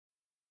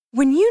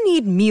When you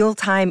need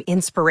mealtime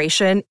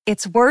inspiration,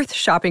 it's worth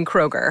shopping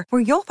Kroger,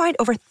 where you'll find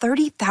over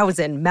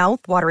 30,000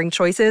 mouth-watering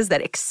choices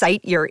that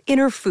excite your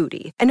inner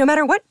foodie. And no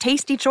matter what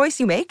tasty choice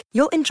you make,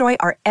 you'll enjoy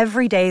our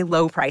everyday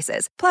low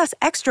prices, plus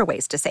extra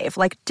ways to save,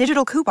 like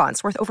digital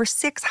coupons worth over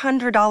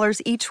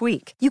 $600 each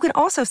week. You can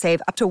also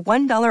save up to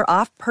 $1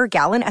 off per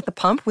gallon at the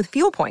pump with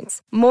fuel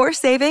points. More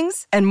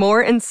savings and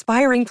more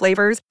inspiring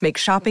flavors make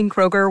shopping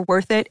Kroger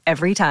worth it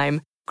every time.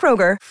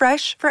 Kroger,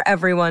 fresh for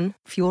everyone.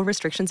 Fuel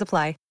restrictions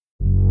apply.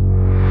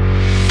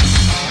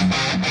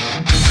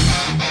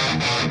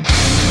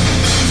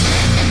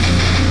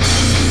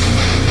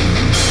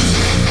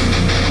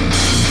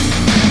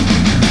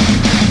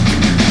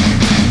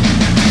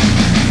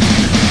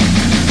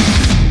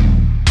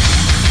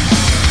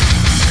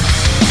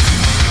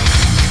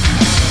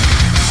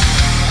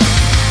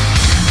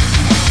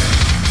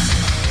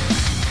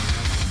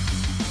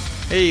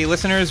 Hey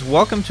listeners,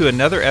 welcome to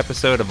another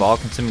episode of All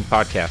Consuming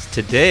Podcast.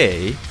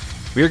 Today,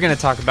 we are going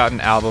to talk about an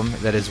album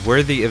that is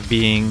worthy of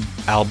being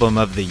Album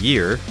of the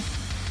Year,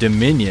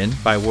 Dominion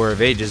by War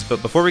of Ages.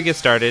 But before we get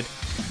started,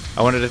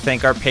 I wanted to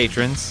thank our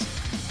patrons,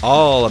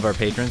 all of our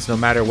patrons, no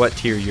matter what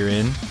tier you're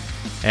in.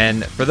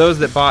 And for those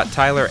that bought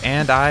Tyler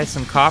and I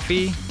some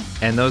coffee,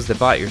 and those that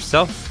bought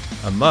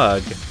yourself a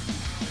mug,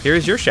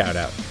 here's your shout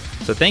out.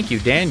 So thank you,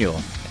 Daniel,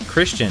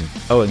 Christian.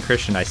 Oh, and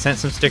Christian, I sent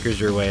some stickers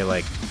your way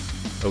like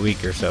a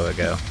week or so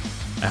ago.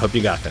 I hope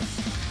you got them.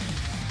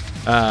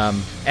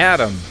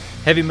 Adam,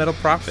 Heavy Metal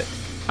Prophet,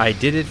 I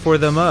Did It for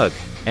the Mug,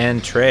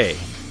 and Trey.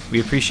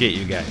 We appreciate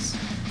you guys.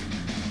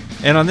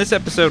 And on this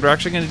episode, we're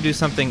actually going to do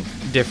something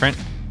different.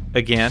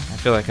 Again, I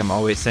feel like I'm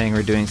always saying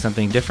we're doing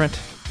something different.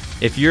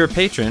 If you're a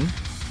patron,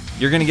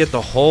 you're going to get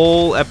the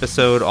whole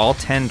episode, all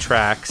 10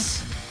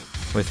 tracks,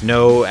 with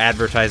no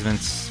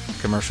advertisements,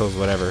 commercials,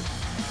 whatever.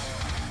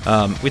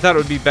 We thought it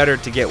would be better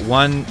to get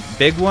one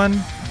big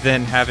one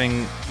than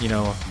having,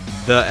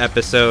 the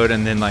episode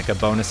and then like a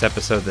bonus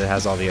episode that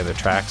has all the other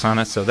tracks on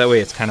it. So that way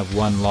it's kind of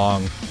one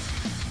long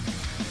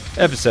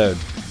episode.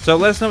 So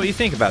let us know what you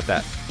think about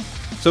that.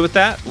 So with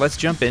that, let's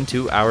jump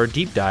into our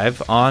deep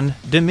dive on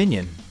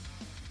Dominion.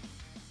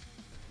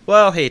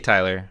 Well, hey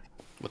Tyler.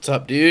 What's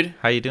up, dude?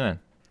 How you doing?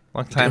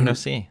 Long time no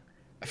see.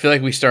 I feel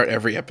like we start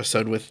every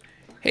episode with,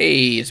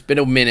 hey, it's been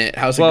a minute.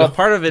 How's it going? Well,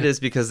 part of it is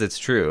because it's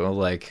true.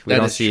 Like, we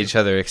don't see each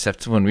other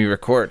except when we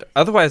record.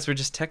 Otherwise, we're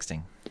just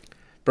texting.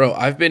 Bro,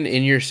 I've been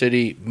in your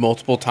city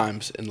multiple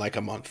times in like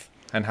a month.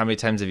 And how many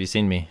times have you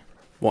seen me?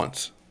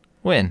 Once.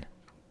 When?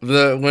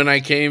 When I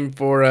came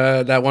for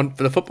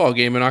the football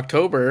game in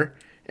October,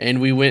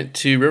 and we went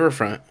to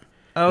Riverfront.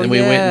 Oh, and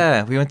we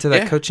went to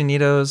that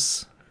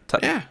Cochinito's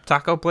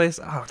taco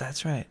place. Oh,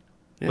 that's right.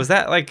 Yeah. Was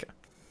that like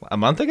a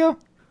month ago?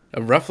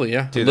 Roughly,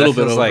 yeah. Dude, a little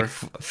bit over.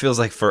 Feels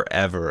like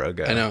forever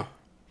ago. I know.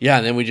 Yeah,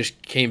 and then we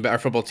just came back. Our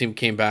football team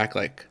came back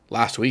like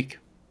last week.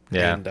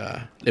 Yeah.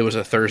 And it was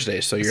a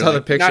Thursday, so you're like,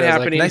 the picture, not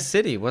happening. Like, nice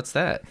city. What's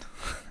that?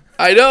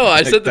 I know.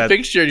 I sent the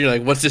picture, and you're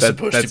like, what's this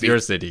supposed to be? That's your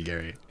city,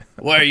 Gary.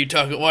 Why are you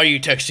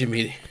texting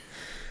me?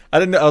 I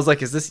didn't know. I was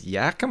like, is this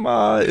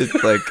Yakima? It's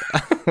like,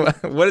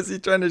 what is he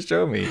trying to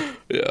show me?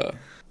 Yeah.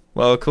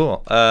 Well,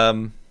 cool.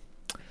 So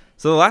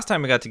the last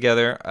time we got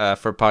together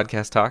for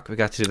podcast talk, we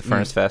got to do the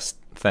Furnace Fest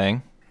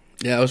thing.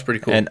 Yeah, that was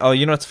pretty cool. And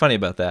you know what's funny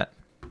about that?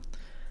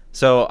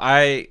 So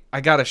I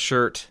got a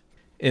shirt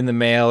in the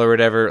mail or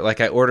whatever. Like,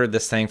 I ordered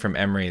this thing from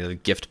Emery, the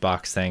gift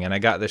box thing, and I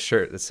got this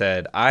shirt that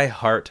said, I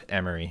heart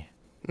Emery.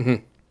 Mm-hmm.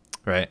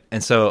 Right?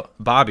 And so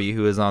Bobby,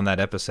 who is on that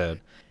episode,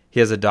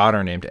 he has a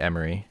daughter named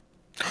Emery.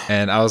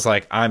 And I was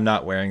like, I'm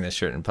not wearing this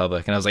shirt in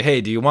public. And I was like,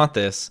 hey, do you want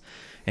this?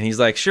 And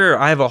he's like, sure,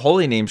 I have a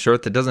Holy Name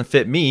shirt that doesn't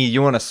fit me.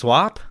 You want to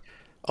swap?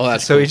 Oh,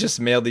 that's so cool. We just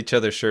mailed each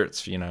other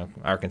shirts,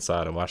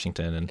 Arkansas to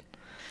Washington. And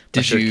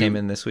the shirt came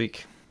in this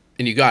week.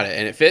 And you got it,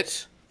 and it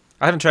fits?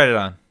 I haven't tried it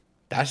on.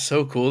 That's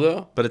so cool,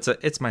 though. But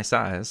it's my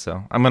size,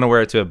 so I'm gonna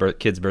wear it to a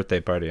kid's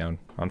birthday party on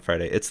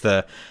Friday. It's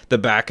the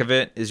back of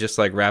it is just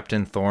like wrapped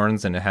in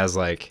thorns, and it has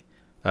like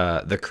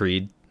the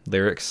Creed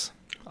lyrics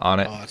on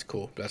it. Oh, that's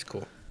cool. That's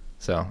cool.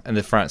 So, and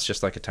the front's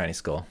just like a tiny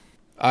skull.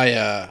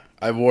 I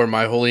wore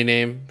my Holy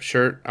Name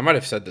shirt. I might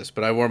have said this,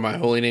 but I wore my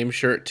Holy Name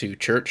shirt to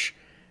church,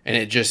 and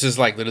it just is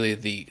like literally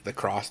the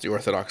cross, the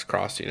Orthodox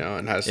cross,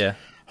 and has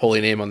Holy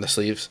Name on the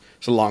sleeves.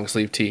 It's a long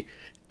sleeve tee.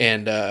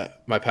 And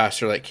my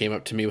pastor came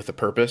up to me with a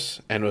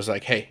purpose and was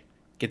like, "Hey,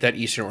 get that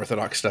Eastern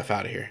Orthodox stuff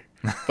out of here."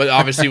 But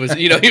obviously he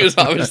was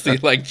obviously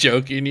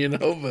joking,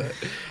 But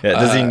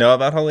does he know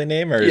about Holy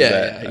Name or?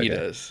 He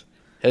does.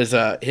 His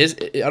I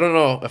don't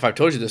know if I've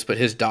told you this, but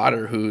his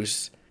daughter,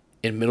 who's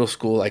in middle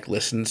school,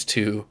 listens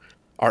to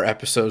our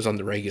episodes on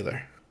the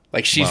regular.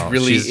 She's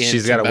really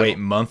she's got to wait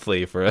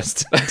monthly for us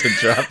to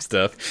drop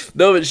stuff.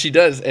 No, but she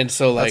does, and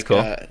so that's cool.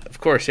 Of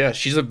course, yeah,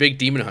 she's a big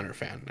Demon Hunter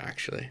fan,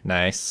 actually.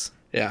 Nice.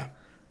 Yeah.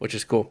 Which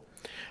is cool.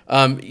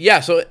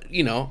 So,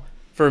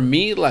 for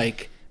me,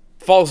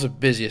 fall's the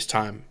busiest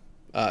time.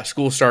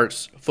 School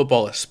starts,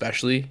 football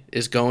especially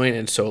is going.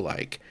 And so,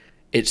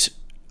 it's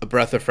a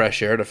breath of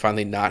fresh air to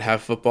finally not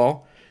have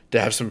football,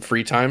 to have some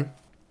free time.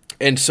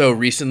 And so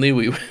recently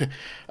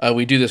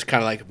we do this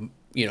kind of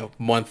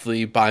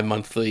monthly,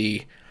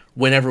 bi-monthly,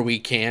 whenever we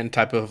can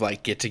type of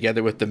like get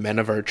together with the men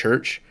of our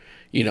church,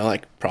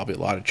 like probably a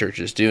lot of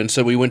churches do. And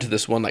so we went to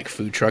this one like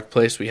food truck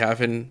place we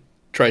have in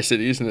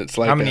Tri-Cities, and it's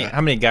like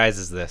how many guys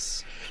is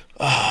this?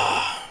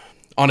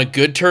 On a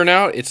good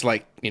turnout, it's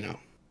like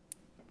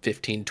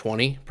 15,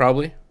 20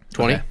 probably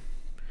 20. Okay.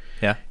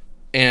 Yeah.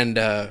 And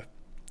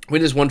we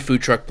did this one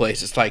food truck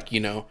place. It's like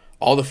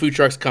all the food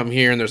trucks come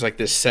here, and there's like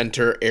this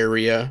center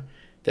area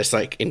that's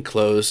like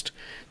enclosed.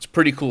 It's a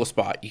pretty cool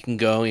spot. You can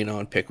go,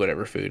 and pick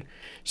whatever food.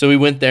 So we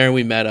went there and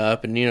we met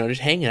up and,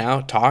 just hanging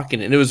out,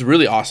 talking. And it was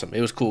really awesome.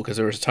 It was cool because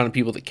there was a ton of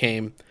people that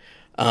came.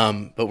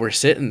 But we're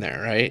sitting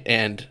there, right?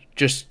 And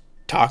just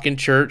talking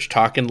church,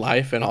 talking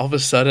life. And all of a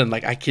sudden,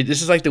 like,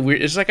 this is like this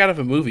is like out of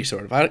a movie,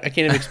 sort of. I can't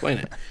even explain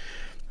it.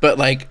 But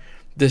like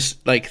this,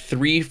 like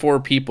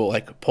 3-4 people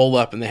like pull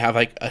up and they have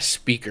like a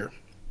speaker,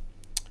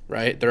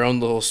 right? Their own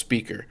little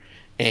speaker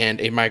and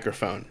a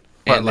microphone.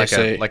 What, and like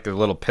a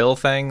little pill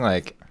thing,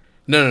 like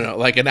no,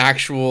 like an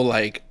actual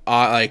like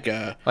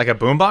a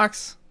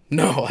boombox.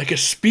 No, like a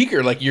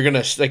speaker, like you're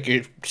gonna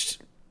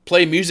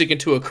play music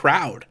into a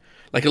crowd,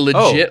 like a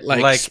legit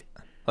like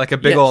a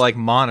big old like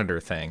monitor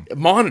thing.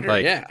 Monitor,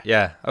 like,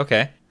 yeah,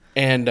 okay.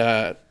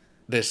 And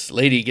this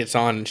lady gets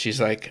on and she's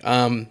like,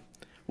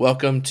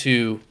 "Welcome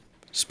to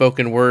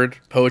spoken word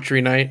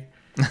poetry night."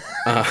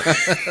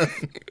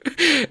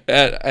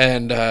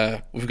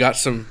 And we've got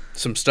some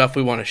stuff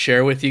we want to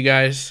share with you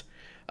guys.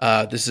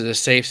 This is a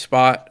safe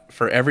spot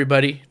for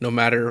everybody, no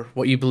matter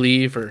what you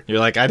believe. Or you're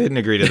like, I didn't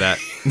agree to that.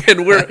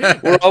 And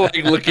we're all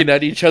like looking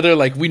at each other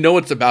like we know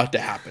what's about to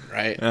happen,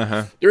 right?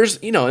 There's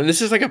and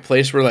this is like a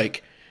place where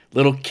like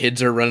little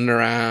kids are running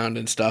around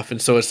and stuff, and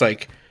so it's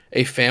like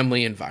a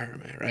family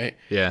environment, right?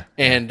 Yeah.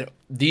 And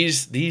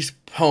these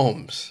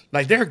poems,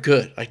 like, they're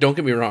good. Like, don't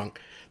get me wrong,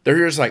 they're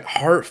just like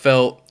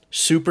heartfelt,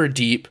 super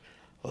deep,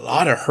 a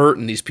lot of hurt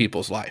in these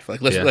people's life.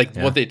 Like,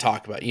 what they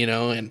talk about,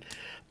 and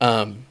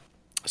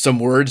some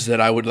words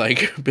that I would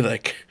like be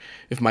like,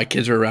 if my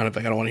kids were around,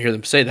 I don't want to hear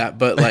them say that,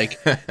 but like,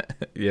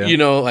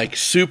 like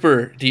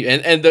super deep.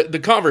 And the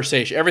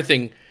conversation,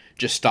 everything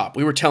just stopped.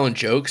 We were telling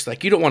jokes.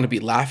 Like, you don't want to be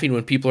laughing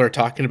when people are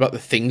talking about the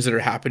things that are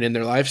happening in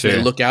their lives. So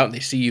they look out and they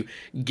see you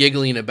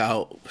giggling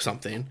about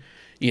something,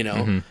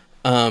 and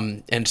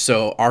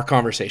so our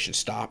conversation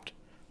stopped.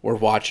 We're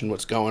watching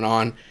what's going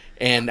on.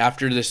 And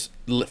after this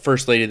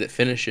first lady that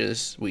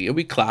finishes,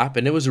 we clap,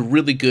 and it was a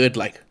really good,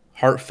 like,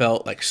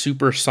 heartfelt, like,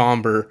 super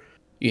somber,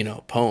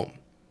 poem.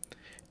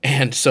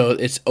 And so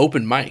it's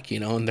open mic,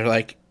 and they're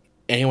like,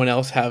 anyone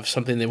else have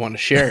something they want to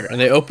share? And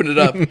they open it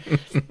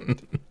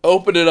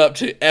up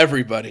to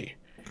everybody,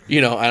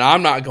 and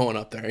I'm not going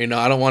up there.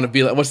 I don't want to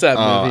be like, what's that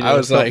movie? I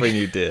was hoping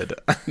you did.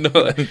 No,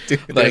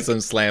 like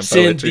some slam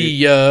poetry.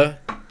 Cynthia,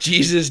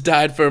 Jesus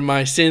died for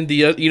my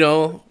Cynthia,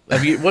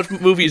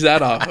 what movie is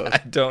that off of?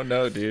 I don't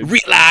know, dude.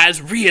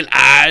 Realize.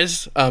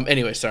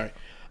 Anyway, sorry.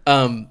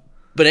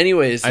 But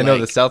anyways, I know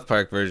the South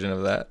Park version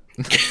of that.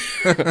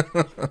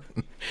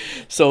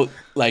 So,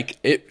 like,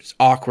 it's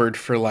awkward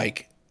for,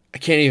 like, I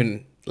can't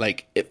even,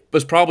 like, it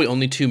was probably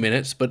only 2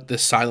 minutes, but the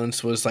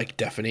silence was, like,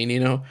 deafening,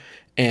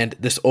 and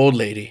this old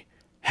lady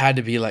had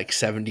to be, like,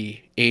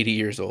 70, 80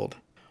 years old,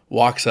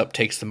 walks up,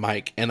 takes the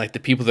mic, and, like, the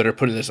people that are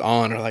putting this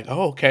on are like,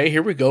 oh, okay,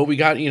 here we go. We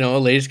got, a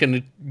lady's going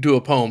to do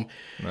a poem.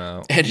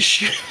 No. And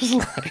she was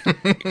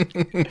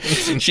like,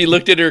 she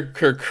looked at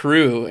her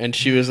crew, and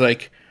she was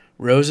like,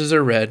 roses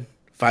are red,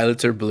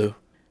 violets are blue.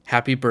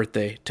 Happy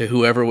birthday to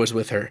whoever was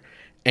with her.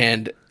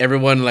 And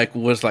everyone, like,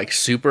 was, like,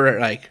 super,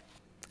 like,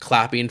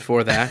 clapping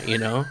for that,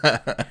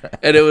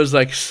 And it was,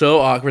 like,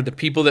 so awkward. The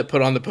people that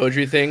put on the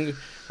poetry thing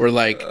were,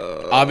 like,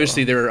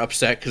 obviously they were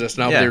upset because that's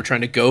not what they were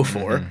trying to go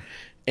for. Mm-hmm.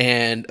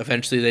 And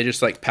eventually they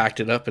just, like, packed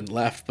it up and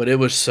left. But it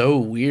was so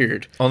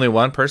weird. Only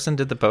one person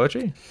did the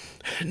poetry?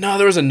 No,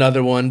 there was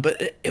another one.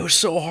 But it was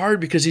so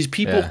hard because these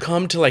people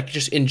come to, like,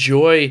 just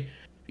enjoy...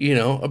 a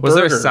burger. Was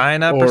there a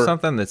sign up or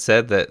something that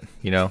said that,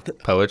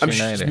 poetry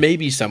night?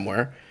 Maybe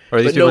somewhere.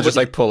 Or these people just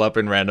like pull up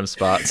in random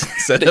spots,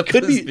 set up the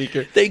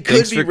speaker. They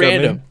could be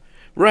random.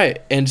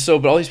 Right. And so,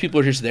 but all these people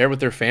are just there with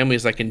their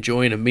families, like,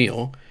 enjoying a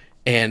meal.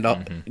 And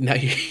now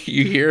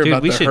you hear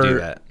about we should do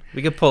that.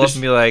 We could pull up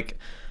and be like,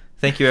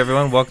 thank you,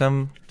 everyone.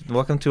 Welcome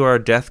to our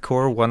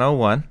Deathcore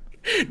 101.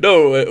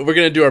 No, we're going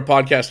to do our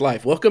podcast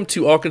live. Welcome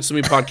to All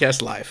Consuming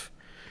Podcast Live.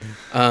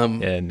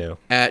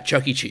 At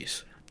Chuck E.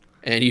 Cheese.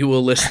 And you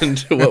will listen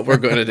to what we're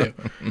going to do.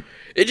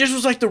 It just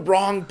was like the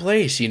wrong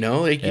place, You're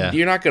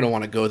not going to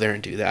want to go there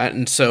and do that.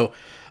 And so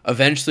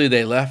eventually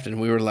they left,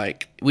 and we were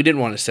like, we didn't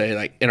want to say,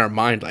 like, in our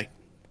mind, like,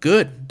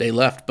 good, they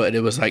left. But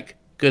it was like,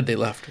 good, they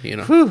left,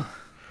 Whew.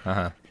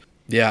 Uh-huh.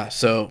 Yeah,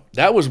 so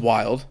that was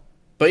wild.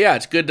 But yeah,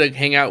 it's good to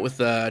hang out with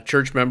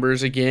church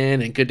members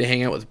again, and good to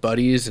hang out with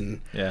buddies,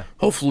 and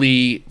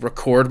hopefully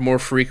record more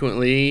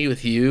frequently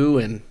with you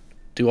and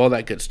do all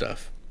that good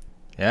stuff.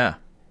 Yeah.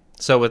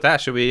 So with that,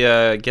 should we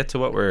get to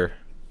what we're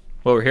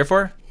here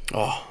for?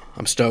 Oh,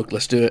 I'm stoked.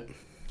 Let's do it.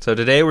 So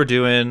today we're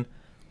doing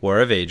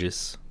War of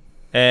Ages.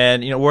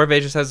 And, War of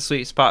Ages has a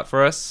sweet spot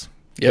for us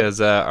because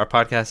our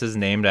podcast is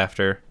named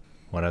after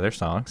one of their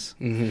songs.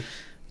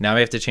 Now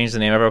we have to change the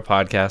name of our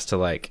podcast to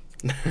like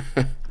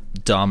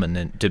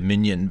Dominant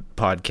Dominion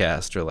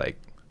Podcast or like.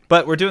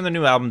 But we're doing the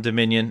new album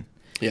Dominion.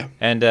 Yeah.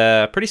 And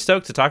pretty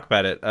stoked to talk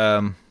about it.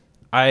 I'm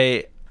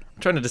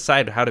trying to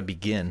decide how to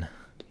begin,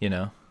 you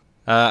know.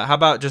 How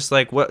about just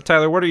like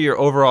Tyler, what are your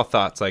overall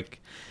thoughts?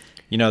 Like,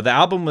 you know, the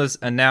album was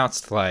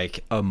announced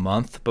like a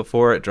month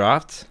before it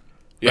dropped,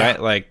 right?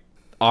 Like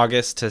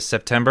August to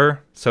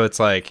September. So it's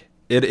like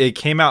it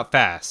came out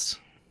fast.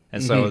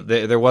 And so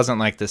there wasn't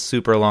like this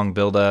super long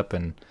build up.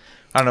 And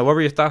I don't know, what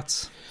were your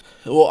thoughts?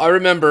 Well, I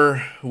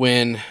remember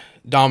when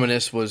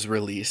Dominus was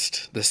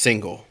released, the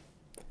single.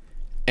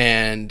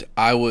 And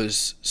I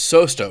was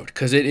so stoked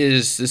because I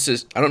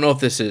don't know if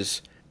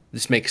this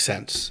makes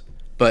sense,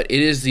 but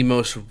it is the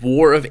most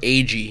War of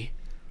Ages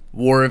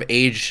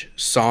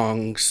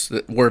songs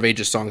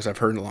I've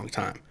heard in a long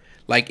time.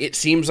 Like, it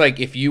seems like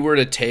if you were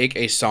to take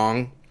a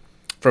song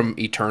from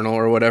Eternal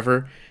or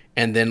whatever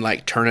and then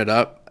like turn it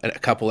up a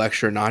couple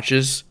extra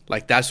notches,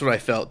 like that's what I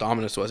felt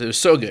Dominus was. It was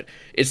so good.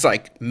 It's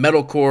like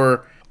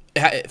metalcore.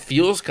 It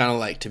feels kind of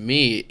like, to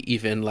me,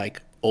 even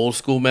like old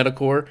school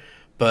metalcore,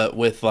 but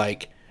with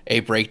like a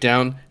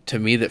breakdown to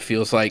me that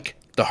feels like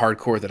the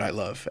hardcore that I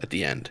love at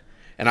the end.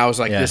 And I was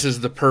like, This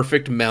is the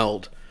perfect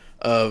meld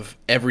of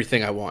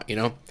everything I want, you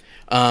know?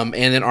 And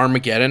then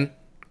Armageddon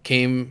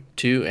came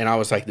too, and I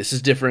was like, this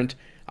is different.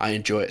 I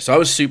enjoy it. So I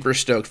was super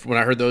stoked when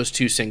I heard those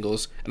two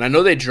singles. And I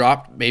know they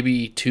dropped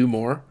maybe two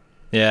more.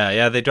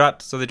 Yeah, they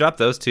dropped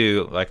those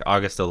two like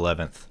August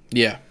 11th.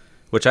 Yeah.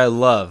 Which I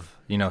love,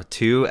 you know,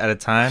 two at a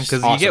time.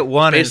 Because awesome. You get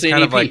one, and it's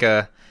kind of like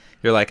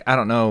you're like, I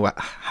don't know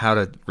how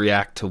to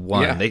react to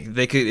one. Yeah.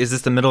 They could, is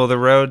this the middle of the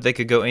road? They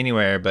could go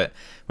anywhere. But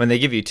when they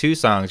give you two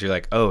songs, you're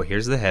like, oh,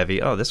 here's the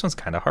heavy. Oh, this one's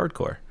kind of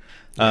hardcore.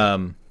 Yeah.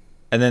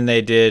 And then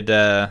they did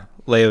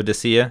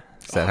Laodicea.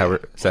 Is that how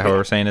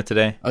we're saying it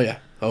today? Oh yeah.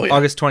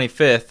 August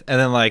 25th, and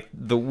then like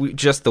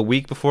just the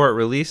week before it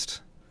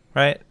released,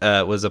 right?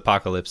 Was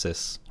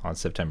Apocalypsis on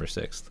September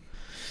 6th.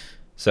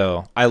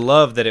 So I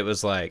love that it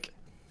was like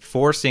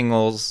 4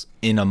 singles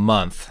in a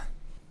month.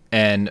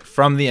 And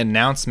from the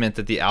announcement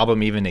that the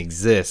album even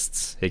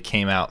exists, it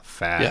came out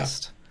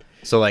fast.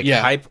 Yeah. So like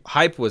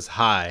hype was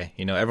high.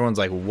 You know, everyone's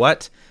like,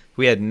 "What?"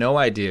 We had no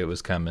idea it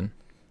was coming.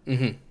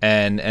 Mm-hmm.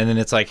 And then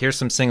it's like, here's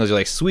some singles. You're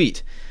like,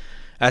 sweet.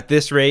 At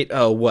this rate,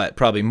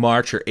 probably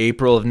March or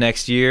April of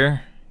next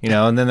year. You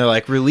know, and then they're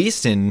like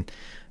released in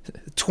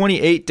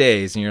 28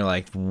 days, and you're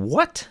like,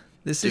 what?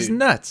 This is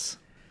nuts.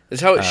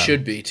 That's how it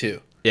should be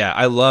too. Yeah,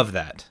 I love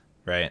that.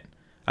 Right.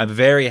 I'm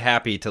very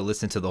happy to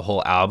listen to the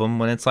whole album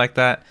when it's like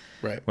that.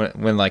 Right.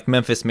 When like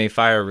Memphis May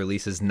Fire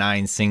releases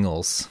 9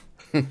 singles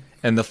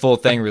and the full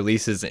thing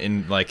releases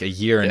in like a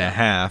year and a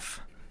half,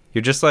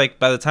 you're just like,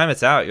 by the time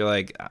it's out, you're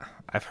like,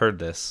 I've heard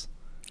this.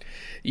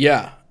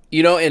 Yeah.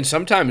 You know, and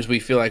sometimes we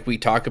feel like we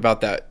talk about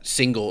that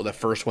single, the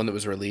first one that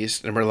was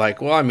released, and we're like,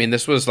 well, I mean,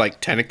 this was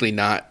like technically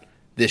not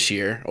this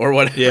year or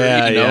whatever,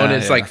 and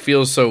it's like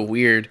feels so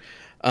weird.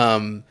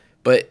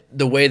 But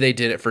the way they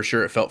did it, for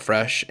sure, it felt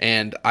fresh,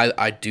 and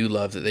I do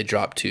love that they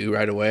dropped 2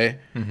 right away.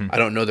 Mm-hmm. I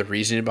don't know the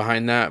reasoning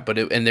behind that, but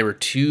and they were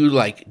 2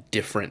 like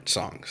different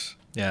songs.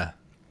 Yeah,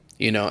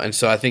 you know, and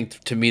so I think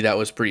to me that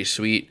was pretty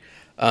sweet.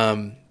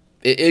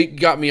 It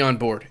got me on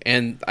board,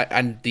 and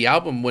the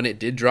album, when it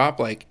did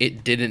drop, like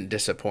it didn't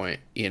disappoint.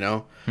 You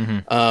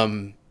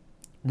know,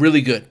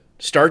 really good,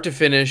 start to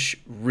finish,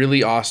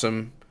 really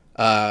awesome.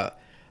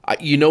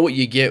 You know what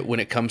you get when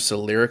it comes to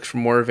lyrics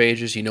from War of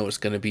Ages. You know it's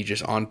going to be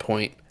just on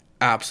point.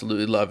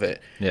 Absolutely love it.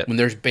 Yep. When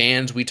there's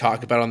bands we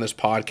talk about on this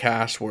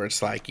podcast where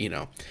it's like, you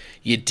know,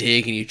 you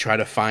dig and you try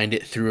to find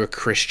it through a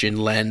Christian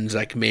lens,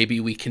 like maybe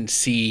we can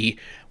see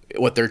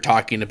what they're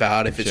talking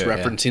about if it's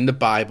referencing the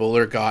Bible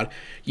or God.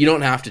 You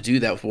don't have to do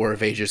that with War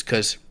of Ages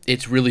because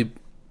it's really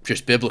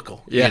just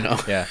biblical. Yeah, you know?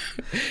 Yeah.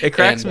 It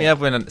cracks me up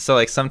when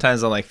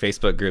sometimes on like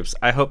Facebook groups,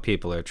 I hope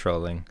people are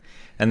trolling.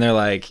 And they're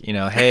like, you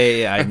know,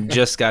 hey, I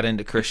just got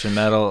into Christian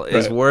metal.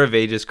 Is War of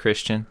Ages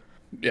Christian?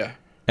 Yeah.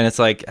 And it's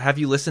like, have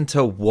you listened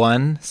to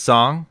one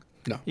song?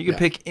 No. You could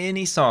pick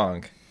any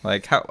song.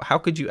 Like, how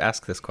could you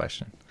ask this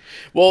question?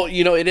 Well,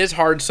 you know, it is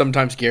hard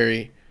sometimes,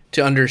 Gary,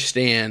 to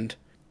understand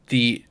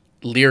the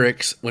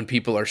lyrics when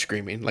people are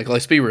screaming. Like,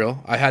 let's be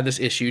real. I had this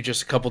issue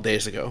just a couple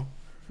days ago,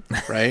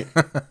 right?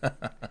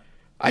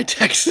 I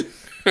texted.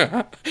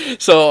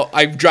 So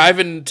I'm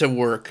driving to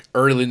work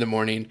early in the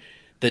morning,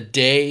 the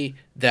day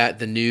that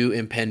the new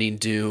Impending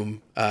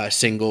Doom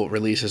single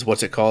releases.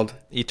 What's it called?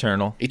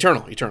 Eternal.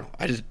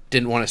 I just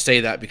didn't want to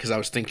say that because I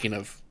was thinking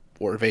of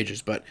War of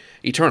Ages, but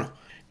Eternal.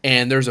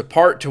 And there's a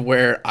part to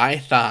where I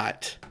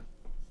thought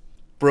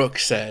Brooke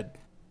said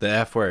the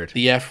F word.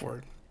 The F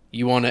word.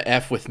 You want to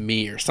F with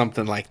me or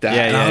something like that.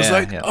 Yeah, and I was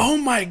like, oh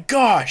my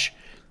gosh,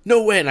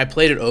 no way. And I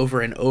played it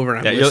over and over.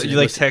 And you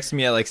like text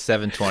me at like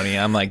 7:20.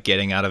 I'm like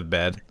getting out of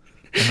bed.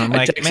 And I'm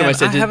like, man,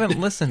 I haven't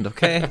listened,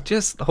 okay?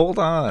 Just hold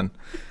on.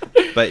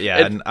 But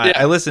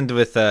I listened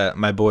with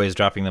my boys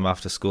dropping them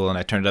off to school, and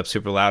I turned it up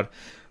super loud.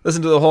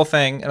 Listened to the whole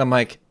thing, and I'm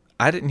like,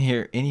 I didn't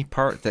hear any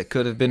part that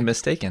could have been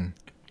mistaken.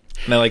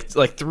 And I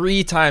like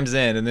 3 times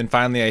in, and then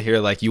finally I hear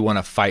like, "You want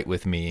to fight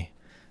with me?"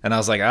 And I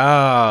was like,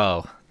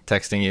 "Oh,"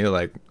 texting you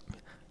like,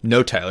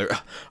 "No, Tyler,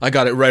 I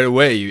got it right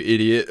away, you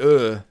idiot."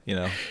 You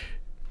know.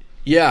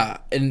 Yeah,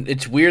 and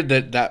it's weird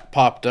that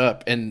popped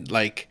up, and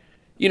like,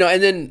 you know,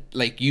 and then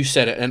like you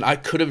said it, and I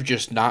could have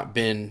just not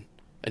been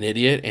an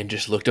idiot and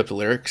just looked up the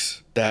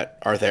lyrics that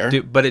are there.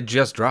 Dude, but it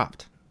just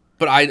dropped.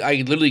 But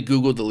I literally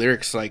Googled the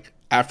lyrics like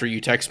after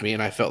you text me,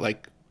 and I felt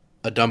like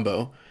a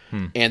Dumbo,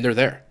 and they're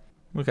there.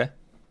 Okay.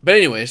 But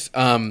anyways,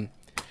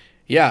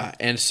 yeah,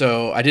 and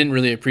so I didn't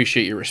really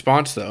appreciate your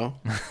response though.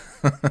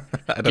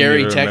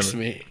 Gary texts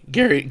me.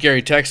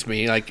 Gary texts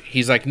me like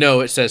he's like, "No,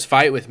 it says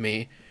fight with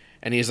me,"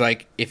 and he's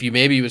like, "If you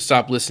would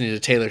stop listening to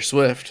Taylor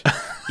Swift,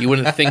 you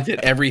wouldn't think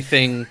that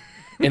everything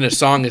in a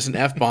song is an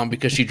F-bomb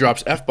because she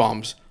drops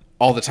F-bombs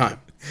all the time."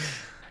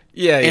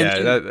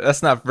 Yeah,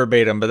 that's not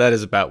verbatim, but that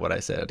is about what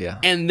I said. Yeah.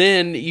 And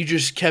then you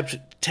just kept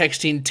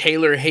texting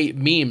Taylor hate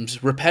memes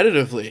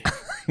repetitively.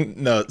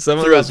 No, some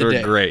of those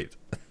were great.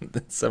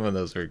 Some of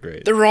those were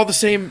great. They were all the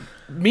same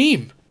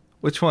meme.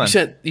 Which one?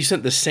 You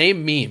sent the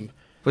same meme.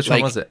 Which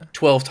one was it?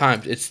 12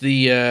 times. It's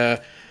the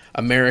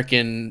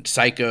American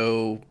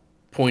Psycho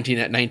pointing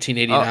at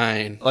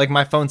 1989. Like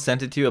my phone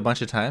sent it to you a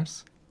bunch of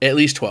times? At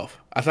least 12.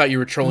 I thought you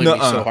were trolling me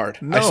so hard.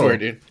 No. I swear,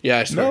 dude. Yeah,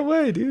 I swear. No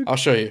way, dude. I'll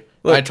show you.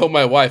 Look. I told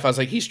my wife, I was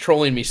like, he's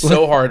trolling me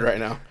so hard right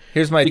now.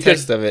 Here's my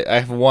text of it. I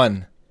have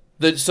one.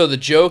 So the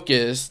joke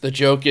is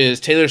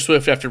Taylor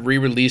Swift, after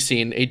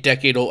re-releasing a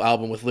decade-old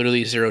album with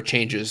literally 0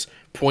 changes,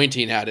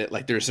 pointing at it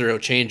like there's 0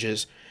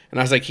 changes. And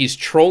I was like, he's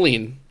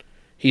trolling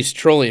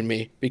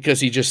me because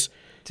he just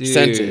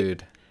sent it.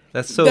 Dude,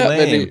 that's so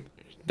lame.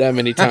 That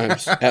many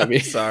times at me.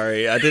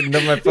 Sorry, I didn't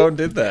know my phone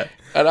did that.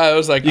 And I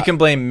was like... You can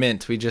blame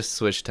Mint. We just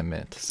switched to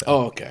Mint. So.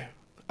 Oh, okay.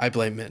 I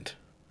blame Mint.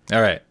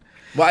 All right.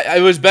 Well,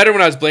 it was better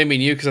when I was blaming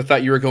you because I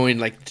thought you were going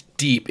like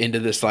deep into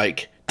this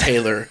like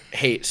Taylor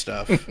hate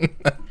stuff.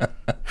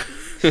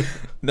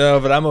 No,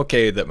 but I'm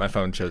okay that my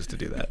phone chose to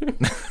do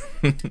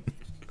that.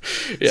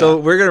 Yeah. So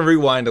we're going to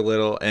rewind a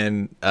little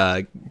and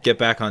get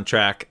back on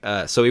track.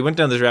 So we went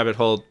down this rabbit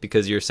hole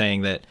because you're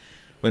saying that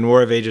when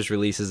War of Ages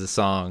releases a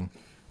song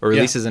or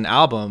releases an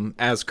album,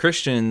 as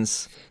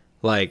Christians,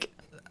 like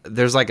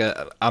there's like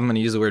I'm going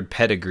to use the word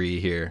pedigree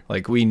here.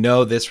 Like we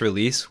know this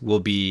release will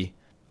be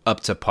up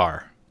to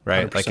par,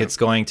 right? 100%. Like it's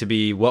going to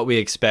be what we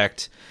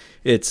expect.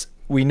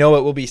 We know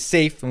it will be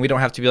safe, and we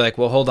don't have to be like,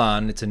 well, hold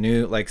on, it's a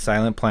new like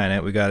Silent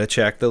Planet. We got to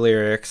check the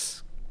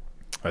lyrics.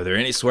 Are there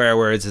any swear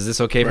words? Is this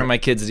okay for my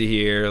kids to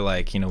hear?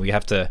 Like, you know, we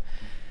have to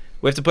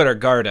put our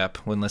guard up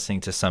when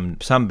listening to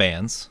some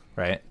bands,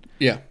 right?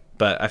 Yeah.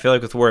 But I feel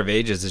like with War of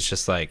Ages, it's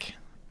just like,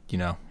 you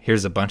know,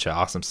 here's a bunch of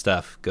awesome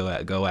stuff.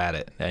 Go at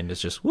it, and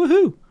it's just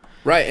woohoo.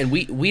 Right, and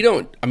we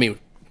don't. I mean,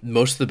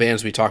 most of the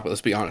bands we talk about.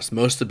 Let's be honest.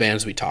 Most of the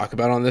bands we talk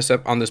about on this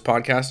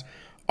podcast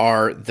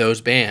are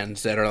those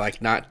bands that are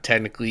like not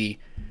technically.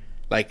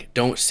 Like,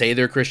 don't say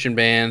they're Christian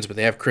bands, but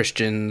they have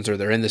Christians or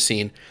they're in the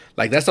scene.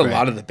 Like, that's a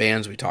lot of the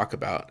bands we talk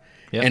about.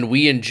 Yep. And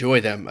we enjoy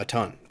them a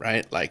ton,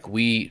 right? Like,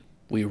 we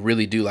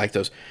really do like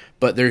those.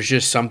 But there's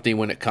just something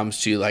when it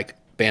comes to, like,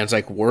 bands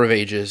like War of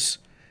Ages,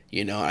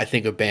 you know, I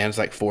think of bands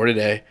like For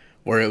Today,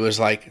 where it was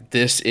like,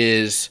 this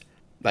is,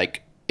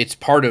 like, it's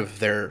part of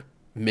their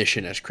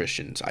mission as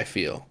Christians, I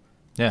feel,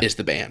 is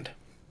the band.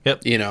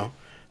 Yep. You know?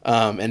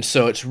 And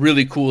so it's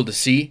really cool to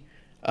see.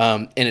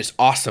 And it's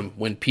awesome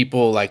when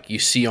people like you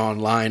see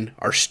online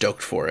are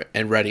stoked for it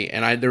and ready.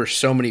 And there were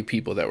so many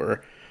people that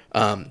were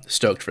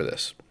stoked for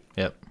this.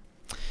 Yep.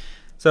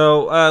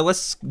 So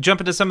let's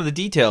jump into some of the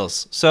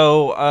details.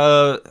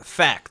 So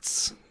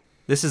facts.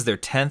 This is their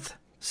 10th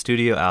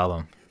studio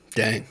album.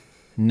 Dang.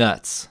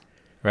 Nuts.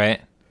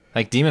 Right?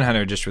 Like Demon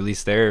Hunter just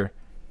released their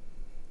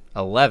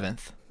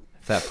 11th,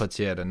 if that puts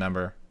you at a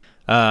number.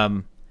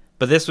 But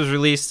this was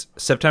released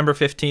September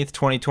 15th,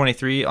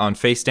 2023 on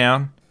Face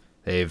Down.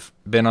 They've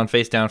been on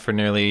Face Down for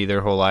nearly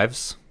their whole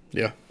lives.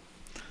 Yeah.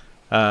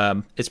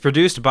 It's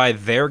produced by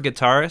their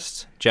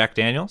guitarist, Jack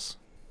Daniels.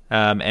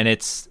 And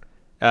it's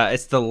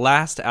the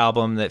last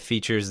album that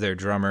features their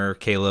drummer,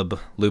 Caleb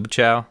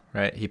Lubchow,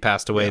 right? He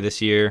passed away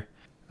this year,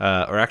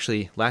 or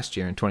actually last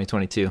year in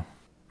 2022,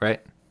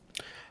 right?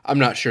 I'm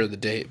not sure of the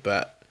date,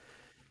 but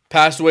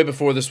passed away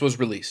before this was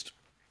released.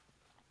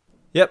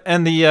 Yep,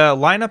 and the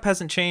lineup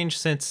hasn't changed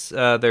since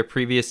their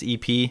previous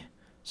EP.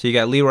 So you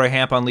got Leroy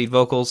Hamp on lead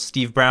vocals,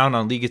 Steve Brown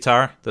on lead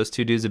guitar. Those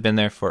two dudes have been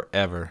there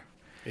forever.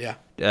 Yeah.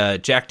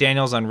 Jack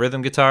Daniels on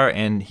rhythm guitar,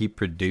 and he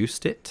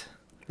produced it.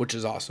 Which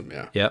is awesome,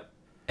 yeah. Yep.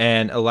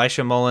 And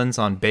Elisha Mullins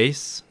on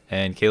bass,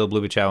 and Caleb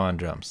Lubchow on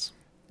drums.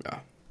 Yeah.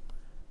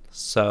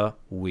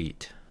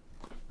 Sweet.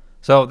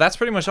 So that's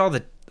pretty much all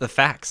the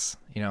facts.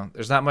 You know,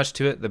 there's not much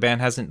to it. The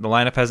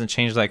lineup hasn't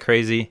changed like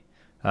crazy.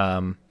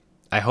 I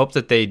hope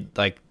that they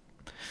like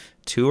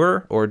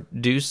tour or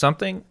do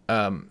something.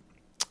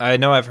 I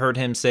know I've heard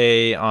him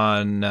say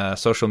on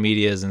social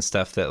medias and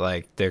stuff that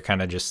like they're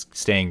kind of just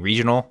staying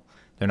regional.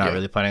 They're not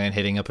really planning on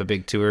hitting up a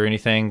big tour or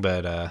anything,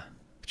 but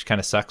which kind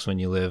of sucks when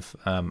you live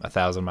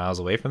 1,000 miles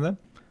away from them.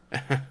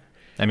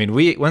 I mean,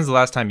 when's the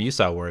last time you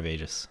saw War of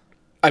Ages?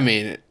 I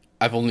mean,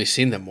 I've only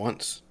seen them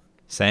once.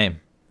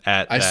 Same.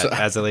 At that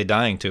As I Lay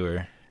Dying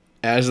tour.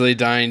 As I Lay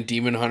Dying,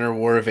 Demon Hunter,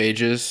 War of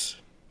Ages.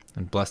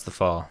 And Bless the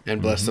Fall.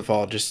 And Bless the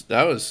Fall. Just,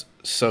 that was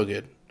so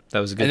good. That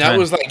was a good and time. And that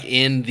was like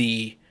in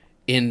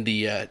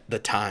the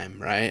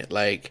time, right?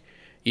 Like,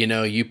 you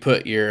know, you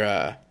put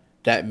your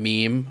that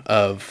meme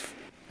of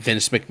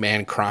Vince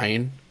McMahon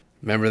crying.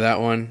 Remember that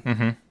one?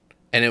 Mm-hmm.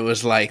 And it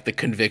was like the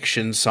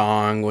Conviction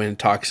song when it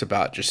talks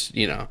about just,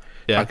 you know,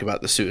 talking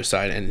about the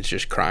suicide and it's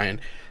just crying.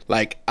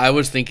 Like, I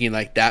was thinking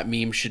like that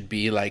meme should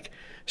be like,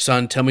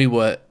 son, tell me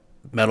what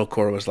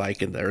metalcore was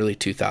like in the early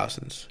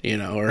 2000s, you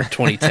know, or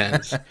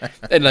 2010s.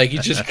 And like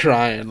he's just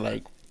crying,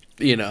 like,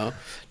 you know,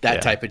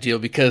 that type of deal,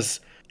 because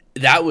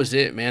that was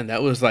it, man.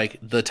 That was like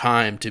the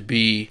time to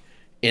be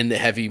in the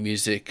heavy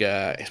music,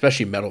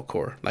 especially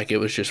metalcore. Like, it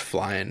was just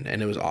flying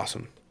and it was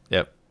awesome.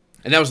 Yep.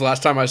 And that was the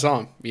last time I saw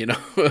him, you know,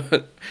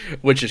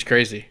 which is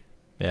crazy.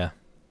 Yeah.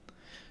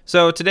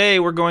 So today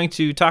we're going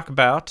to talk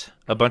about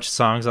a bunch of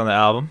songs on the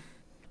album.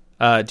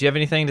 Do you have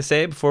anything to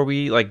say before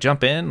we like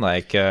jump in?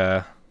 Like,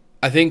 I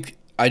think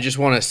I just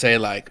want to say,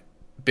 like,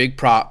 big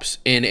props.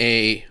 In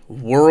a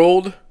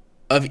world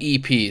of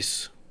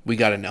EPs, we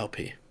got an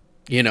LP.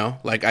 You know,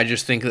 like, I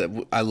just think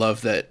that I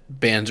love that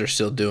bands are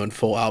still doing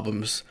full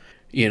albums,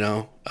 you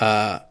know,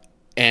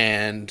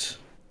 and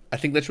I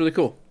think that's really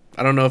cool.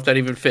 I don't know if that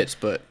even fits,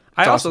 but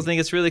I also think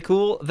it's really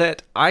cool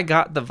that I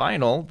got the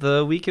vinyl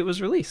the week it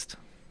was released.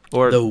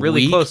 Or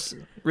really close.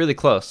 Really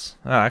close.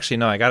 Oh, actually,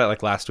 no, I got it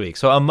like last week.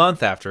 So a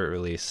month after it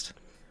released.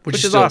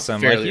 Which is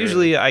awesome. Like,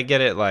 usually I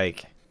get it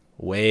like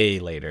way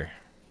later.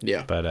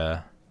 Yeah.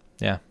 But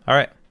yeah. All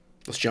right.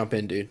 Let's jump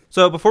in, dude.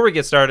 So before we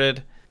get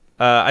started,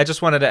 I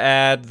just wanted to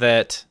add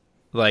that,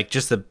 like,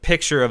 just the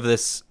picture of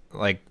this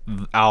like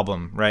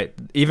album, right?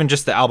 Even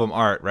just the album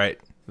art, right?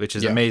 Which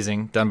is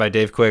amazing, done by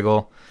Dave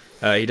Quiggle.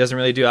 He doesn't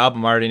really do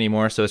album art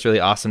anymore, so it's really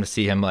awesome to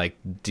see him like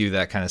do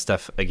that kind of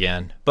stuff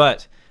again.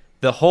 But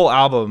the whole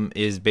album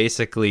is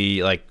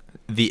basically like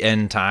the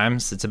end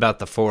times. It's about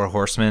the 4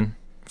 horsemen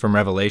from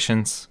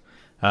Revelations.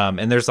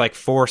 And there's like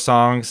 4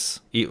 songs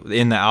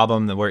in the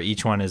album where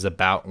each one is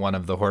about one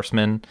of the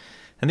horsemen.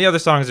 And the other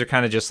songs are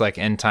kind of just like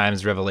end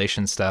times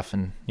Revelation stuff.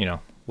 And, you know,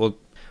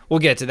 we'll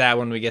get to that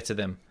when we get to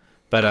them.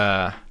 But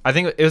I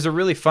think it was a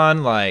really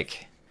fun,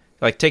 like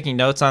taking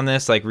notes on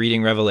this, like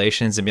reading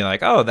Revelations and being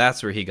like, oh,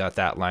 that's where he got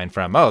that line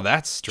from. Oh,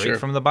 that's straight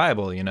from the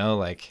Bible, you know,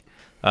 like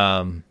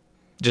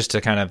just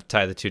to kind of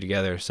tie the two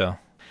together. So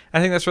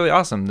I think that's really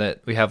awesome that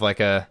we have like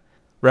a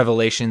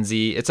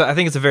Revelations-y. I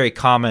think it's a very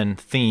common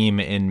theme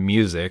in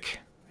music,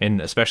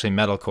 and especially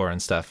metalcore and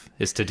stuff,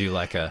 is to do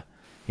like a,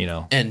 you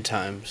know, end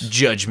times,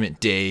 Judgment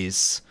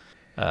Days,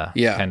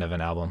 kind of an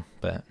album.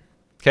 But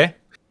okay,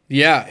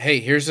 yeah. Hey,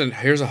 here's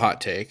a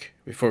hot take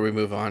before we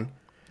move on.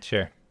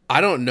 Sure. I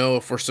don't know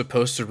if we're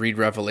supposed to read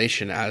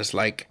Revelation as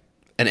like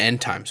an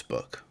end times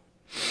book.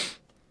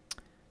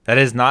 That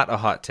is not a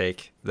hot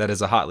take. That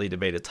is a hotly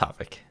debated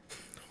topic.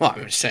 Well,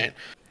 I'm just saying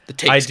the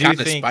take's kind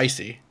of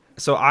spicy.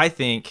 So I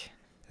think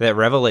that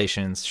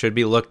Revelations should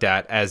be looked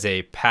at as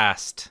a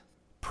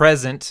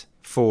present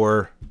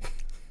for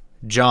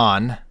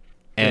John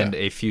and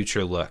a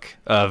future look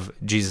of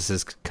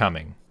Jesus's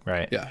coming,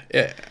 right?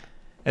 Yeah.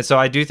 And so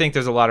I do think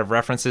there's a lot of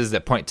references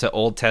that point to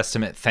Old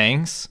Testament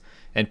things,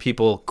 and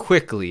people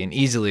quickly and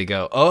easily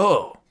go,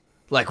 oh,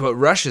 like what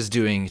Russia's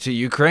doing to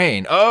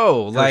Ukraine.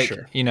 Oh, like,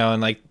 you know,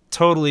 and like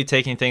totally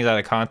taking things out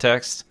of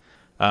context.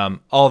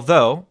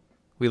 Although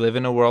we live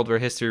in a world where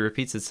history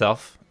repeats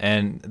itself,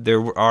 and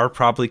there are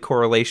probably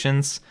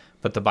correlations,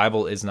 but the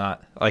Bible is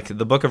not. Like,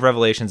 the book of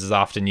Revelations is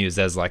often used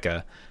as like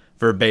a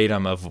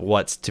verbatim of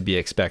what's to be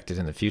expected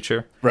in the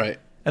future. Right.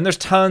 And there's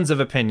tons of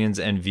opinions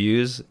and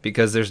views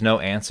because there's no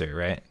answer,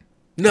 right?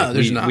 No, like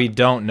there's not. We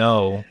don't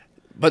know.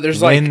 But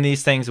there's when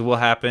these things will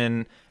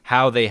happen,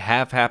 how they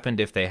have happened,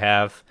 if they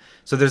have.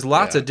 So there's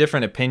lots of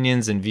different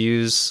opinions and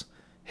views.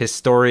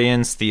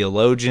 Historians,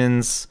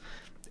 theologians,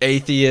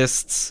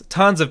 atheists,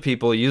 tons of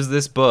people use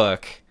this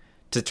book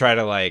to try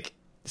to like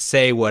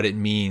say what it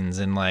means,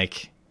 and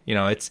like, you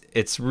know,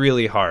 it's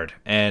really hard.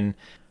 And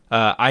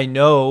I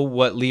know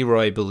what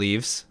Leroy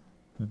believes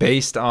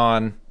based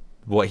on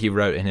what he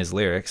wrote in his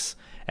lyrics,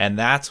 and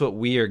that's what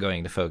we are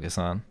going to focus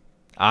on.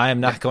 I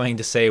am not going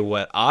to say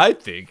what I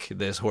think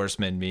this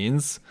horseman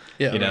means.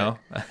 Yeah, you know,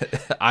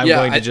 I'm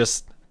going to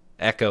just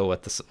echo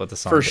what the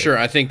song. For sure,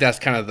 I think that's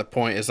kind of the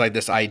point. Is like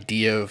this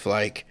idea of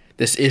like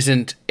this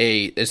isn't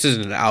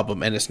an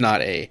album, and it's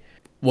not a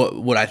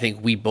what I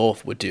think we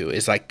both would do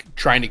is like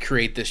trying to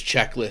create this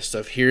checklist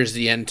of here's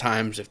the end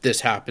times. If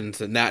this happens,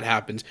 then that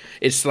happens.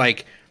 It's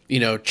like, you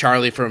know,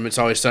 Charlie from It's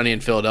Always Sunny in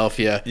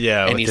Philadelphia.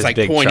 Yeah, and he's like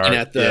pointing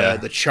at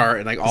the chart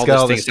and like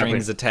all these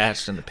strings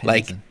attached and the pins.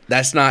 Like,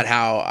 that's not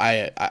how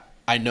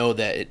I know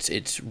that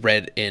it's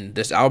read in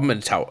this album, and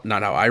it's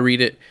not how I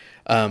read it.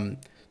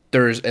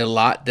 There's a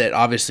lot that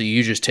obviously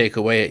you just take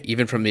away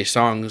even from these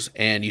songs,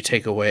 and you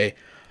take away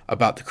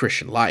about the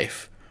Christian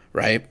life,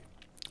 right?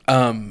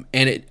 And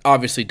it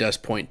obviously does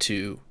point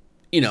to,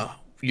 you know,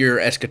 your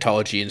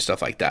eschatology and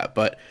stuff like that.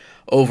 But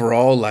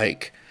overall,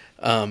 like,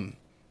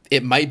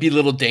 it might be a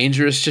little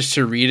dangerous just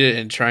to read it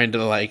and trying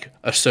to like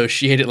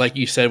associate it, like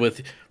you said,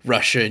 with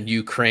Russia and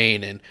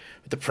Ukraine and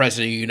the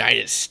president of the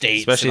United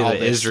States, especially and all the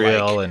this,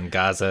 Israel like, and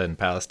Gaza and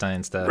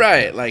Palestine stuff.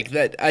 Right, like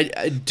that.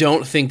 I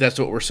don't think that's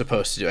what we're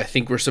supposed to do. I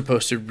think we're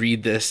supposed to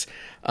read this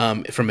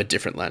from a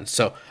different lens.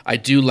 So I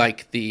do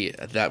like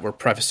that we're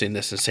prefacing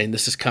this and saying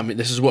this is coming.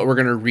 This is what we're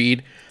going to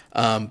read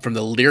from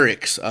the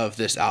lyrics of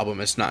this album.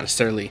 It's not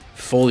necessarily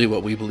fully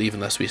what we believe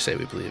unless we say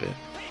we believe it.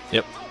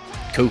 Yep.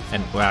 Cool.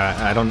 And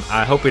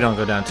I hope we don't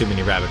go down too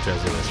many rabbit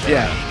trails with this.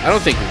 Yeah, I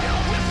don't think we do.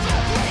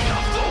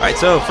 All right,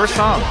 so first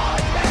song,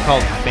 it's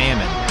called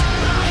Famine.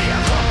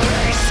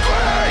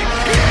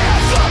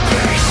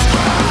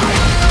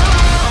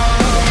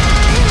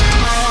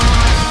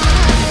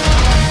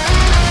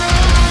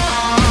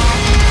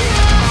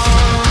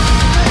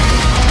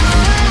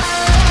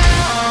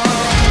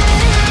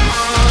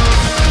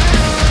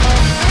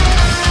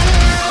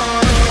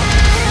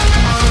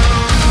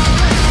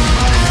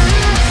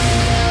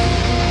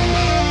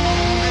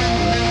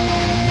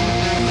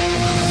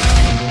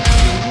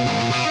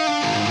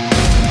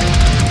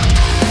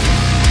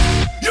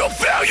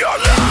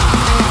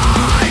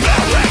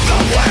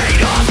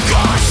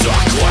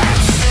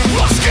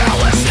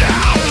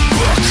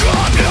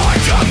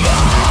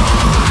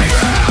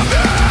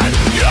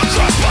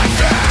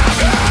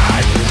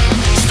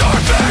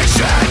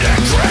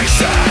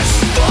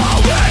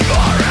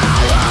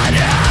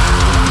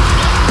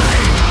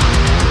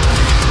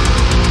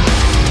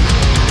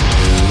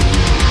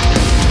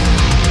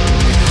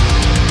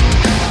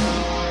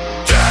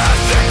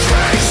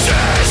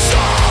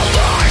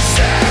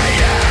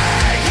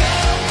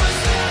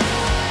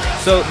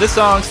 So this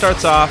song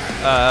starts off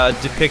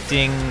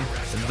depicting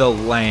the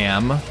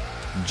Lamb,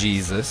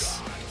 Jesus,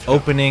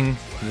 opening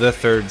the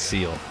third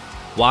seal.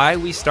 Why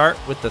we start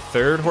with the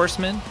third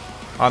horseman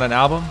on an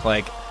album?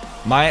 Like,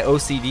 my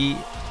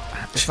OCD,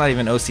 it's not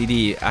even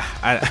OCD.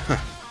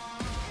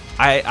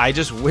 I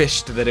just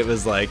wished that it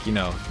was like, you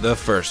know, the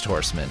first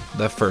horseman,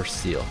 the first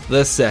seal,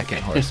 the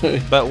second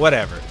horseman. But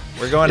whatever.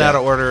 We're going out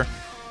of order.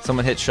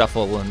 Someone hit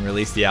shuffle and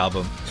release the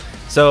album.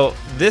 So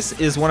this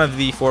is one of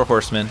the four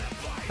horsemen.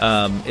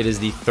 It is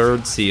the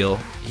third seal.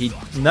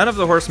 None of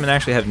the horsemen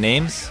actually have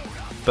names,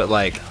 but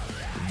like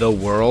the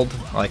world,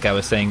 like I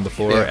was saying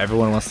before,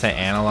 everyone wants to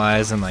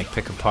analyze and like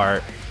pick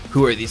apart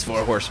who are these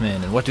four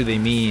horsemen and what do they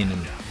mean,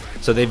 and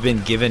so they've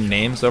been given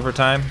names over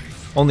time.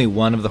 Only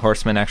one of the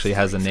horsemen actually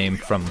has a name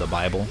from the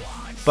Bible,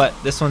 but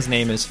this one's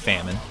name is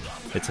Famine.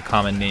 It's a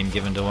common name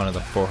given to one of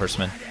the four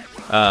horsemen,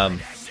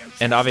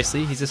 and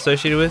obviously he's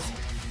associated with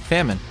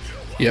famine.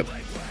 Yep.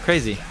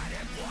 Crazy.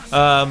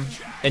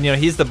 And, you know,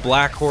 he's the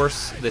black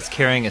horse that's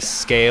carrying a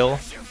scale.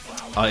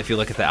 If you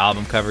look at the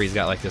album cover, he's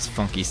got, like, this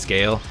funky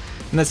scale.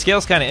 And the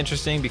scale's kind of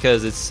interesting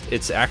because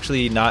it's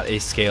actually not a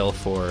scale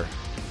for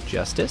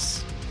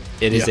justice.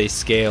 It is a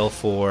scale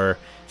for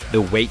the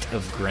weight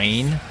of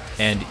grain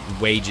and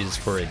wages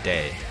for a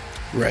day.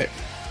 Right.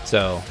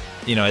 So,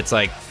 you know, it's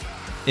like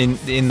in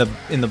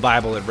the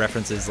Bible, it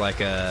references, like,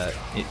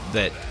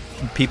 that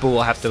people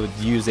will have to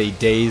use a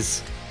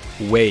day's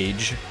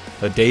wage,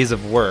 a days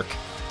of work,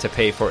 to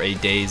pay for a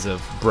days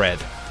of bread.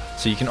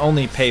 So you can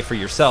only pay for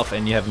yourself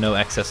and you have no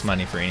excess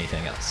money for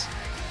anything else.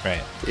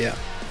 Right. Yeah.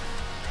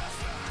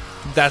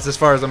 That's as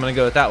far as I'm going to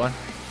go with that one.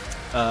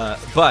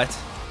 But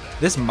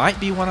this might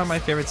be one of my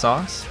favorite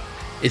songs.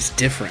 It's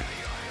different.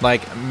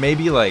 Like,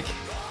 maybe like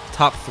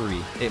top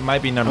 3. It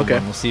might be number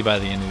 1. We'll see by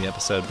the end of the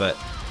episode. But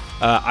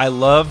I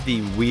love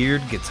the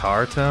weird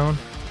guitar tone.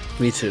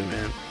 Me too,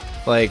 man.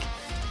 Like,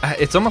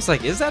 it's almost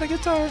like, is that a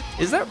guitar?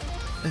 Is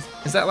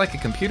that like a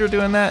computer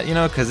doing that? You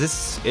know,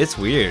 because it's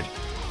weird.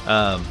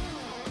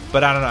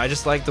 But I don't know. I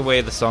just like the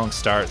way the song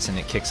starts and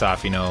it kicks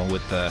off, you know,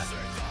 with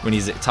when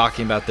he's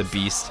talking about the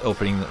beast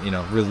opening, you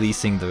know,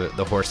 releasing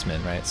the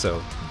horseman, right?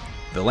 So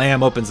the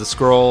lamb opens the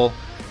scroll,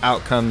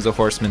 out comes a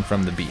horseman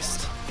from the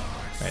beast,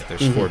 right?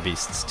 There's 4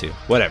 beasts too,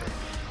 whatever.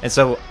 And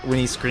so when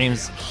he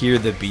screams, hear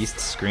the beast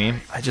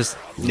scream, I just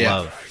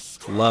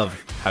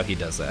love how he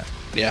does that.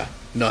 Yeah.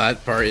 No,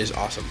 that part is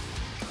awesome.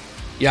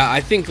 Yeah,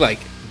 I think like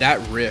that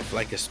riff,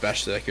 like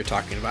especially like you're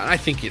talking about, and I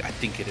think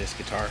it is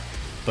guitar,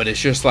 but it's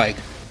just like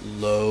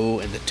low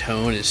and the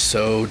tone is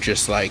so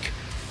just like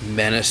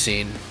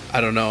menacing.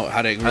 I don't know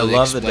how to really I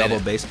love the explain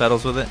double bass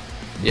pedals with it.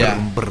 Yeah.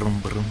 Brum, brum,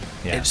 brum.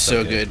 Yeah, it's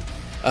so good.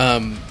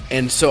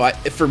 And so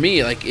for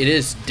me, like it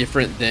is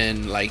different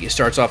than like it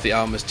starts off the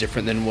album is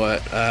different than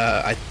what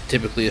I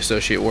typically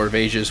associate War of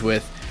Ages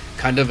with.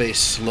 Kind of a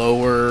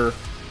slower,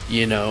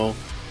 you know,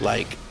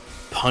 like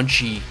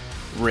punchy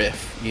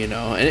riff, you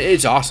know, and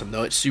it's awesome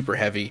though. It's super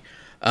heavy.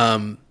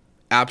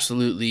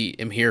 Absolutely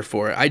am here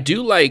for it. I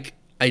do like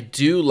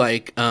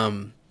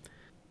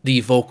the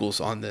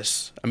vocals on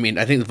this. I mean,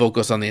 I think the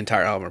vocals on the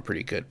entire album are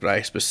pretty good, but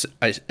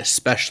I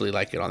especially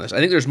like it on this. I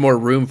think there's more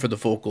room for the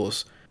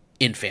vocals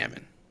in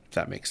Famine, if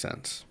that makes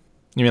sense.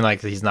 You mean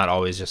like he's not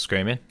always just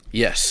screaming?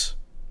 Yes.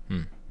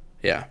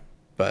 Yeah,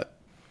 but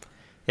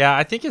yeah,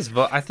 I think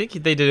I think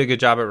they did a good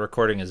job at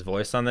recording his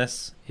voice on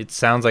this. It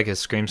sounds like his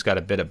scream's got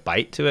a bit of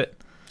bite to it.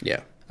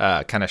 Yeah.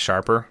 Kind of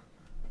sharper.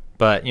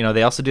 But, you know,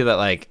 they also do that,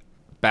 like,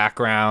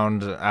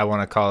 background, I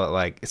want to call it,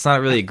 like, it's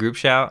not really a group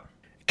shout.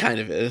 It kind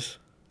of is.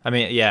 I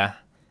mean, yeah.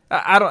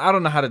 I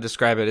don't know how to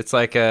describe it. It's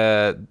like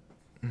I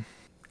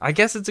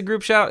guess it's a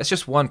group shout. It's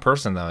just one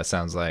person, though, it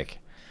sounds like.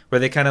 Where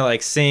they kind of,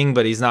 like, sing,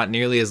 but he's not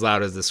nearly as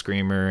loud as the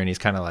screamer, and he's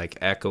kind of, like,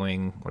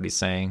 echoing what he's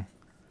saying.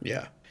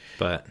 Yeah.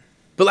 But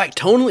like,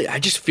 tonally, I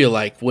just feel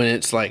like when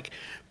it's, like,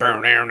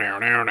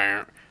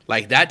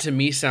 like, that to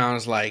me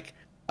sounds like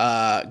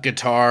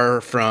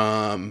guitar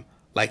from...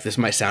 Like, this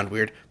might sound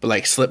weird, but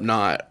like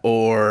Slipknot,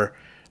 or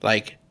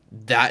like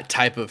that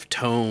type of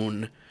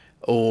tone,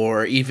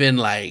 or even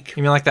like...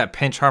 You mean like that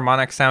pinch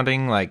harmonic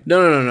sounding? Like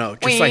No.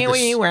 Just like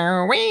this...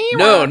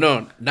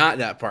 No, not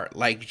that part.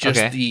 Like,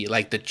 just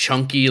the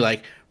chunky,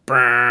 like...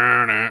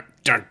 Like,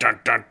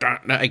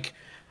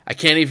 I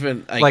can't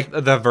even... Like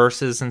the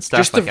verses and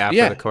stuff, like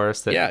after the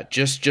chorus.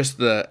 Just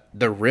the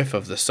riff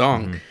of the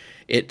song.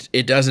 Mm-hmm.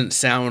 It doesn't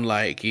sound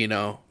like, you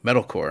know,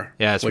 metalcore.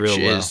 Yeah, it's which real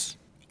low. Is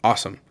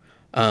awesome.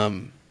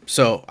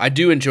 So I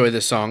do enjoy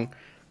this song.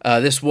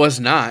 This was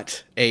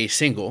not a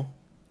single,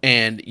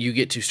 and you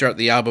get to start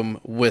the album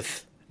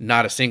with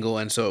not a single,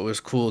 and so it was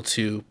cool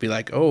to be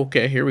like, oh,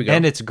 okay, here we go.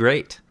 And it's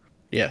great.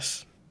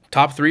 Yes.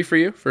 Top 3 for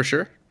you, for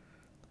sure?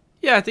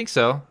 Yeah, I think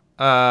so.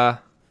 I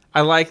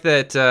like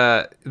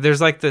that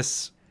there's like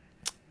this,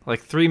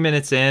 like 3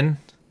 minutes in,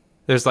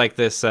 there's like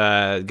this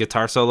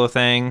guitar solo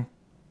thing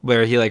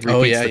where he like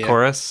repeats the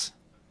chorus,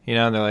 you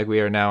know, and they're like, we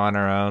are now on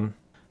our own.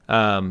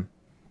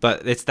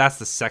 But that's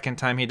the second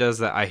time he does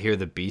that. I hear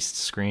the beast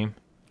scream.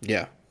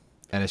 Yeah.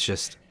 And it's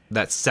just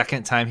that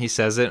second time he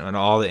says it and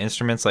all the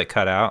instruments like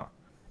cut out.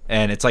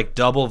 And it's like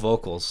double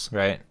vocals,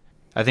 right?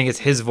 I think it's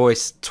his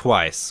voice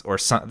twice or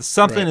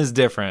something is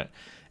different.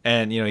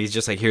 And, you know, he's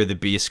just like, hear the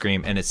beast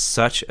scream. And it's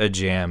such a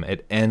jam.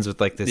 It ends with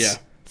like this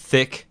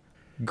thick,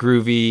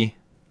 groovy,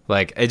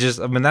 like it just,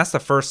 I mean, that's the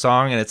first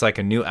song and it's like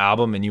a new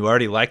album and you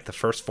already like the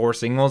first 4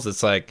 singles.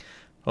 It's like,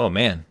 oh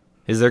man,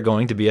 is there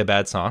going to be a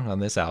bad song on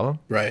this album?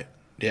 Right.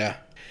 Yeah.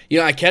 You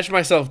know, I catch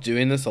myself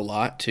doing this a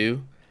lot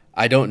too.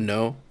 I don't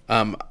know.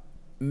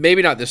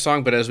 Maybe not this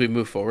song, but as we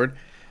move forward,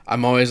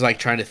 I'm always like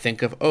trying to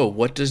think of, oh,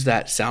 what does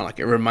that sound like?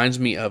 It reminds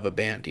me of a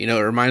band. You know,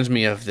 it reminds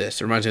me of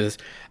this. It reminds me of this.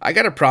 I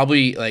got to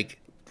probably like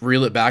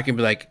reel it back and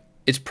be like,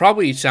 it's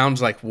probably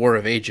sounds like War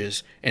of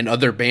Ages and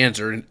other bands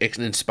are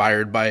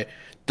inspired by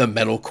the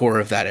metalcore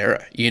of that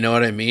era. You know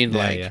what I mean?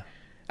 I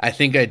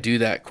think I do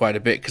that quite a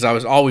bit because I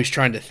was always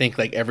trying to think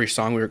like every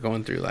song we were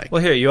going through. Like,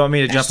 well, here, you want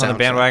me to jump on the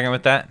bandwagon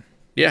with that?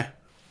 Yeah,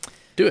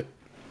 do it.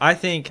 I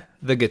think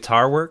the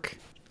guitar work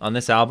on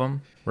this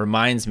album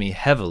reminds me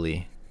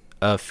heavily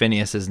of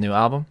Phineas's new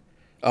album.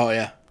 Oh,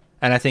 yeah.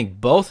 And I think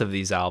both of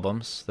these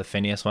albums, the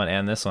Phineas one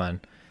and this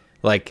one,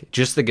 like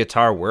just the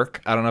guitar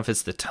work, I don't know if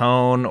it's the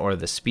tone or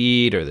the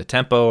speed or the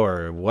tempo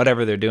or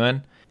whatever they're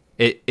doing.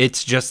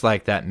 It's just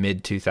like that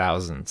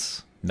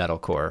mid-2000s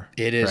metalcore.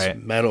 It is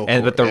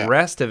metalcore. But the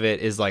rest of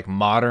it is like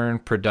modern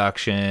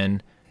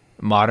production,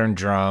 modern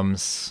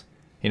drums.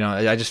 You know,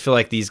 I just feel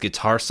like these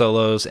guitar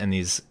solos and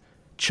these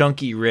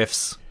chunky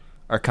riffs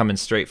are coming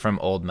straight from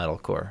old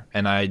metalcore.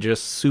 And I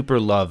just super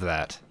love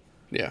that.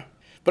 Yeah.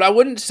 But I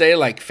wouldn't say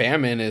like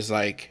Famine is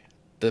like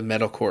the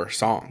metalcore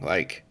song.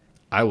 Like,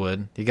 I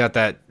would. You got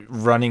that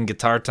running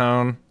guitar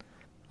tone.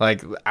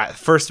 Like,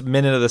 first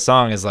minute of the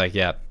song is like,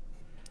 yeah.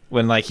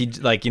 When like he,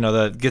 like, you know,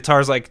 the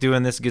guitar's like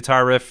doing this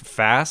guitar riff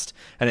fast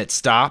and it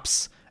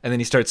stops and then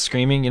he starts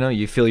screaming, you know,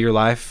 you feel your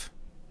life.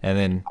 And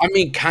then, I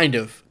mean, kind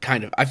of.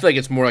 I feel like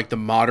it's more like the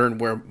modern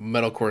where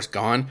metalcore's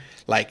gone.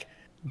 Like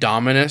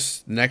Dominus,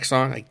 the next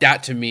song, like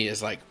that to me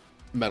is like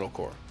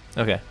metalcore.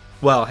 Okay.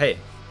 Well, hey,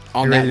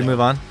 you ready to move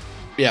on?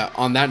 Yeah.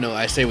 On that note,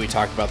 I say we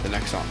talk about the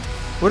next song.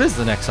 What is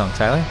the next song,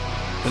 Tyler?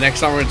 The next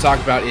song we're going to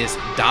talk about is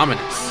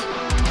Dominus.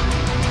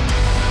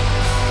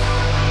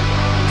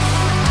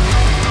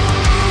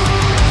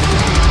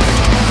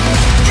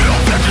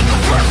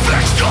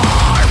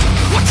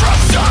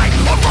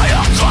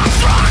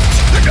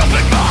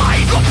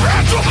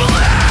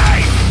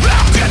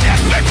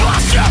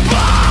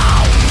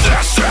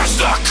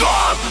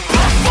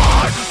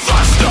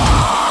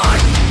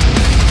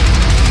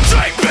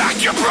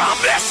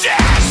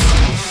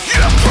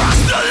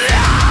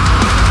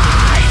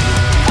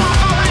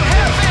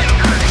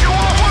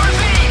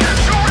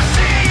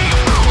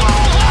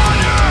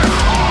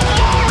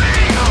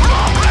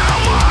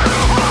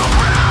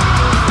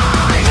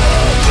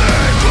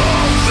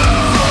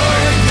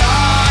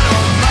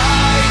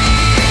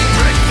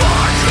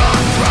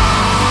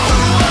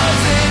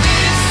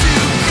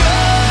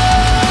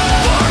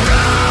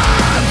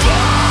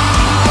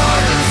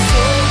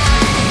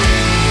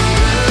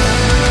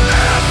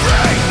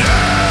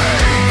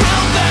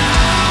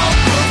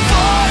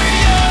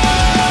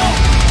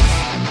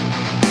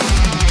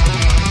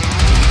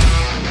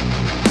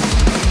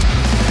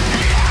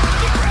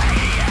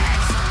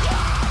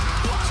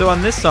 So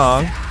on this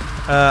song,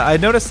 I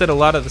noticed that a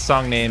lot of the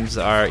song names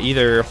are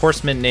either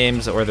horseman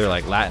names or they're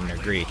like Latin or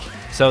Greek.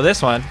 So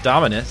this one,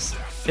 Dominus,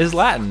 is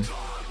Latin.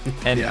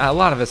 And a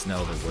lot of us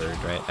know the word,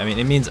 right? I mean,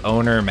 it means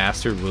owner,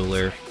 master,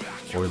 ruler,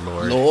 or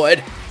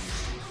lord.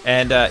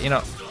 And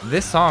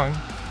this song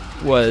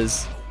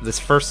was this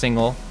first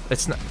single.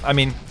 It's not, I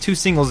mean, 2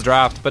 singles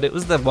dropped, but it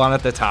was the one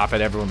at the top,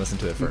 and everyone listened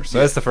to it first. So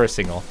that's the first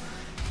single,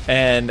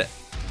 and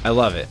I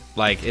love it.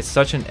 Like, it's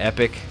such an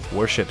epic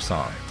worship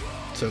song.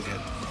 So good.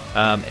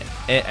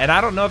 And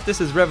I don't know if this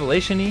is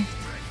Revelation-y,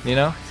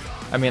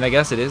 I mean, I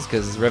guess it is,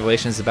 because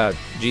Revelation is about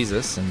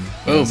Jesus and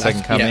the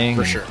second coming.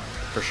 Yeah,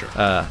 for sure.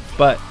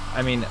 But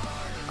I mean,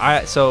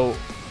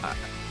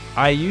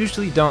 I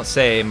usually don't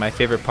say my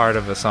favorite part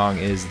of a song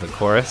is the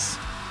chorus,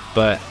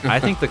 but I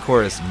think the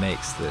chorus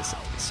makes this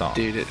song.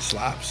 Dude, it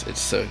slaps.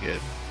 It's so good.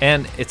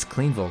 And it's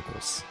clean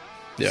vocals.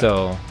 Yeah.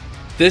 So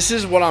this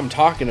is what I'm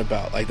talking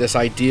about. Like, this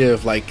idea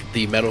of like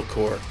the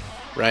metalcore,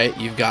 right?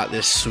 You've got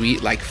this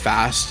sweet, like,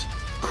 fast,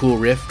 cool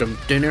riff, and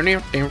then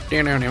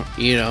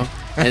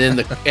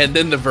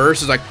the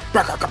verse is like,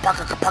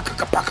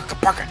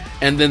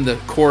 and then the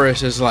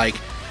chorus is like,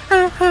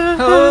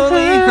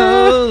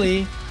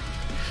 holy.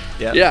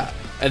 Yep. Yeah.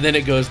 And then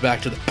it goes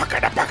back to the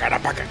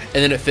and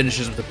then it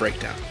finishes with a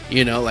breakdown.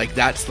 Like,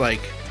 that's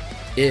like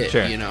it,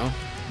 sure. The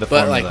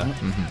but formula.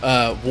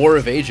 Like War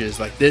of Ages,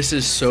 like, this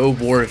is so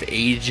War of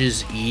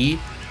Ages-y.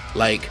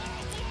 Like,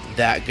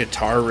 that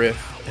guitar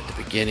riff at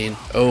the beginning,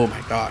 oh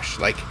my gosh,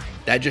 like,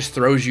 that just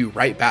throws you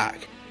right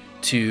back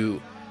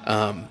to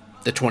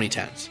the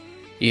 2010s,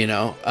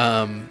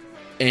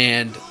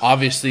 and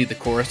obviously the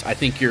chorus, I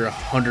think you're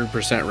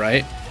 100%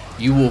 right.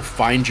 You will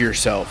find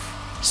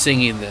yourself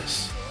singing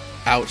this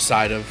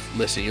outside of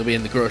listening. You'll be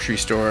in the grocery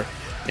store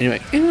and you're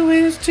like, in the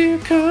ways to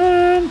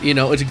come,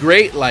 it's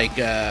great. Like,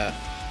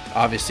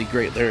 obviously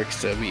great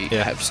lyrics that we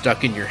have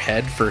stuck in your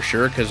head for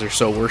sure, because they're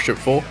so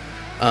worshipful.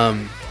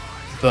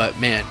 But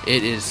man,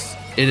 it is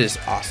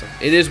awesome.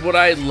 It is what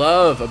I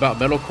love about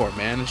metalcore,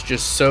 man. It's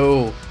just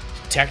so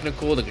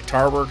technical. The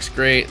guitar works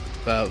great.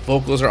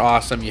 Vocals are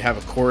awesome. You have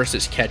a chorus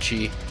that's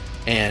catchy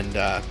and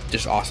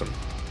just awesome.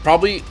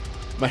 Probably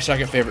my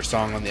second favorite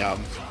song on the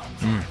album.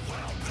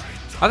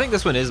 I think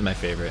this one is my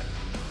favorite.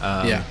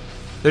 Yeah.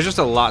 There's just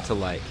a lot to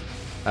like.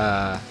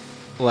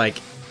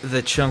 Like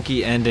the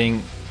chunky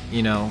ending,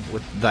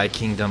 with thy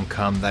kingdom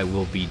come, thy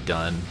will be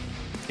done.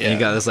 Yeah. And you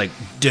got this like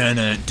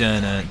dunna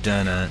dunna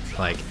dunna,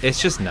 like,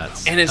 it's just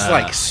nuts. And it's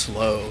like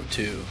slow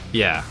too.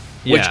 Yeah.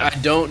 Which I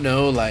don't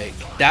know, like,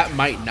 that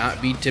might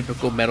not be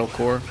typical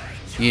metalcore,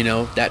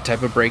 that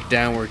type of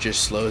breakdown where it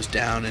just slows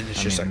down and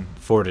it's like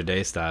For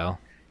Today style.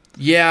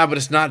 Yeah, but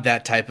it's not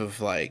that type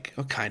of, like,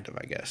 kind of,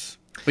 I guess.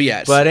 But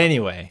yeah. But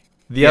anyway,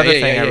 the other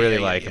thing I really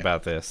like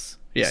about this.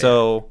 Yeah.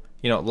 So,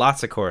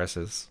 lots of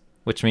choruses,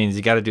 which means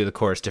you got to do the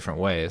chorus different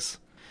ways.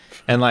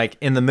 And, like,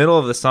 in the middle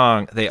of the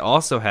song, they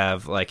also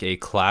have, like, a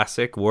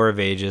classic War of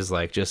Ages,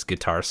 like, just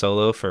guitar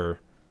solo for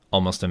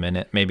almost a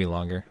minute, maybe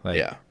longer.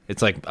 Like,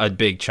 it's, like, a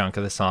big chunk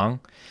of the song.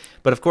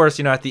 But, of course,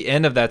 at the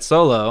end of that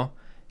solo,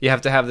 you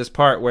have to have this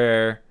part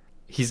where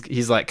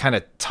he's like, kind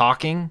of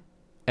talking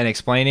and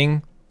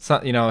explaining. So,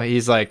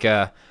 he's like,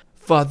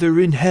 Father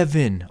in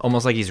heaven,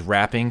 almost like he's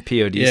rapping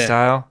POD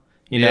style,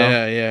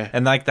 Yeah.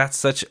 And, like, that's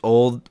such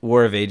old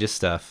War of Ages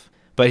stuff.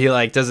 But he,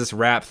 like, does this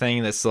rap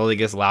thing that slowly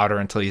gets louder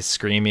until he's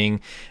screaming,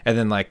 and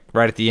then, like,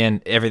 right at the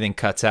end, everything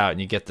cuts out,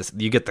 and you get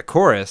the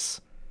chorus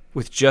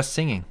with just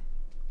singing,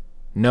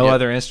 no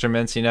other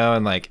instruments,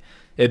 and, like,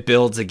 it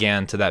builds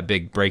again to that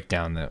big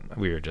breakdown that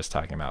we were just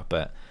talking about.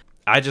 But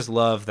I just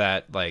love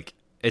that, like,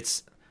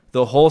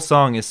 the whole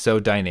song is so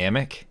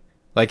dynamic.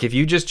 Like, if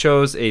you just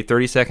chose a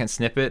 30-second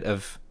snippet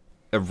of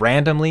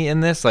randomly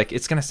in this, like,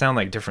 it's gonna sound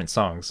like different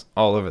songs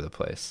all over the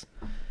place.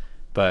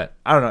 But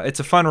I don't know. It's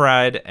a fun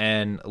ride,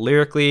 and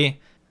lyrically,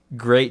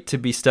 great to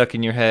be stuck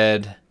in your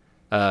head.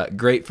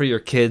 Great for your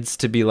kids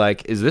to be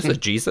like, is this a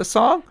Jesus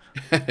song?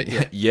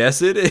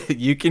 Yes, it is.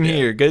 You can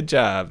hear. Good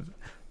job.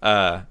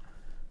 But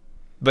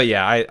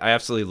yeah, I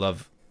absolutely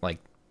love, like,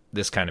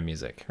 this kind of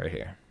music right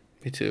here.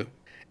 Me too.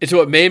 It's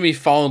what made me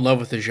fall in love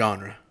with the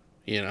genre,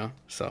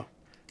 So.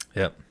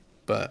 Yep.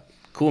 But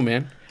cool,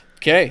 man.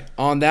 Okay.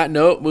 On that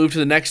note, move to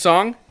the next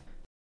song.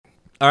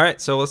 All right.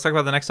 So let's talk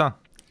about the next song.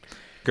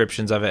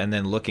 Descriptions of it, and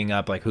then looking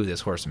up, like, who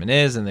this horseman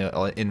is, and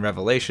in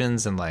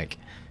Revelations, and, like,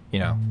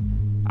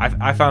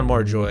 I found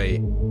more joy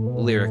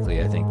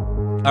lyrically, I think.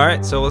 All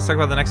right, so let's talk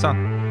about the next song.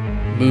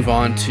 Move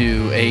on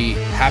to a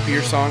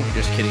happier song.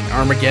 Just kidding.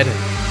 Armageddon.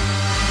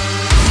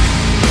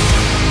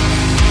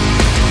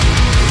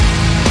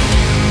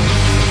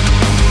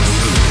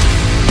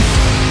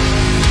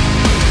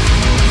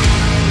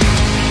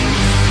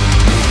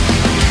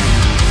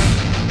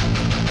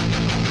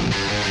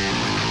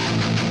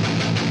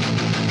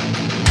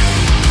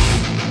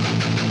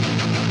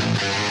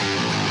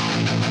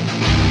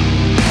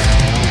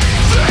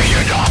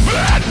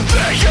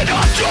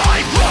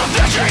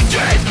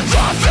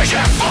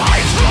 Vision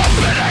finds the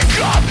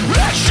pinnacle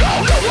and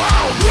show the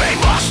world we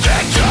must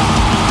endure.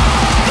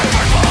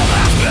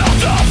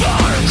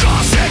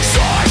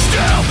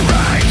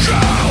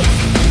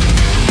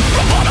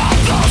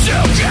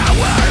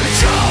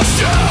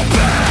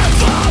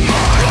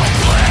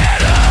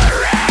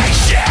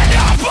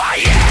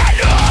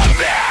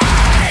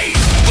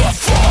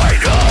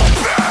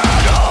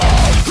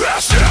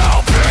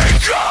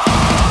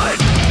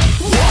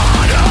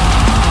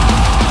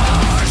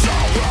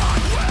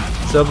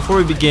 So before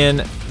we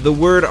begin, the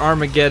word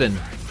Armageddon.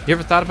 You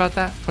ever thought about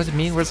that? What does it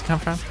mean? Where does it come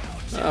from?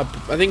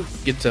 I think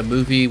it's a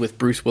movie with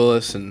Bruce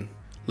Willis and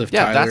Liv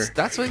Tyler.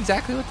 That's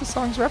exactly what the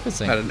song's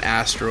referencing. About an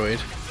asteroid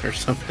or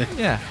something.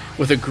 Yeah.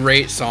 With a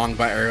great song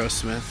by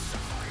Aerosmith.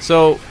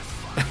 So...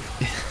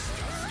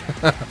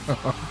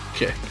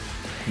 Okay.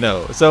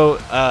 No. So,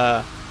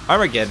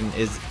 Armageddon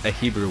is a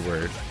Hebrew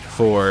word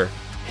for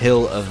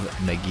Hill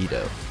of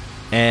Megiddo.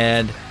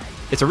 And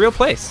it's a real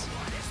place.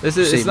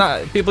 It's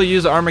not... People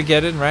use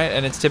Armageddon, right?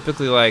 And it's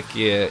typically like,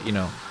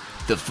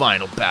 the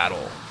final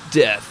battle.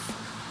 Death.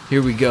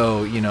 Here we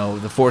go,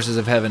 the forces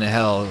of heaven and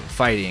hell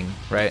fighting,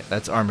 right?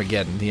 That's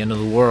Armageddon, the end of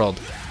the world.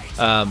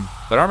 But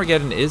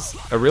Armageddon is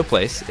a real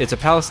place. It's a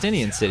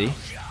Palestinian city,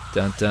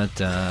 dun, dun,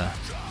 dun,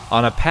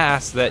 on a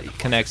pass that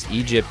connects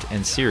Egypt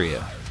and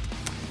Syria.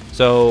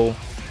 So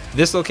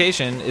this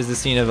location is the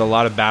scene of a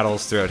lot of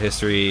battles throughout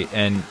history,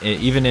 and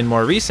even in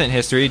more recent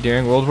history,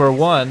 during World War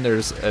I,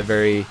 there's a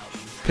very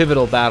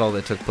pivotal battle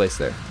that took place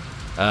there.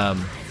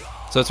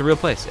 So it's a real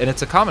place, and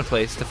it's a common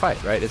place to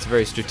fight, right? It's a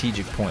very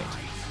strategic point.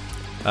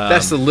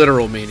 That's the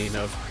literal meaning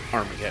of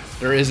Armageddon.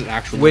 There is an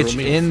actual literal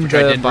meaning,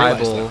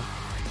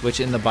 which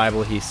in the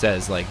Bible he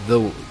says, like,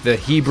 the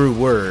Hebrew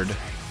word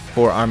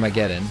for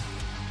Armageddon,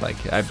 like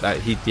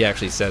he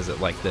actually says it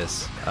like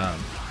this.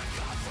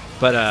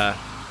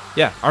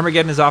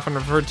 Armageddon is often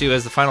referred to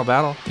as the final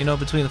battle,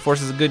 between the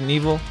forces of good and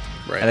evil.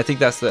 Right. And I think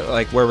that's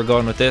where we're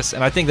going with this.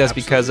 And I think that's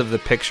because of the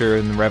picture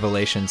in the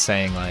Revelation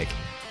saying, like,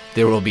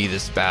 there will be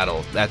this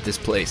battle at this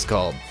place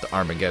called the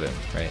Armageddon,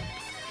 right?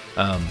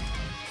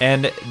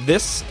 And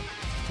this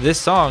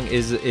song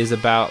is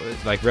about,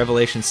 like,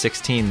 Revelation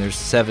 16. There's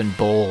 7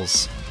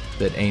 bowls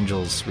that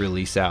angels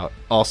release out.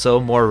 Also,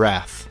 more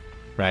wrath,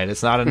 right?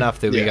 It's not enough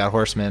that we got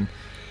horsemen.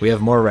 We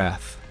have more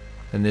wrath.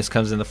 And this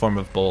comes in the form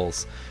of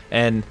bowls.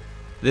 And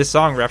this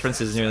song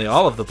references nearly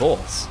all of the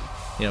bowls,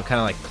 kind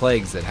of like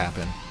plagues that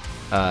happen.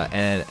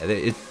 And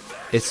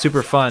it's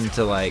super fun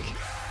to, like,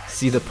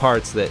 see the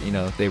parts that,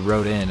 they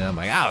wrote in. And I'm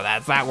like, oh,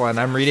 that's that one.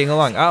 I'm reading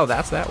along. Oh,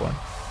 that's that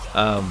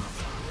one.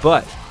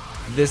 But...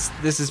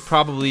 This is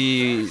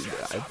probably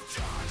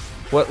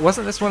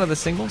wasn't this one of the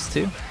singles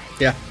too?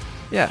 Yeah.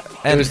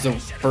 And it was the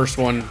first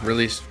one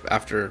released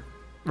after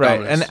right.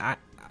 Dominus. And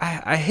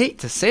I hate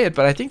to say it,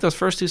 but I think those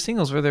first 2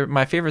 singles were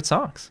my favorite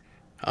songs.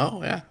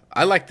 Oh yeah,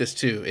 I like this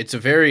too. It's a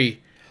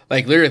very,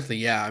 like, lyrically,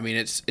 yeah. I mean,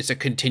 it's a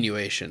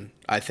continuation,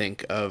 I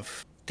think,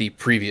 of the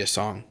previous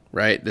song,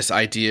 right? This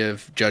idea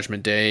of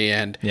Judgment Day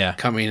and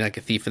coming like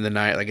a thief in the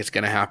night, like it's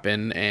gonna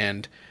happen,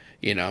 and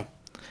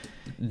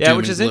Yeah,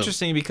 which is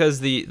interesting because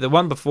the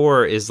one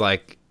before is,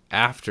 like,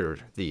 after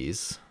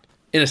these.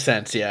 In a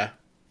sense, yeah.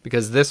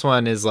 Because this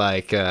one is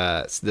like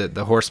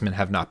the horsemen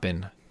have not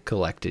been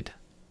collected,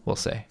 we'll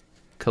say.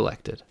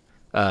 Collected.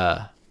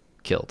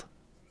 Killed.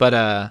 But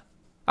I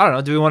don't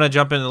know, do we want to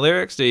jump into the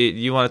lyrics? Do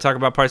you want to talk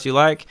about parts you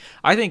like?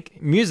 I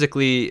think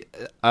musically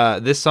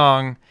this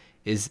song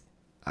is,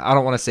 I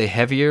don't want to say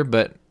heavier,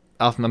 but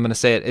I'm going to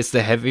say it. It's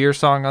the heavier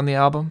song on the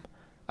album.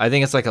 I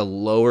think it's like a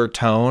lower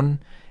tone.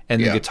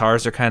 And the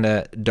guitars are kind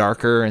of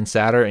darker and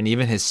sadder, and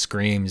even his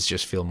screams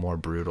just feel more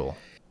brutal.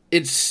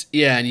 It's,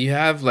 and you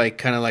have, like,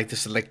 kind of like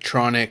this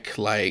electronic,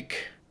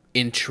 like,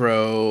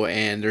 intro,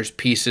 and there's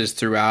pieces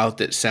throughout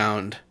that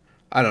sound,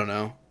 I don't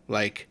know,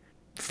 like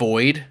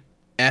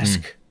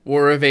Void-esque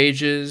War of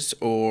Ages,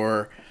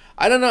 or,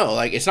 I don't know,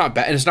 like, it's not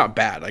bad, and it's not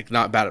bad, like,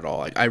 not bad at all.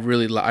 Like, I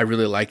really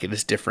like it.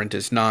 It's different.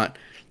 It's not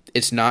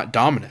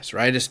Dominus,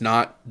 right? It's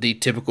not the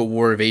typical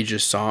War of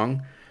Ages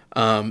song.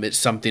 It's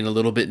something a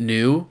little bit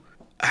new.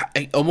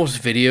 Almost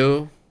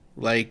video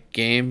like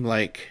game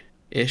like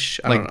ish.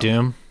 I don't know.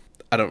 Doom.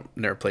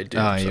 Never played Doom.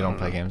 Oh, you don't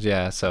play games,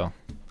 yeah. So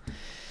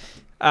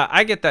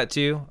I get that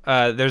too.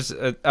 There's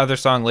another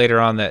song later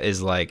on that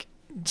is like,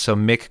 so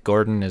Mick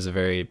Gordon is a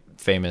very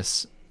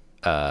famous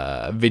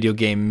video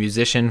game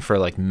musician for,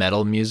 like,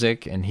 metal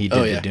music, and he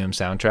did the Doom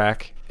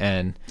soundtrack,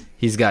 and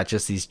he's got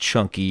just these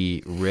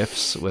chunky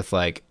riffs with,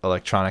 like,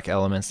 electronic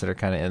elements that are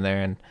kind of in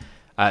there, and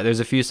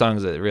there's a few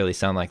songs that really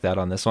sound like that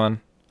on this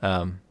one.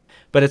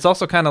 But it's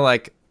also kind of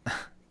like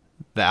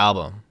the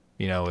album,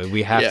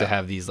 we have to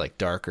have these, like,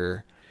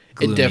 darker,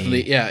 gloomy, it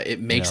definitely, it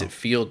makes it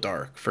feel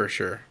dark for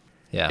sure.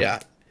 Yeah.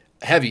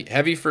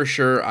 Heavy for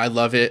sure. I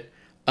love it.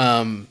 It's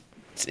an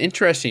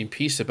interesting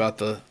piece about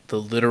the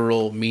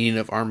literal meaning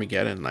of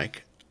Armageddon.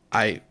 Like,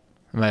 I've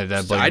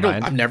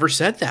never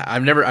said that.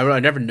 I've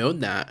never known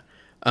that.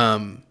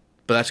 But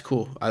that's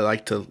cool. I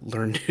like to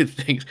learn new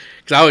things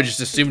because I would just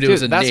assumed it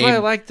was a name. That's why I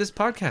like this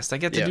podcast. I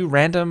get to do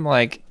random,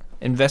 like,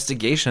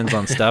 investigations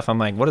on stuff. I'm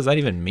like, what does that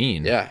even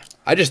mean? Yeah,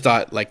 I just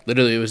thought, like,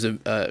 literally it was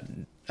a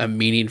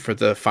meaning for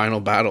the final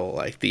battle,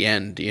 like the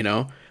end,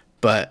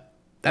 But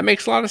that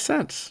makes a lot of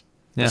sense.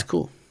 Yeah. That's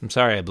cool. I'm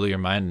sorry I blew your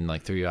mind and,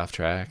 like, threw you off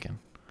track.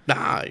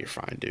 Nah, you're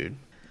fine, dude.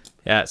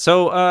 Yeah.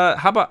 So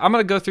how about I'm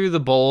gonna go through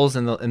the bowls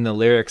and the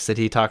lyrics that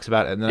he talks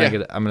about, and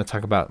then I'm gonna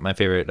talk about my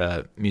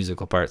favorite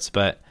musical parts.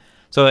 But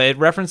so it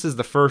references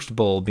the first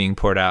bowl being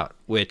poured out,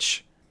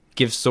 which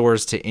gives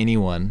sores to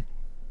anyone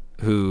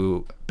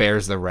who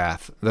bears the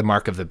wrath, the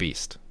mark of the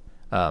beast.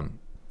 And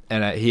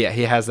And he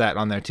has that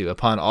on there too.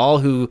 Upon all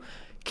who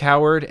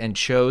cowered and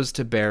chose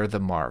to bear the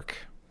mark,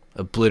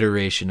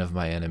 obliteration of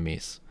my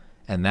enemies.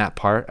 And that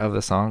part of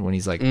the song when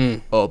he's like,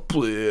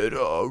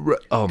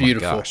 obliterate. Oh my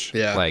gosh.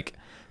 Yeah. Like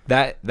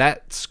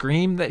that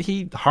scream that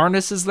he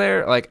harnesses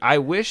there, like I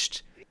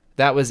wished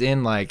that was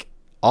in like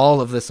all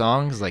of the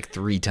songs like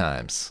 3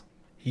 times.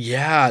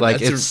 Yeah.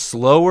 Like it's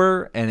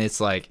slower and it's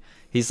like,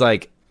 he's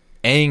like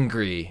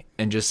angry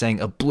and just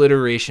saying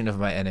obliteration of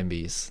my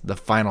enemies. The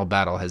final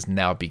battle has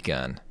now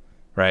begun.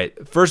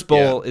 Right. First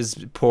bowl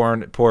is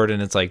poured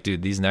and it's like,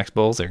 dude, these next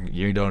bowls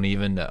you don't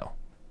even know.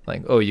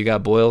 Like, oh, you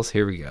got boils?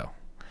 Here we go.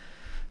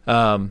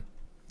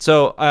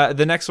 So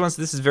the next ones,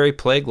 this is very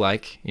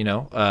plague-like,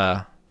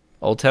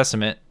 Old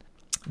Testament.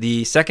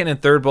 The second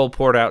and third bowl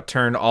poured out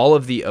turned all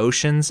of the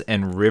oceans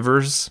and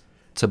rivers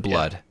to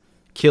blood,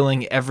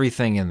 killing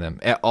everything in them,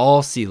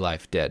 all sea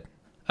life dead.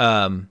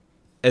 And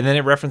then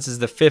it references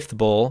the fifth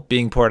bowl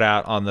being poured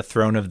out on the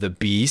throne of the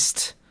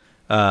beast.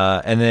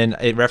 And then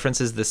it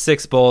references the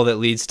sixth bowl that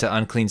leads to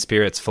unclean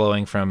spirits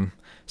flowing from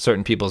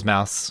certain people's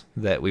mouths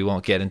that we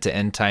won't get into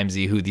end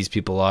timesy who these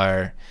people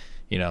are,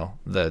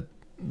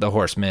 the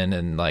horsemen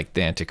and like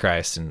the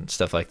Antichrist and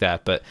stuff like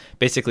that. But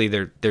basically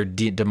their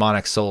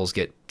demonic souls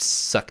get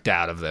sucked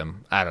out of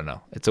them. I don't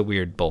know. It's a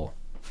weird bowl.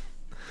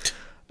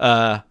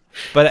 But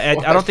I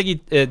don't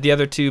think the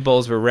other 2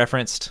 bowls were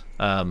referenced.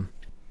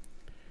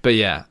 But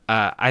yeah,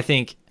 I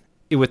think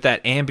with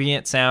that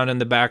ambient sound in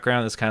the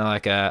background, it's kind of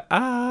like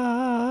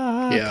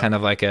kind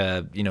of like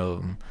a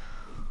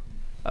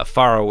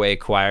faraway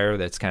choir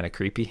that's kind of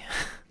creepy.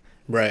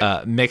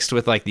 Right. Mixed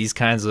with like these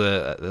kinds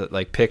of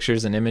like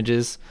pictures and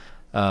images.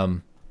 I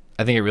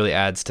think it really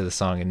adds to the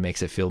song and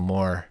makes it feel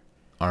more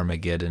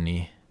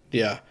Armageddon-y.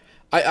 Yeah.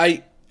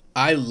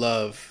 I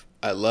love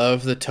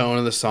the tone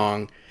of the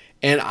song,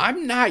 and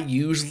I'm not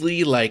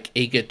usually like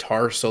a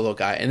guitar solo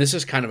guy, and this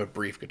is kind of a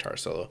brief guitar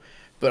solo,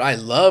 but I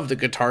love the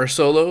guitar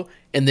solo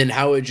and then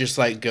how it just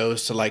like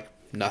goes to like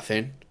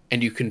nothing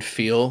and you can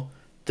feel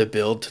the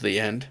build to the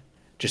end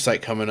just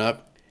like coming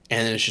up,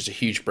 and then it's just a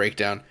huge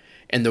breakdown.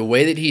 And the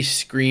way that he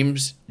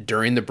screams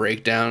during the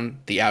breakdown,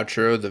 the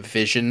outro, the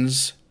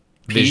visions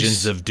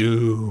of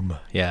doom.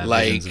 Yeah.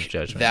 Like visions of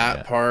judgment.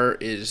 That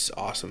part is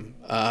awesome.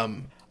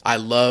 I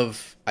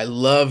love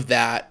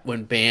that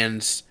when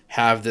bands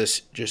have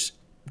this just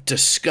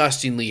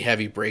disgustingly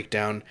heavy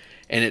breakdown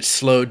and it's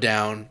slowed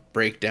down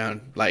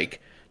breakdown,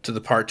 like to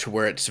the part to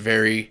where it's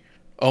very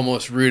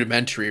almost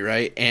rudimentary,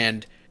 right?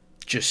 And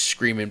just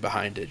screaming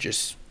behind it,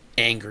 just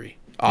angry.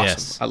 Awesome.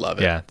 Yes. I love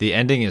it. Yeah. The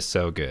ending is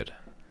so good.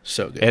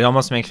 So good. It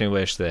almost makes me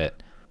wish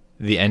that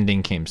the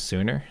ending came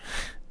sooner.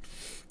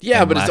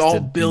 Yeah, but it's all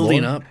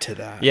building up to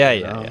that.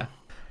 Yeah.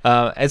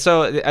 And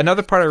so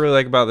another part I really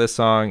like about this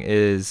song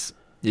is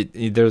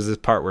there's this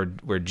part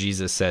where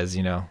Jesus says,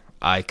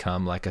 I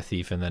come like a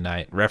thief in the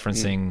night,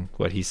 referencing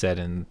what he said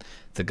in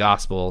the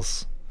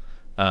Gospels.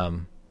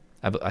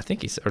 I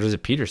think or does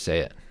it Peter say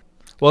it?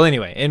 Well,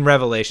 anyway, in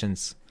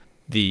Revelations,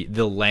 the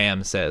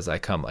Lamb says, I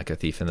come like a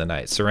thief in the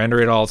night.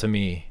 Surrender it all to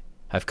me.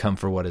 I've come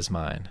for what is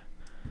mine.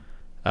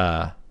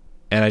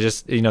 And I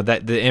just,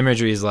 that the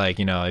imagery is like,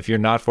 if you're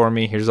not for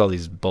me, here's all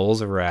these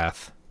bowls of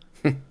wrath.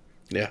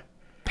 Yeah.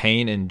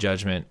 Pain and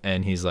judgment.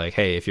 And he's like,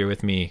 hey, if you're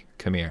with me,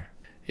 come here.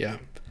 Yeah.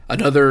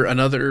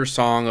 Another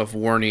song of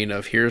warning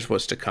of here's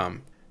what's to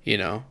come.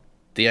 The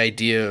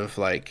idea of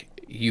like,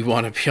 you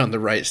want to be on the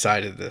right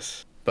side of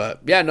this.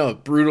 But yeah, no,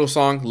 brutal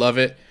song. Love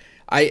it.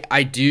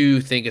 I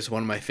do think it's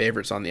one of my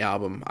favorites on the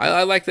album.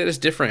 I like that it's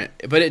different,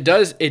 but it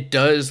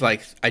does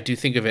like, I do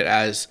think of it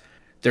as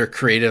their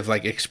creative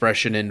like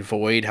expression in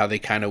Void, how they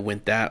kind of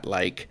went that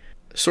like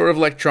sort of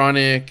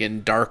electronic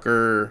and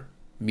darker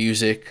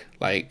music.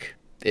 Like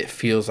it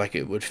feels like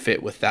it would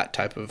fit with that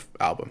type of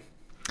album.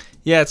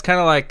 Yeah, it's kind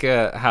of like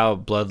how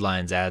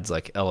Bloodlines adds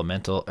like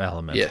elemental.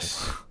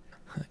 Yes.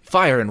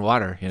 Fire and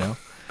water,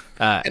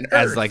 and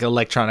adds like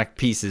electronic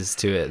pieces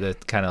to it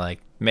that kind of like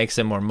makes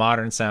it more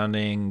modern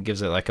sounding,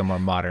 gives it like a more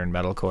modern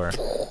metalcore.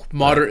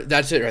 Modern,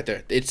 that's it right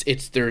there.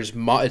 It's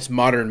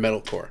modern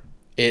metalcore.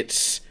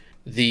 It's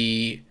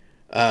the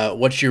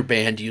what's your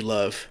band you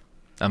love?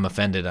 I'm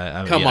offended.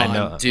 Come on, I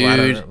know.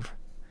 Dude. Well,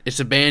 it's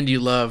a band you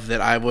love that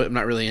I'm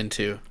not really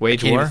into.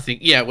 Wage War?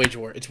 Yeah, Wage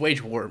War. It's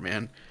Wage War,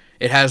 man.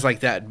 It has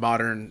like that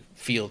modern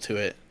feel to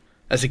it.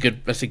 That's a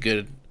good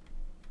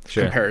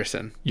sure.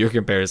 Comparison. Your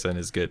comparison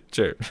is good,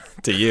 sure.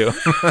 To you.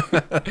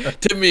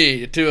 To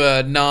me, to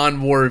a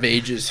non-War of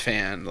Ages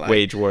fan. Like,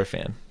 Wage War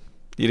fan.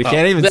 You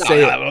can't even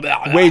say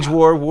it. Wage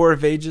War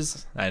of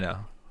Ages. I know.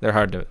 They're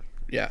hard to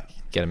get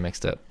them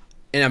mixed up.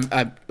 And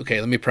I'm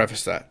okay, let me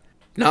preface that.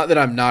 Not that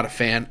I'm not a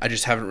fan, I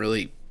just haven't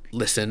really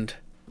listened.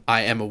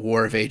 I am a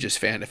War of Ages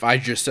fan. If I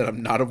just said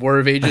I'm not a War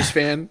of Ages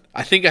fan,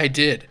 I think I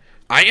did.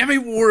 I am a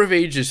War of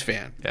Ages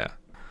fan. Yeah.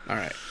 All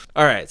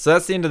right. So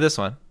that's the end of this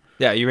one.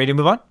 Yeah, you ready to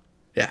move on?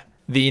 Yeah.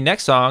 The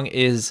next song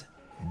is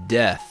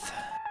Death.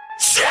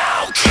 So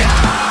cold,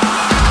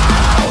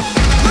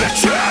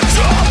 returns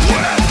up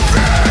with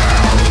fear.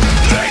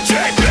 They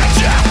take the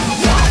death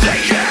while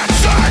they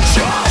answer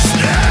just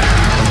now.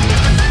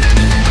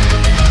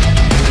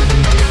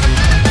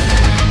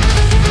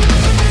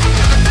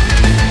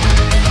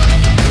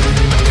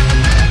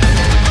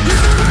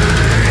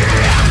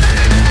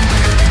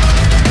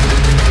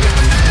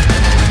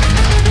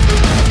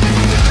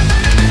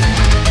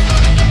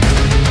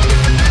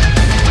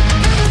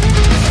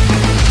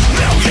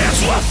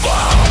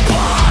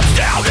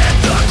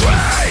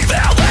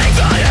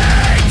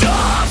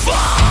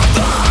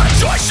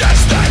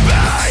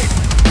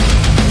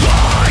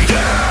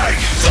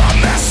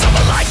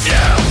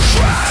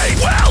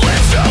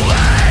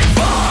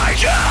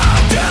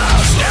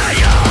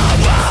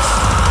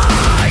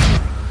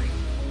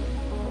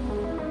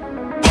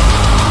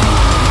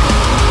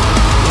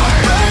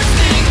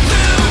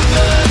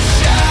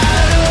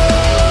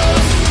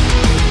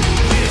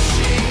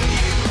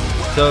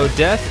 So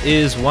Death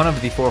is one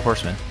of the four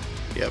horsemen.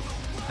 Yep.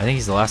 I think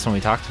he's the last one we're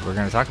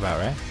going to talk about,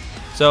 right?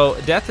 So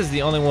Death is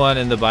the only one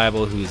in the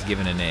Bible who's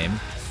given a name.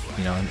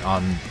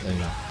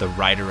 The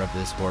rider of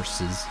this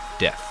horse is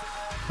Death.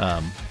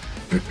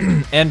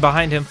 And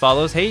behind him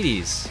follows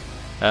Hades,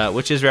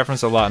 which is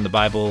referenced a lot in the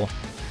Bible.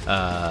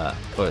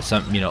 Or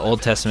some,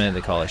 Old Testament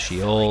they call it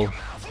Sheol,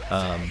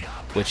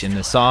 which in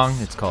the song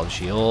it's called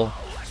Sheol.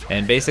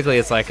 And basically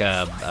it's like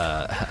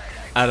I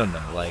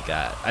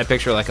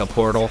picture like a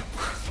portal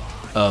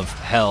of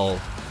hell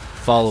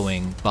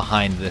following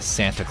behind this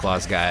Santa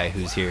Claus guy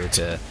who's here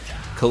to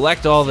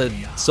collect all the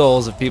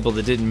souls of people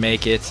that didn't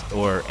make it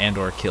or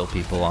kill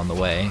people on the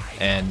way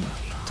and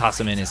toss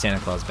them in his Santa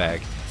Claus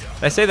bag.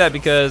 I say that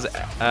because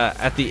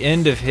at the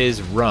end of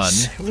his run...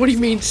 What do you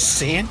mean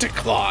Santa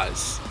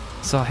Claus?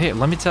 So here,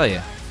 let me tell you.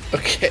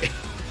 Okay.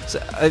 So,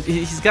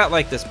 he's got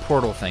like this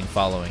portal thing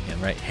following him,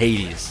 right?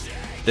 Hades,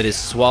 that is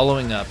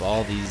swallowing up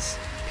all these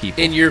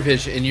people. In your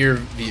vision, in your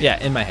view. Yeah,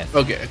 in my head.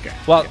 Okay.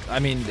 Well, I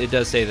mean, it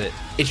does say that...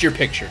 It's your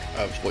picture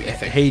of what you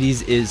think.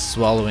 Hades is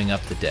swallowing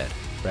up the dead,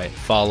 right?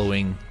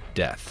 Following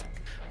Death.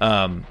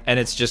 And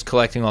it's just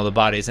collecting all the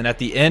bodies. And at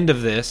the end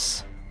of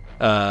this,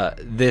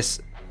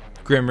 this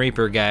Grim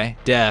Reaper guy,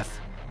 Death,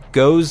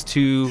 goes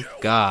to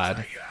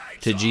God,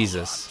 to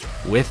Jesus,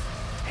 with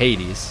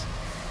Hades,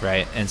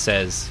 right? And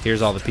says,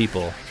 here's all the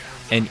people.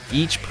 And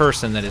each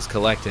person that is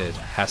collected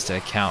has to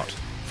account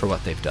for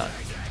what they've done.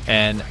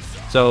 And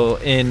so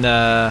in...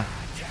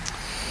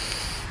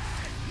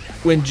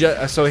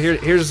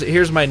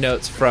 here's my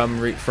notes from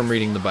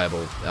reading the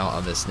Bible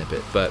on this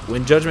snippet. But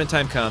when judgment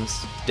time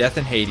comes, Death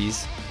and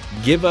Hades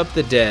give up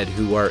the dead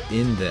who are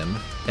in them,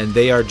 and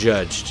they are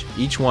judged,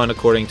 each one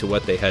according to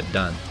what they had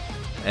done.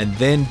 And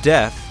then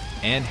Death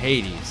and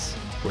Hades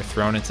were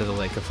thrown into the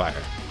lake of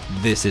fire.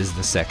 This is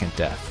the second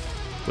death.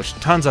 Which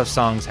tons of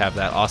songs have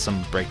that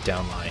awesome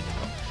breakdown line.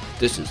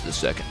 This is the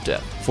second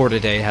death. For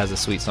Today has a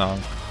sweet song,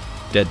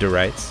 Dead to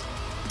Rights,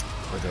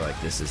 where they're like,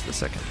 this is the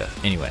second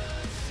death. Anyway.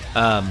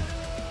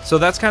 So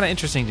that's kind of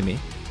interesting to me,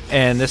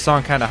 and this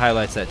song kind of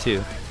highlights that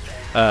too.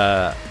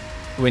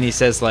 When he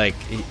says like,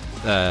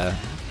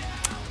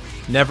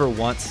 never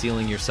once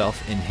sealing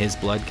yourself in his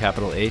blood,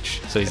 capital H.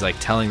 So he's like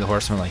telling the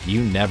horseman like,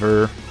 you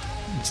never,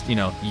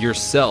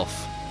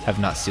 yourself have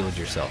not sealed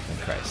yourself in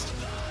Christ,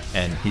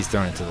 and he's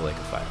thrown into the lake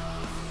of fire.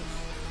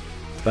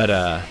 But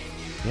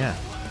yeah,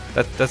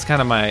 that's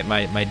kind of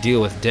my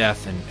deal with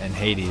Death and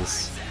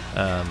Hades.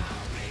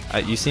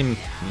 You seem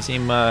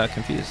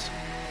confused.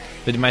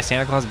 But did my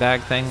Santa Claus bag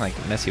thing like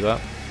mess you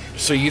up?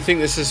 So you think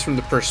this is from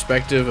the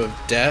perspective of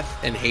Death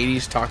and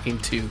Hades talking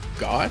to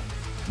God?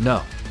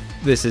 No.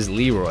 This is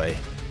Leroy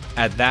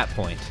at that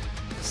point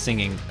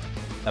singing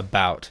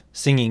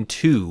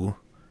to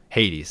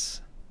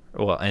Hades.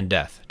 Well, and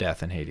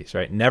Death and Hades,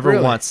 right? Never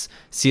Really? once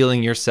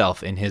sealing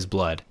yourself in his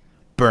blood.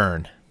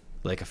 Burn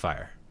like a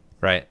fire,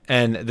 right?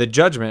 And the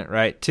judgment,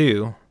 right,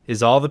 too,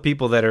 is all the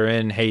people that are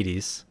in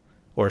Hades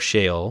or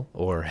Sheol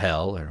or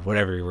hell or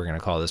whatever we're going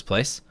to call this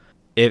place.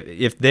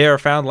 If they are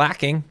found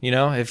lacking,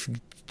 if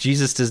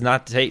Jesus does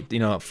not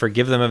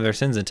forgive them of their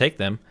sins and take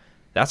them,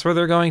 that's where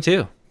they're going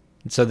to.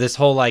 So this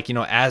whole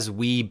as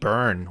we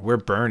burn, we're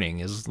burning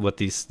is what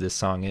this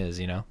song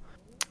is.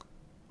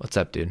 What's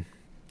up, dude?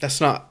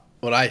 That's not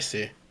what I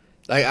see.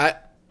 Like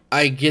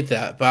I get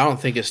that, but I don't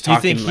think it's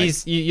talking.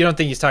 You don't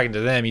think he's talking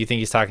to them? You think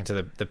he's talking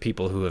to the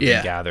people who have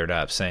been gathered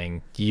up,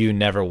 saying you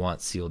never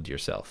once sealed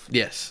yourself.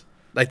 Yes,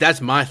 like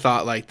that's my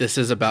thought. Like this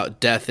is about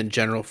death in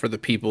general for the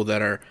people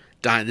that are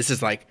dying. This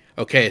is like,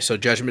 okay, so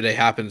Judgment Day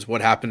happens. What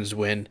happens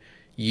when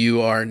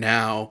you are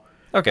now?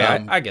 Okay,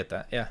 I get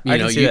that. Yeah,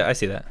 I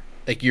see that.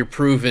 Like you're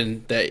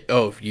proven that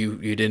you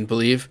didn't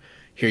believe.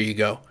 Here you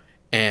go,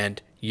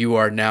 and you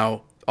are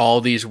now.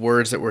 All these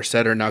words that were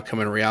said are now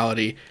coming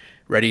reality,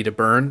 ready to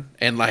burn.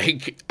 And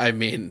like, I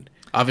mean,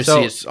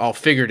 obviously it's all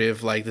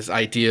figurative, like this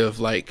idea of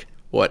like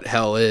what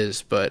hell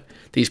is. But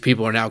these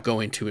people are now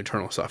going to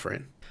eternal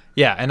suffering.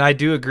 Yeah, and I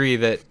do agree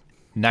that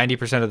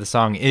 90% of the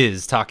song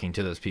is talking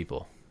to those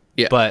people.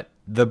 Yeah. But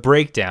the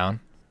breakdown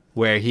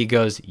where he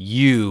goes,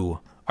 you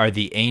are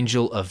the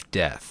angel of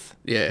death.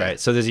 Yeah. Right.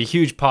 So there's a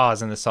huge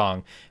pause in the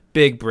song,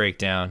 big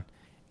breakdown,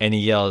 and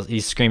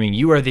he's screaming,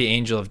 you are the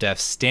angel of death,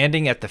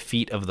 standing at the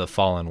feet of the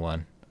fallen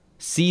one,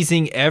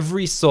 seizing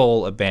every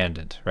soul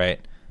abandoned, right,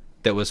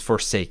 that was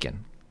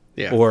forsaken.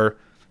 Yeah. Or,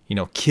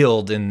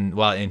 killed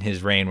in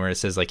his reign, where it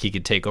says like he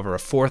could take over a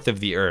fourth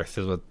of the earth,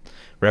 is what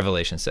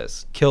Revelation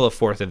says. Kill a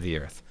fourth of the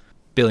earth.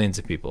 Billions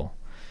of people.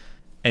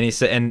 And he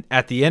said, and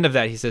at the end of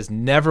that, he says,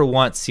 never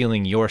once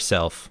sealing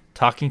yourself,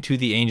 talking to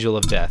the angel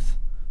of death,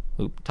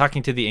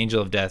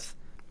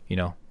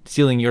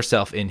 sealing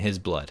yourself in his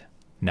blood.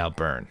 Now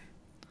burn.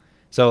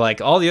 So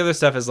like all the other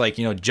stuff is like,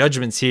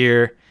 judgment's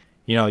here,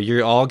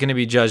 you're all going to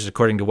be judged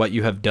according to what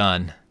you have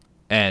done.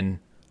 And,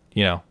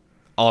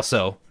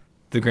 also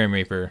the Grim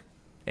Reaper,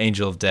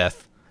 Angel of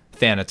Death,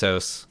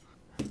 Thanatos,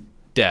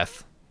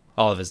 Death,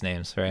 all of his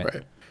names, right?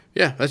 Right.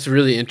 Yeah, that's a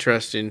really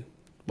interesting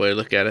way to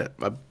look at it.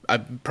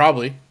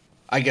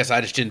 I guess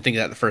I just didn't think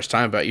that the first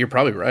time, but you're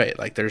probably right.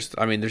 Like there's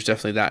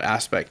definitely that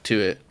aspect to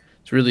it.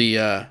 It's really,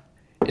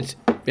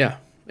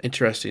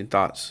 interesting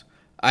thoughts.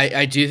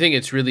 I do think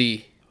it's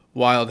really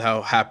wild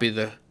how happy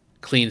the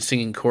clean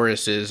singing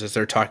chorus is as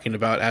they're talking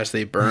about as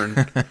they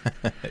burn.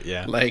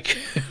 Yeah. Like,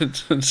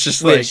 it's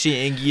just like,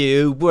 wishing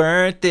you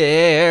weren't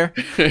there.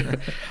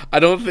 I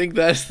don't think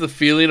that's the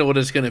feeling of what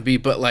it's going to be,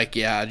 but like,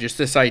 yeah, just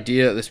this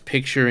idea, this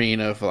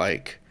picturing of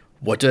like,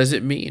 what does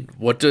it mean?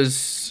 What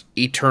does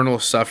eternal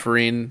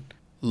suffering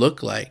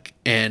look like?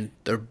 And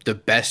the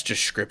best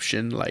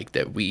description, like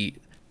that we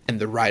and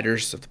the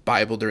writers of the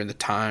Bible during the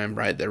time,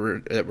 right, that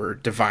were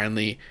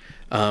divinely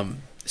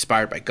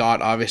inspired by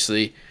God,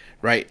 obviously,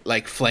 right,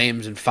 like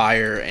flames and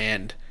fire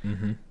and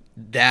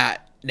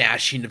that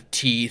gnashing of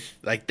teeth,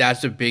 like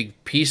that's a big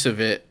piece of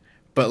it.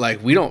 But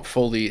like we don't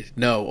fully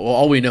know. Well,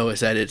 all we know is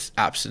that it's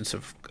absence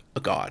of a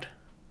God.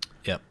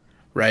 Yep.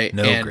 Right.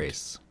 No and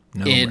grace.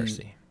 No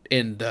mercy.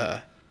 In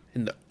the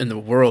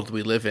world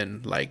we live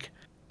in, like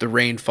the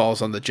rain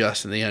falls on the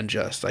just and the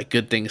unjust. Like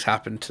good things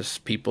happen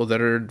to people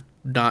that are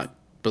not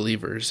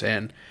believers,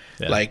 and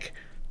like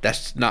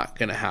that's not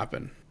gonna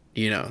happen.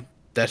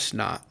 That's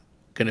not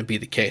gonna be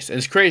the case. And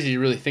it's crazy to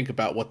really think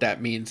about what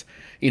that means.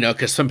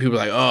 Because some people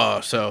are like,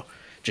 oh, so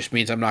just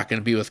means I'm not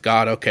gonna be with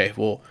God. Okay,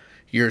 well,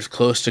 you're as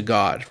close to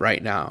God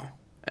right now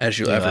as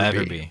you'll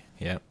ever be.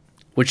 Yep.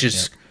 Which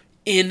is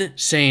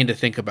insane to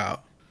think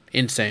about.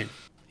 Insane.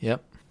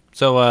 Yep.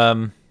 So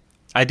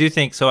I do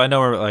think so. I know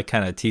we're like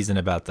kind of teasing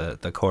about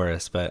the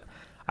chorus, but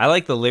I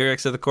like the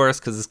lyrics of the chorus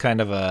because it's kind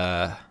of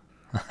a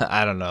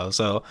I don't know.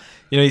 So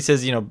he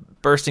says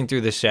bursting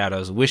through the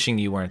shadows, wishing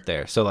you weren't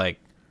there. So like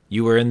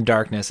you were in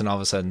darkness, and all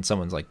of a sudden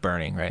someone's like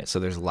burning, right? So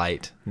there's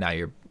light. Now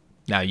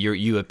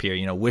you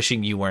appear.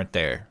 Wishing you weren't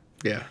there.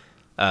 Yeah.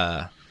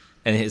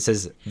 And it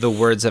says the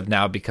words have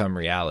now become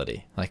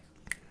reality. Like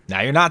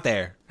now you're not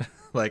there.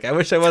 Like I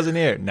wish I wasn't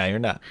here. Now you're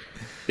not.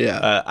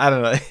 Yeah. I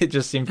don't know. It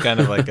just seemed kind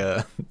of like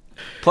a.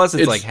 Plus,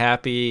 it's like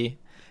happy.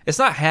 It's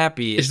not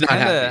happy. It's not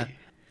happy.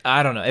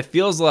 I don't know. It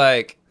feels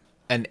like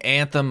an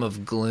anthem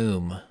of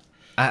gloom.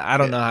 I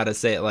don't know how to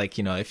say it. Like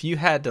if you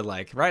had to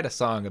like write a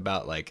song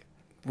about like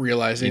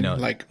realizing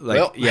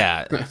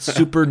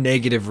super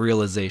negative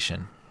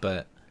realization,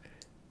 but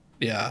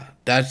yeah,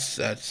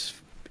 that's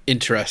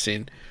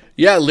interesting.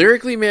 Yeah,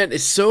 lyrically, man,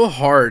 it's so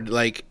hard.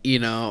 Like you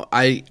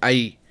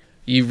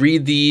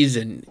read these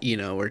and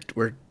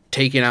we're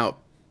taking out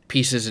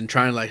pieces and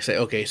trying to like say,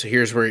 okay, so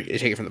here's where you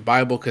take it from the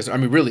Bible, because I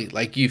mean really,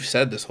 like you've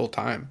said this whole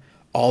time,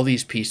 all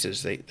these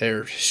pieces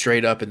they're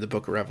straight up in the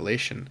book of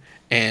Revelation,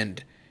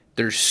 and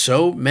there's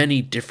so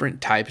many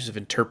different types of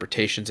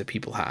interpretations that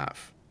people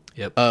have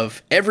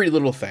of every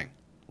little thing,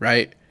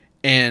 right?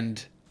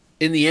 And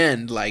in the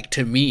end, like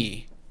to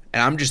me,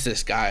 and I'm just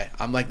this guy,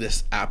 I'm like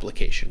this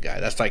application guy,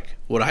 that's like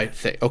what I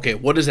think. Okay,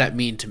 what does that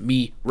mean to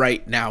me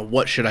right now?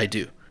 What should I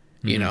do?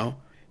 And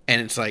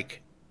it's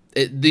like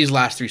these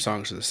last three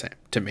songs are the same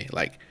to me.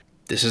 Like,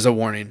 this is a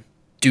warning.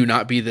 Do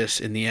not be this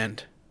in the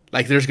end.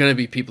 Like, there's going to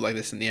be people like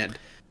this in the end.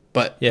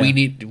 But we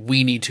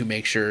need to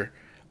make sure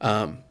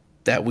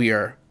that we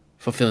are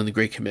fulfilling the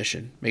Great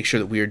Commission. Make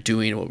sure that we are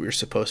doing what we're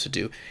supposed to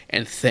do.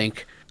 And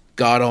thank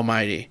God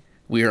Almighty,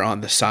 we are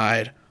on the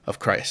side of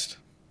Christ.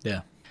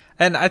 Yeah.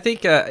 And I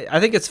think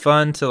it's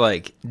fun to,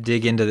 like,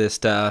 dig into this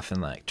stuff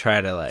and, like, try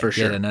to, like,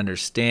 get an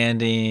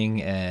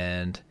understanding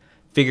and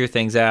figure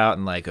things out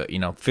and like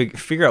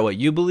figure out what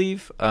you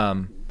believe,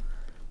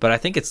 but I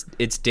think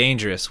it's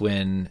dangerous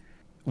when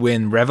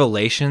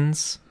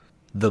Revelations,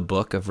 the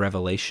book of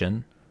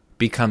Revelation,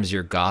 becomes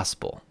your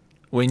gospel.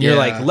 When you're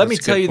like, let me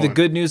tell you the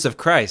good news of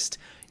Christ,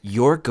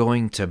 you're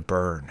going to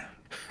burn.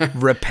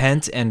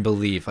 Repent and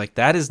believe. Like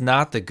that is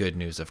not the good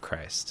news of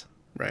Christ.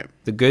 Right.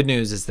 The good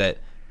news is that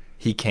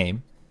he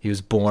came, he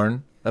was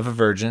born of a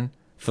virgin,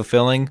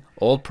 fulfilling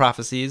old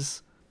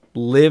prophecies,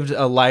 lived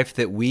a life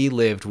that we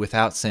lived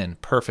without sin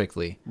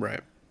perfectly, right,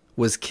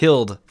 was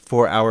killed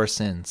for our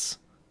sins,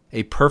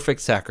 a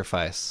perfect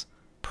sacrifice,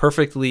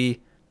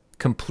 perfectly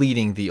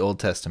completing the Old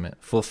Testament,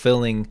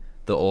 fulfilling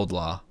the old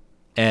law,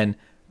 and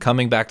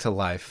coming back to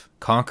life,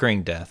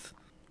 conquering death,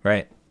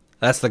 right?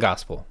 That's the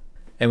gospel.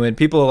 And when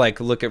people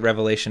like look at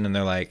Revelation and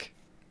they're like,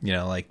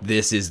 like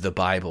this is the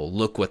Bible,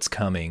 look what's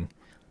coming,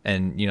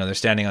 and they're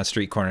standing on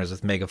street corners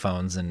with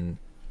megaphones and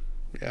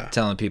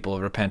telling people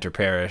repent or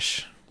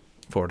perish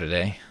for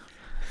today.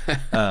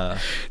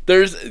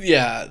 There's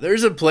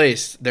a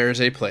place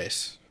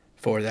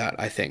for that,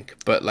 I think,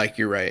 but like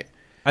you're right.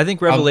 I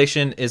think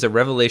Revelation is a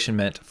revelation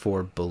meant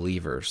for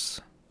believers,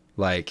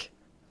 like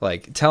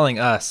telling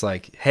us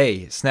like,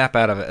 hey, snap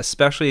out of it,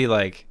 especially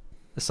like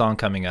the song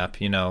coming up,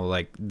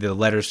 like the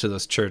letters to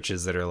those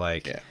churches that are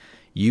like,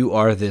 you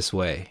are this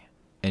way,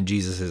 and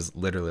Jesus is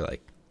literally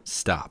like,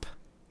 stop,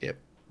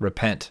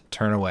 repent,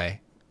 turn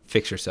away,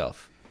 fix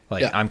yourself,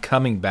 like I'm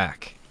coming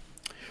back.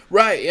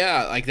 Right,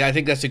 yeah. Like I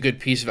think that's a good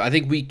piece of it. I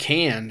think we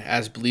can,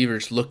 as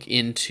believers, look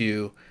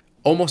into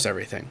almost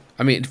everything.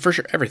 I mean, for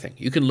sure, everything.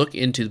 You can look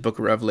into the book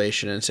of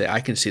Revelation and say,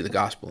 I can see the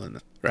gospel in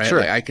it, right?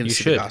 Sure, like, I can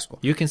see the gospel.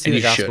 You can see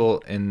the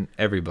gospel in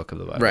every book of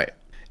the Bible. Right.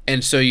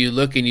 And so you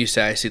look and you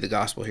say, I see the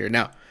gospel here.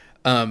 Now,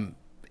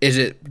 is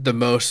it the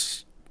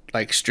most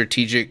like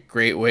strategic,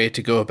 great way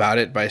to go about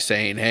it by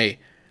saying, hey,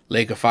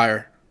 lake of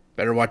fire,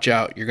 better watch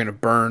out. You're going to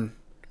burn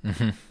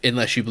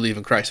unless you believe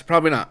in Christ.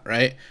 Probably not,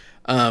 right?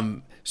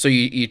 So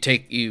you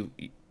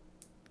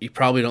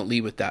probably don't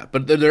lead with that,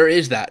 but there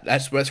is that.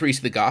 That's where you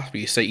see the gospel.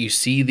 You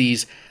see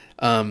these,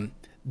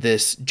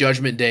 this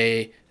judgment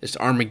day, this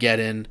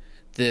Armageddon,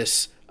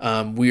 this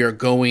we are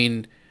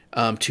going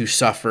to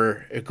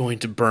suffer, going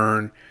to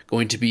burn,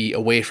 going to be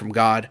away from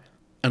God,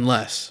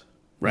 unless,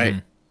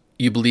 right,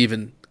 you believe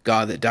in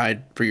God that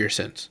died for your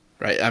sins,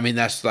 right? I mean,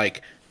 that's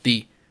like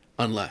the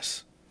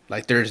unless.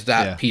 Like there's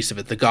that piece of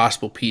it. The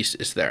gospel piece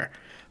is there.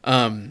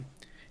 And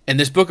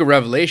this book of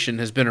Revelation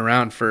has been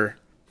around for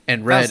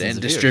and read thousands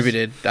and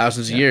distributed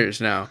thousands of years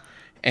now.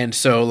 And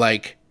so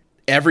like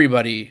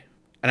everybody,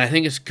 and I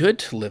think it's good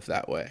to live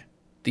that way.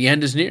 The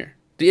end is near.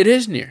 It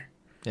is near.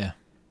 Yeah.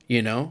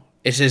 You know,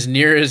 it's as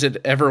near as it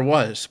ever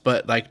was,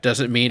 but like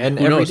doesn't mean,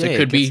 who knows? It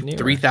could be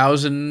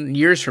 3,000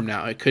 years from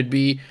now. It could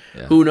be,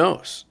 who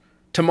knows,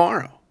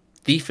 tomorrow,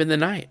 thief in the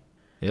night.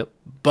 Yep.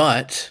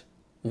 But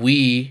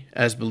we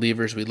as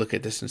believers, we look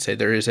at this and say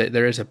there is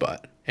a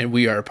but, and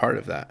we are a part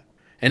of that.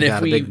 And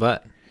if we, a big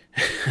but.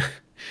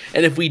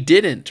 And if we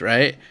didn't,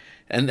 right?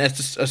 And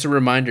that's a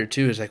reminder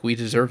too, is like we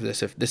deserve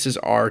this. If this is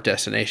our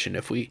destination,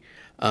 if we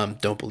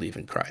don't believe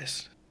in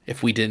Christ,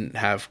 if we didn't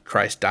have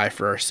Christ die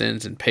for our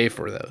sins and pay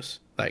for those,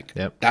 like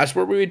that's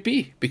where we would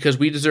be, because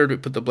we deserve to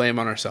put the blame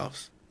on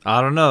ourselves.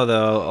 I don't know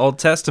though. Old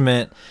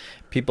Testament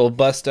people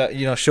bust out,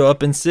 show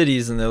up in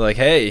cities and they're like,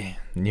 hey,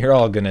 you're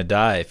all going to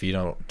die if you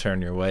don't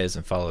turn your ways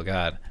and follow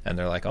God. And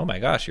they're like, oh my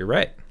gosh, you're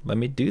right. Let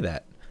me do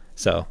that.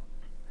 So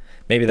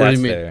maybe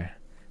that's there.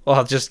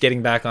 Well, just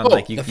getting back on,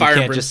 like, you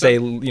can't just say,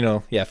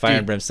 fire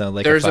and brimstone.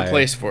 Like there's a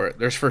place for it.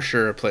 There's for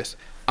sure a place.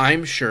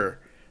 I'm sure,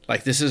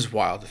 like, this is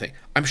wild to think.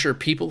 I'm sure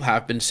people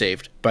have been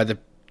saved by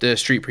the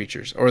street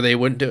preachers, or they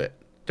wouldn't do it.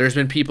 There's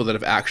been people that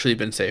have actually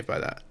been saved by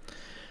that.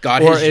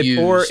 God has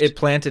used... Or it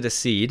planted a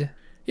seed.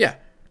 Yeah.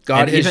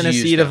 God has even a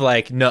used seed that. of,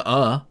 like,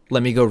 nuh-uh,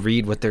 let me go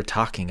read what they're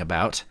talking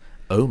about.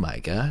 Oh, my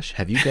gosh.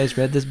 Have you guys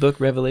read this book,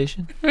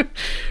 Revelation?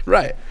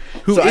 Right.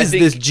 Who is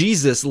this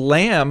Jesus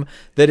lamb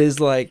that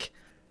is, like...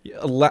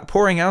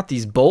 pouring out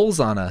these bowls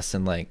on us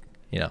and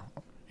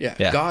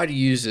God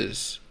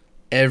uses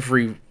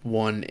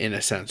everyone in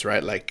a sense,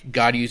 right? Like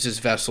God uses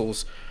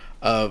vessels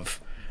of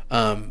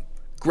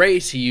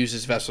grace, he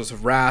uses vessels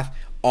of wrath,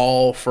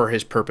 all for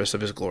his purpose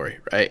of his glory,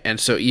 right? And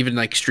so even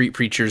like street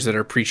preachers that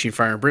are preaching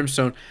fire and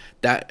brimstone,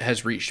 that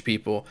has reached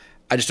people.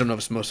 I just don't know if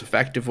it's the most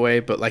effective way,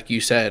 but like you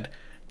said,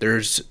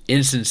 there's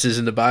instances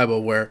in the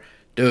Bible where,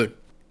 dude,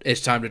 it's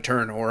time to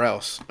turn or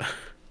else.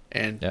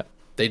 And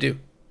they do.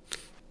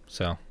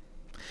 So,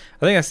 I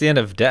think that's the end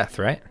of death,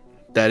 right?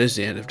 That is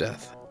the end of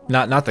death.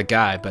 Not the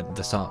guy, but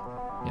the song.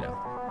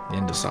 The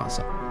end of the song.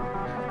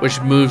 Which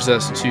moves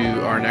us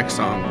to our next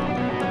song,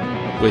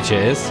 which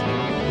is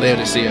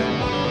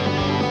Laodicea.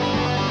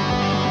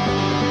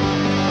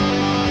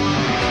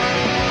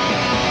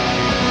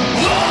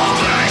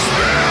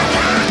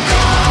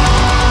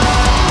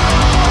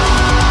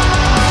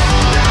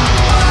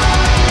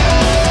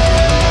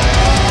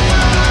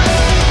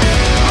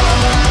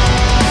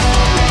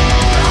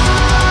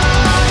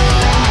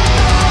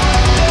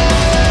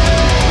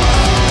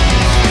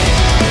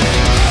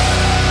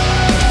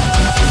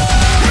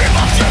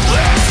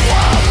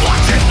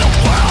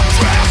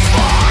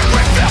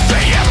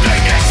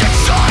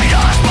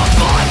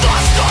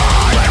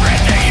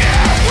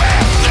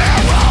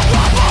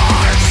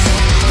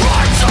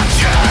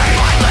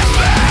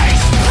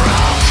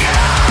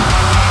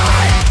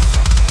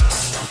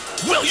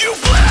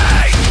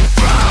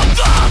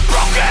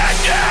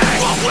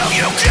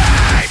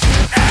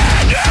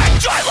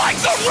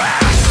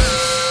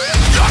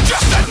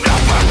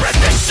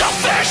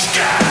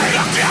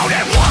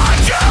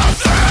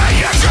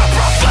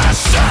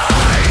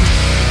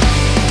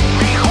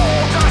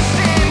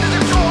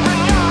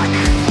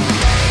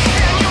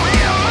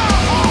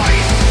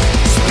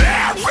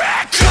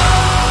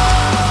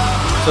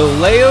 So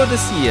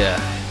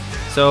Laodicea.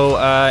 So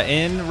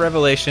in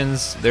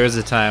Revelations, there's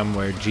a time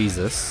where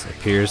Jesus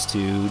appears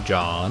to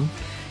John,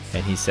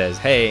 and he says,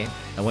 hey,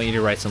 I want you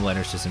to write some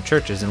letters to some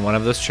churches, and one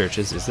of those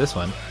churches is this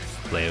one,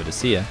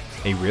 Laodicea,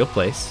 a real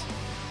place.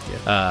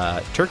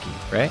 Yeah. Turkey,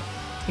 right?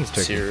 I think it's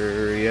Turkey.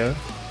 Syria?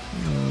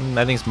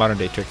 I think it's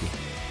modern-day Turkey,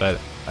 but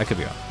I could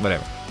be wrong.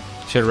 Whatever.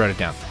 Should have wrote it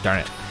down. Darn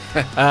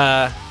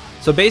it.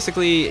 So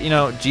basically,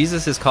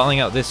 Jesus is calling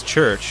out this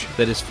church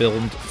that is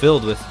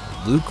filled with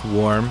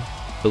lukewarm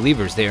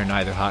believers. They are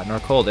neither hot nor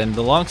cold. And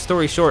the long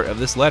story short of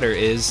this letter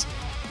is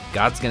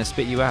God's going to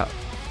spit you out.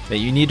 That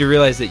you need to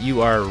realize that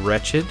you are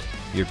wretched,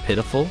 you're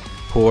pitiful,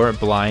 poor,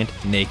 blind,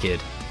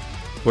 naked.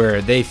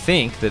 Where they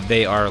think that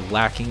they are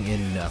lacking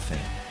in nothing.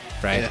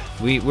 Right?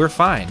 Yeah. We're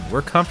fine.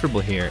 We're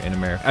comfortable here in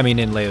America. I mean,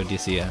 in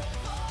Laodicea.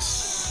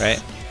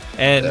 Right?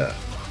 And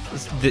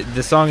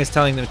the song is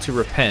telling them to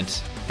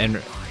repent. And,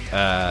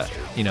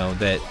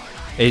 that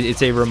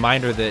it's a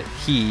reminder that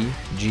he,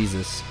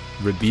 Jesus,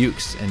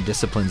 rebukes and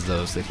disciplines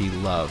those that he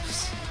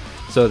loves.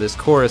 So this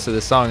chorus of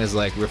the song is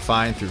like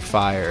refined through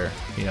fire.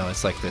 You know,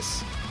 it's like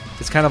this,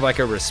 it's kind of like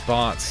a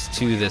response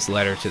to this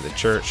letter to the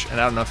church. And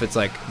I don't know if it's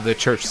like the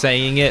church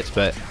saying it,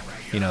 but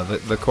you know,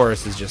 the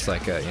chorus is just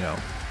like a, you know,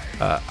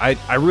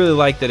 I really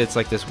like that it's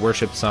like this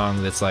worship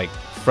song that's like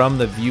from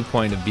the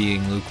viewpoint of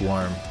being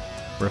lukewarm,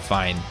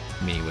 refine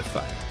me with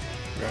fire.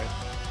 Right.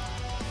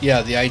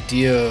 Yeah, the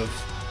idea of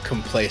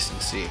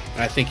complacency.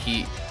 I think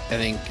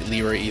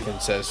Leroy even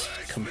says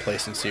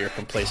complacency or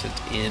complacent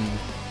in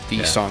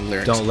the song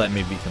lyrics. Don't let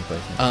me be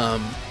complacent.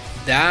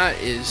 That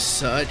is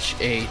such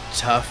a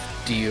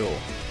tough deal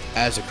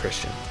as a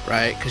Christian,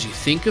 right? Because you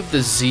think of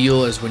the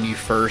zeal as when you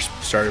first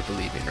started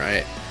believing,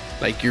 right?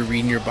 Like you're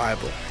reading your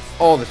Bible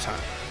all the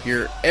time.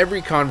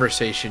 Every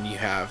conversation you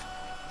have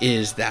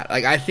is that.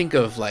 Like I think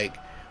of like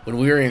when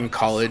we were in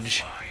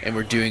college and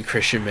we're doing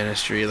Christian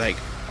ministry, like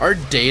our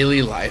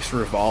daily lives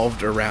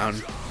revolved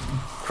around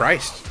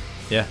Christ.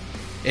 Yeah.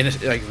 And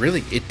it's like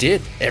really, it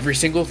did. Every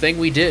single thing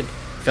we did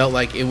felt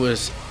like it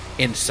was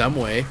in some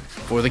way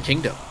for the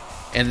kingdom.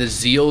 And the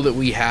zeal that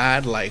we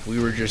had, like we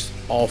were just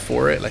all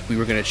for it. Like we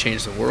were going to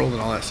change the world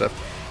and all that stuff.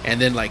 And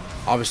then like,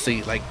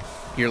 obviously like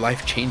your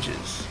life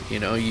changes, you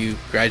know, you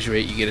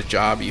graduate, you get a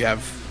job, you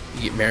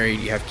get married,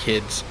 you have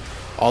kids,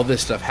 all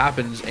this stuff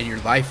happens and your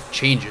life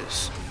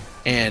changes.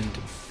 And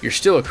you're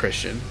still a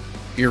Christian,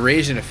 you're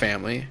raising a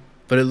family,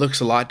 but it looks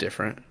a lot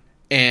different.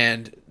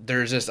 And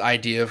there's this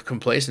idea of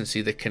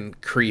complacency that can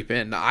creep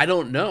in. Now, I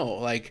don't know,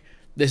 like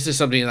this is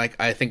something like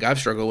I think I've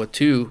struggled with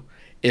too,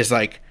 is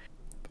like,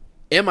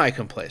 am I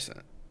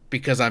complacent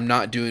because I'm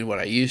not doing what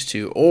I used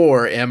to,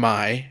 or am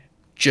I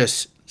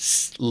just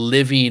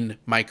living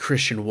my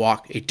Christian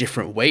walk a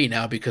different way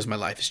now because my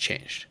life has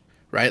changed,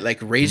 right? Like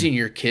raising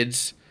your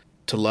kids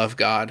to love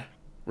God,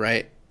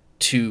 right?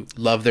 To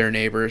love their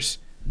neighbors.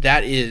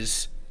 That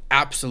is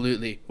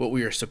absolutely what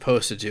we are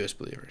supposed to do as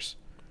believers.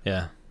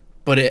 Yeah.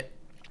 But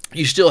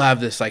you still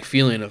have this like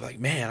feeling of like,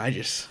 man,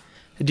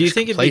 do you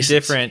think it'd be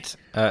different?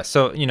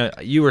 So, you know,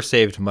 you were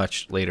saved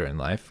much later in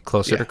life,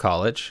 closer to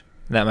college.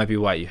 That might be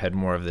why you had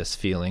more of this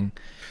feeling.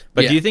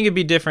 But do you think it'd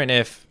be different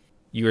if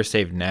you were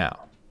saved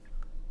now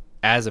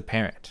as a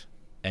parent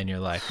and you're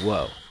like,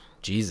 whoa,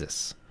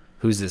 Jesus,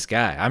 who's this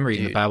guy? I'm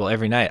reading the Bible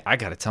every night. I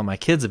got to tell my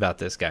kids about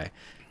this guy.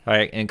 All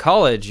right. In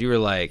college, you were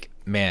like,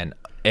 man,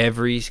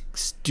 every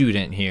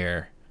student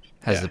here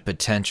has the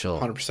potential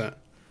 100%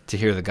 to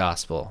hear the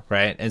gospel,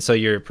 right? And so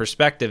your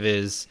perspective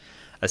is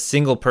a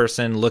single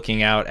person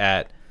looking out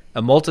at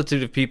a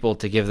multitude of people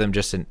to give them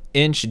just an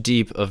inch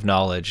deep of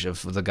knowledge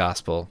of the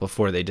gospel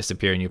before they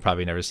disappear and you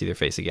probably never see their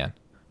face again,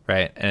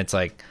 right? And it's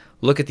like,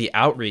 look at the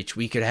outreach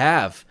we could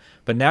have.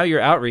 But now your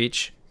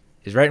outreach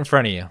is right in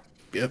front of you.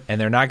 Yep.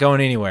 And they're not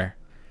going anywhere.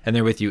 And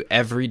they're with you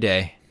every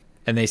day.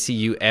 And they see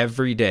you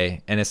every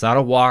day. And it's not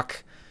a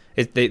walk.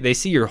 They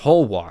see your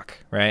whole walk,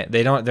 right?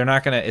 They're not going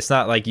to, it's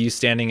not like you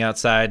standing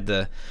outside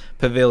the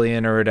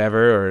pavilion or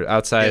whatever, or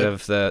outside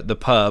of the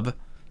pub,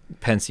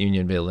 Pence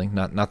Union building,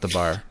 not the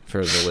bar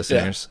for the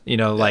listeners, you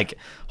know, like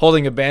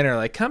holding a banner,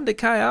 like come to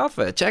Chi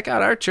Alpha, check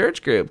out our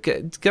church group,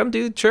 come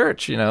do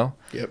church, you know,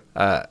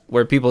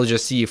 where people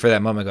just see you for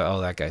that moment, go,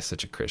 oh, that guy's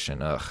such a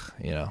Christian. Ugh.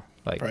 You know,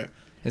 like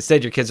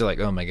instead your kids are like,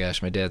 oh my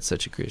gosh, my dad's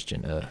such a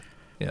Christian.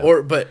 You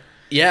know? But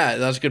yeah,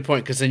 that's a good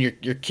point. Cause then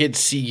your kids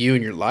see you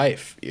in your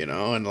life, you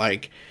know, and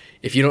like,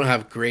 if you don't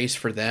have grace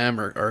for them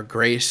or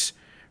grace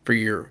for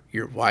your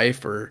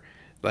wife or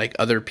like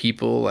other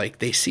people, like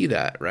they see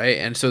that, right?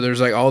 And so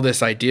there's like all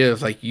this idea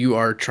of like you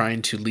are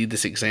trying to lead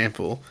this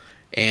example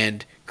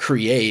and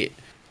create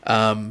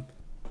and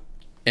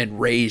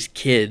raise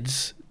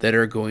kids that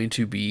are going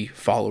to be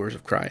followers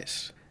of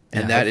Christ.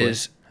 And that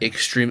is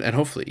extreme, and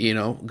hopefully, you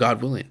know,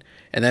 God willing.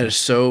 And that is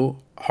so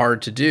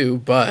hard to do,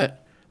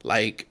 but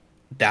like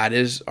that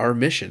is our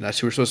mission. That's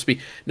who we're supposed to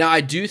be. Now,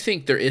 I do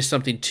think there is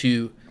something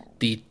to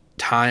the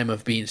time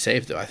of being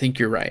saved, though. I think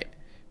you're right.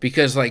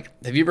 Because, like,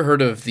 have you ever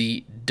heard of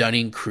the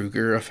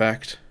Dunning-Kruger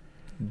effect?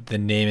 The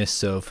name is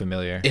so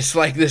familiar. It's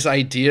like this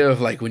idea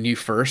of, like, when you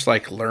first,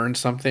 like, learn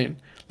something,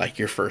 like,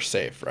 you're first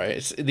saved, right?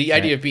 It's the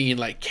idea of being,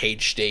 like,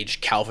 cage stage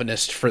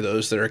Calvinist for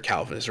those that are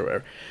Calvinists or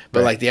whatever.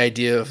 But, like, the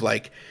idea of,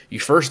 like, you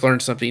first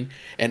learn something,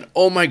 and,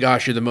 oh, my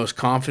gosh, you're the most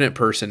confident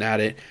person at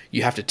it.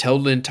 You have to tell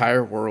the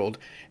entire world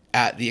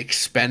at the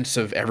expense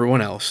of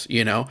everyone else,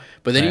 you know?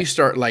 But then you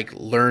start, like,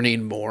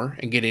 learning more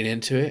and getting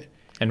into it.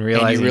 And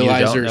realizing you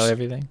don't know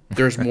everything.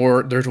 There's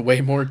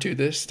way more to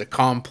this. The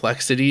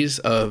complexities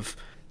of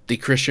the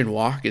Christian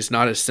walk is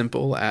not as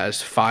simple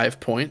as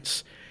 5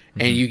 points.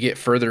 Mm-hmm. And you get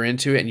further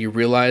into it and you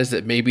realize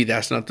that maybe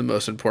that's not the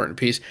most important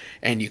piece,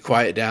 and you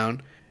quiet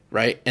down,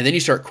 right? And then you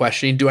start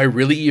questioning, do I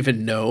really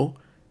even know?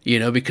 You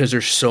know, because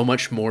there's so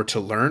much more to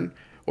learn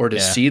or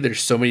to see.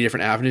 There's so many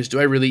different avenues. Do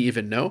I really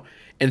even know?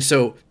 And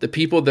so the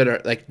people that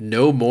are like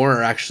know more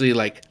are actually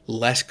like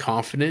less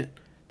confident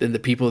than the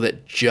people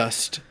that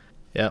just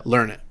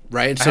learn it,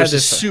 right? And so it's a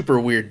super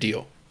weird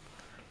deal.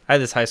 I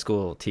had this high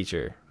school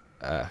teacher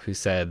who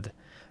said,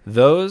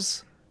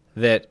 those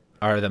that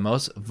are the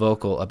most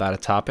vocal about a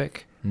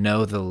topic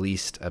know the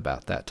least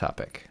about that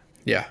topic.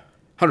 Yeah,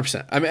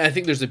 100%. I mean, I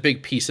think there's a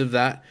big piece of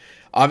that.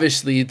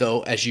 Obviously,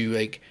 though, as you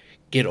like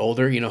get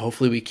older, you know,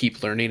 hopefully we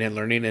keep learning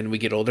and we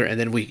get older, and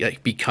then we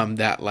like become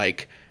that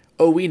like,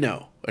 oh, we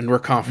know and we're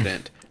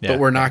confident, but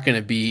we're not going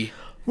to be.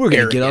 We're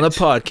going to get on a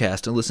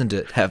podcast and listen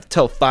to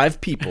tell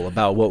 5 people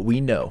about what we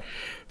know.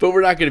 But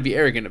we're not going to be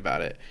arrogant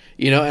about it,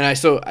 you know.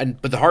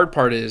 But the hard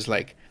part is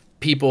like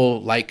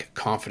people like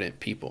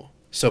confident people,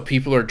 so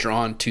people are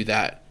drawn to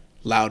that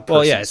loud person.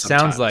 Well, yeah, it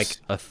sometimes. sounds like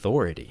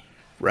authority,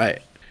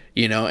 right?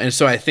 You know, and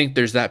so I think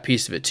there's that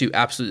piece of it too.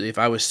 Absolutely, if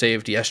I was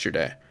saved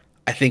yesterday,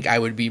 I think I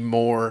would be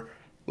more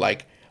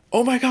like,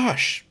 oh my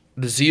gosh,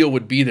 the zeal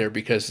would be there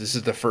because this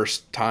is the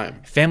first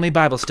time. Family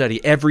Bible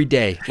study every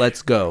day.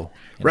 Let's go.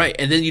 Right,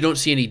 and then you don't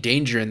see any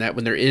danger in that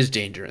when there is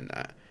danger in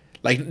that.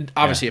 Like,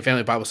 obviously, a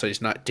family Bible study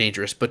is not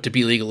dangerous, but to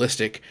be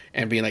legalistic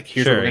and being like,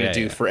 here's what we're going to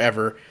do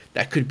forever,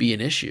 that could be an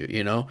issue,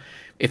 you know?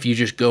 If you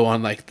just go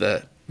on, like,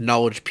 the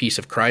knowledge piece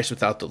of Christ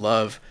without the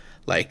love,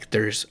 like,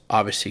 there's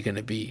obviously going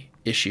to be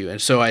issue.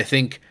 And so I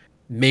think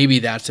maybe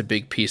that's a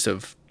big piece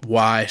of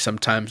why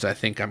sometimes I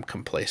think I'm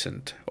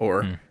complacent.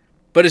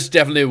 But it's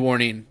definitely a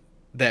warning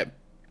that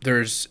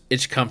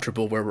it's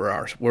comfortable where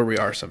we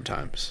are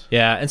sometimes.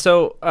 Yeah, and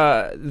so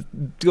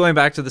going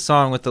back to the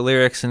song with the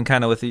lyrics and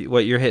kind of with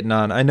what you're hitting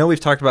on, I know we've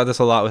talked about this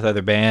a lot with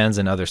other bands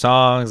and other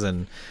songs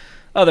and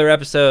other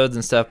episodes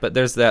and stuff, but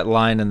there's that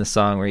line in the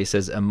song where he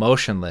says,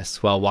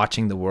 emotionless while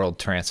watching the world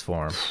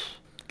transform.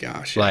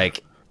 Gosh. Yeah.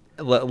 Like,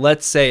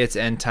 let's say it's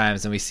end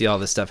times and we see all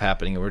this stuff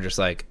happening and we're just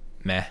like,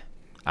 meh,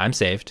 I'm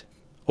saved.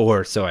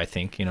 Or so I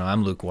think, you know,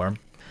 I'm lukewarm.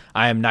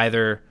 I am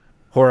neither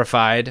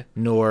horrified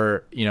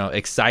nor, you know,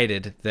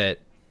 excited that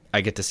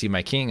I get to see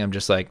my king. I'm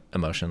just like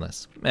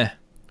emotionless.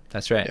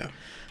 That's right.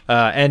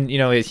 Yeah. And you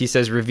know, he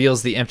says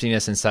reveals the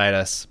emptiness inside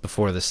us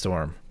before the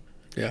storm.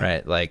 Yeah.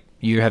 Right. Like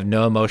you have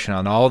no emotion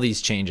on all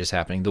these changes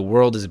happening. The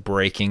world is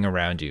breaking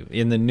around you.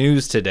 In the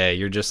news today,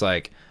 you're just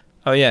like,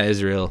 oh yeah,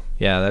 Israel.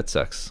 Yeah, that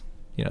sucks.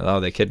 You know, oh,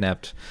 they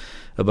kidnapped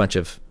a bunch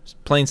of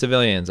plain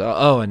civilians.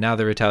 Oh, and now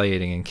they're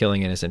retaliating and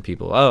killing innocent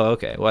people. Oh,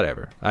 okay,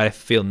 whatever. I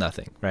feel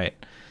nothing. Right.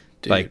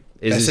 Dude, like,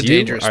 that's a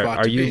dangerous spot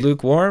are to you be.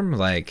 lukewarm?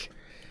 Like,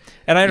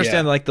 and I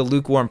understand like the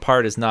lukewarm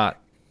part is not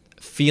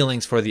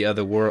feelings for the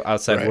other world,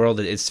 outside world.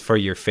 It's for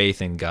your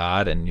faith in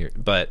God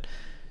but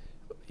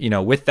you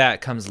know, with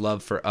that comes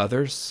love for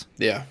others.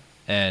 Yeah.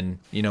 And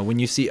you know, when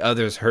you see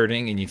others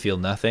hurting and you feel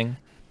nothing,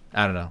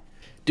 I don't know,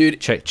 dude.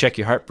 Check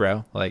your heart,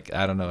 bro. Like,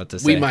 I don't know what to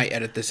say. We might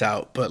edit this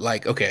out, but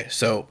like, okay,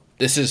 so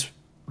this is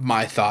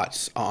my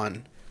thoughts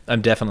on.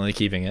 I'm definitely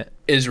keeping it.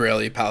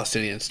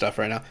 Israeli-Palestinian stuff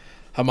right now.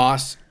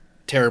 Hamas,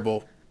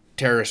 terrible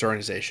terrorist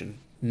organization.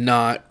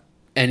 Not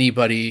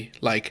anybody,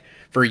 like,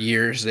 for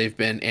years they've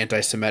been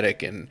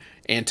anti-Semitic and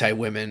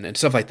anti-women and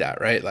stuff like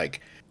that, right?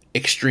 Like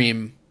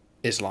extreme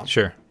Islam.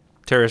 Sure.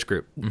 Terrorist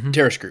group. Mm-hmm.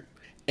 Terrorist group.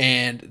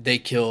 And they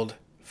killed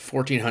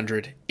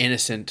 1,400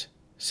 innocent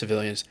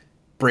civilians.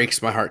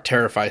 Breaks my heart,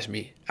 terrifies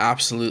me.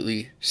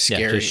 Absolutely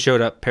scary. Yeah, just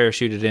showed up,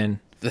 parachuted in.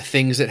 The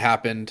things that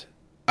happened,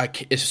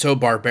 it's so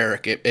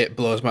barbaric. It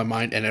blows my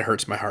mind and it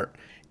hurts my heart.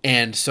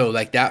 And so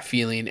like that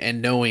feeling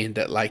and knowing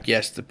that like,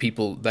 yes, the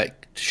people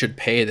that should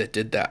pay that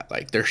did that,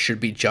 like there should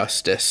be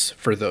justice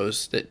for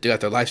those that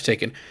got their lives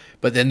taken.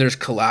 But then there's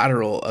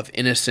collateral of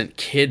innocent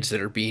kids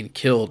that are being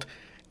killed,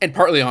 and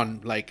partly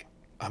on like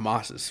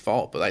Hamas's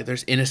fault, but like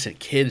there's innocent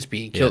kids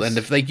being killed. Yes. And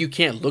if like you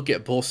can't look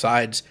at both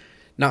sides,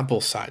 not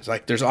both sides,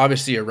 like there's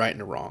obviously a right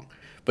and a wrong,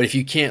 but if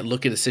you can't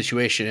look at the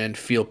situation and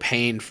feel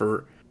pain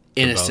for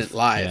innocent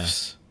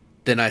lives,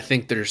 then I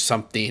think there's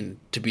something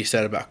to be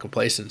said about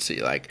complacency.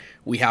 Like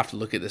we have to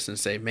look at this and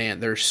say, man,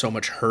 there's so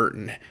much hurt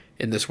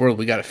in this world.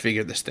 We got to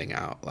figure this thing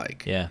out.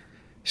 Like,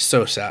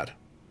 so sad.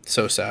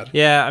 So sad.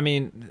 Yeah. I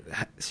mean,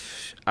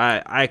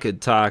 I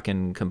could talk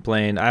and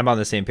complain. I'm on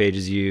the same page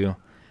as you.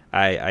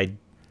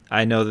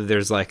 I know that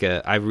there's like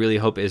I really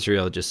hope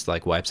Israel just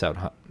like wipes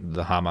out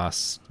the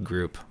Hamas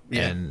group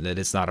and that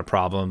it's not a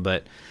problem.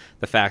 But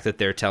the fact that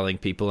they're telling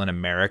people in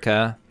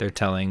America, they're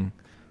telling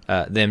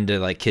them to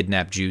like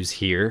kidnap Jews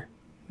here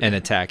and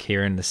attack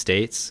here in the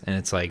States. And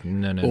it's like,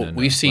 no.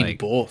 We've seen like,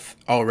 both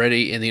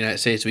already in the United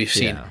States. We've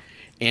seen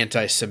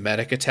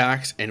anti-Semitic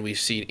attacks and we've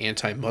seen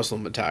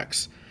anti-Muslim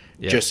attacks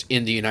just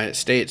in the United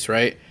States.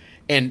 Right.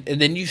 And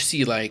then you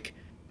see like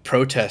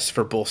protests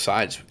for both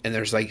sides and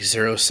there's like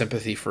zero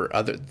sympathy for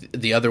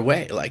the other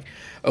way. Like,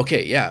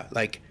 okay, yeah,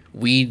 like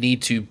we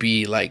need to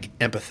be like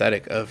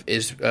empathetic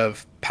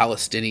of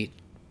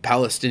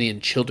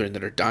Palestinian children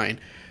that are dying,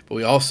 but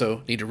we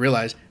also need to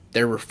realize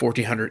there were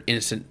 1,400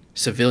 innocent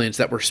civilians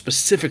that were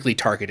specifically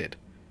targeted.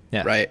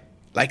 Yeah. Right.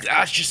 Like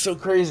that's just so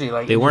crazy.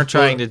 Like they weren't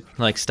trying to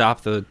like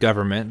stop the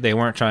government. They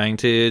weren't trying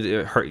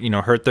to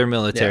hurt their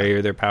military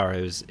or their power.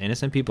 It was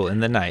innocent people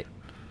in the night.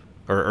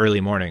 Or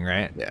early morning,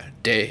 right? Yeah,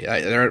 day.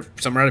 They're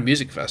somewhere at a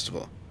music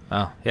festival.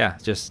 Oh, yeah,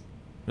 just...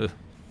 Ugh.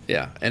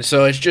 Yeah, and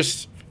so it's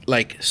just,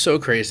 like, so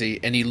crazy.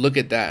 And you look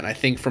at that, and I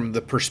think from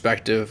the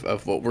perspective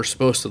of what we're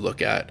supposed to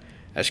look at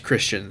as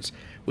Christians,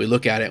 we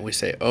look at it and we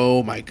say,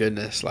 oh, my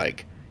goodness,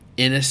 like,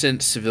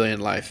 innocent civilian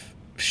life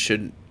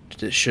should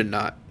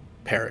not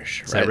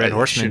perish. It's right? That Red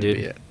Horseman,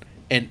 dude.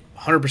 And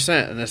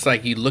 100%. And it's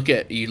like you look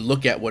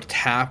at what's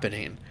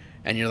happening,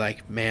 and you're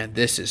like, man,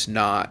 this is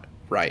not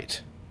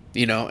right,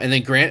 you know. And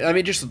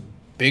then just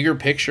bigger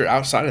picture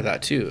outside of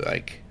that too.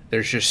 Like,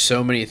 there's just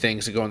so many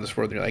things that go in this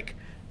world. And you're like,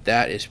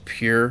 that is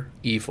pure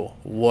evil.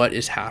 What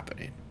is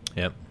happening?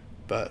 Yep.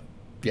 But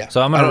yeah.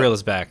 So I'm gonna reel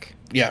this back.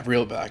 Yeah,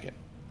 reel it back in.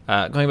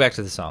 Going back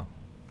to the song,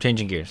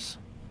 changing gears.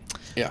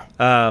 Yeah.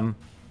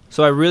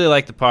 So I really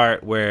like the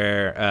part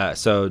where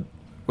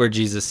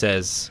Jesus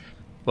says,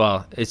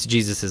 well, it's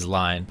Jesus's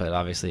line, but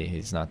obviously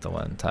he's not the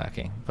one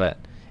talking. But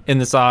in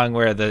the song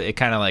where it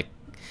kind of like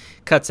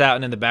cuts out,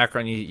 and in the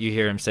background you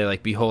hear him say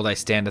like, "Behold, I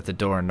stand at the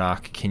door and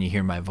knock. Can you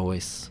hear my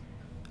voice?"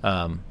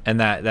 And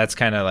that's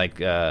kind of like,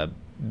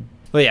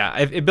 well, yeah,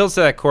 it builds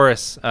to that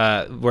chorus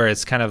where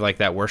it's kind of like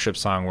that worship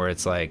song where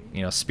it's like,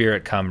 you know,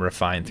 Spirit come,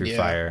 refine through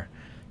fire,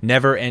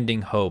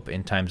 never-ending hope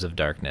in times of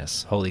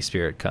darkness. Holy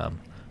Spirit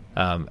come.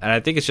 And I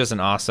think it's just an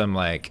awesome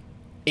like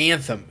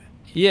anthem.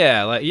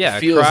 Yeah,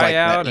 Feels cry like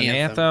out, an an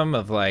anthem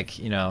of like,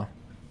 you know,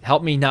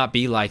 help me not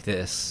be like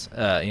this.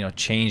 You know,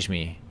 change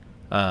me.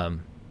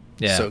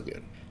 Yeah, so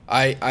good.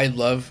 I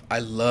love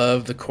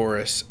the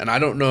chorus, and I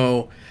don't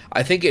know.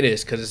 I think it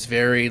is because it's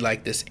very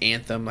like this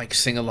anthem, like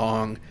sing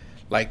along,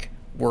 like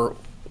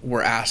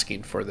we're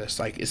asking for this.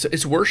 Like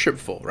it's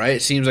worshipful, right?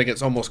 It seems like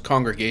it's almost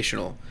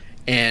congregational,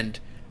 and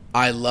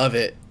I love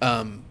it.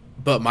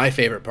 But my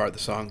favorite part of the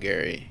song,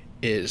 Gary,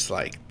 is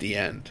like the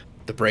end,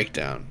 the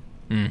breakdown.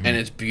 And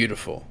it's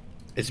beautiful.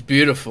 It's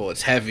beautiful.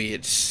 It's heavy.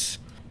 It's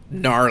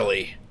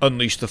gnarly.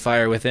 Unleash the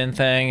fire within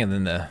thing, and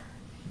then that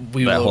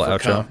whole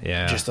outro.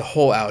 Yeah, just the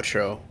whole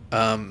outro.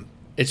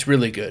 It's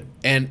really good.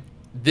 And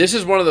this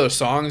is one of those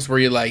songs where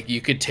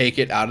you could take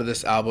it out of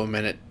this album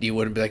and you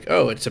wouldn't be like,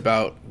 oh, it's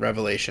about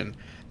Revelation.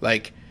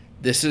 Like,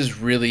 this is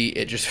really,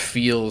 it just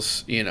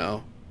feels, you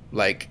know,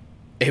 like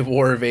a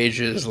War of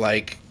Ages,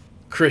 like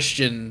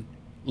Christian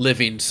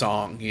living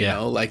song, you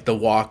know, like the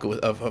walk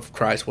of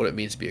Christ, what it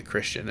means to be a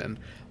Christian.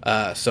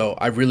 And so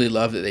I really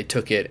love that they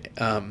took it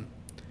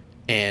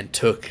and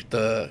took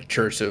the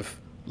Church of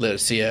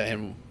Laodicea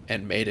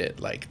and made it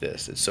like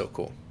this. It's so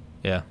cool.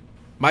 Yeah.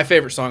 My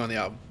favorite song on the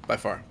album, by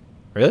far.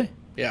 Really?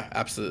 Yeah,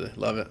 absolutely.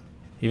 Love it.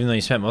 Even though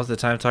you spent most of the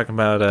time talking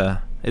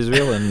about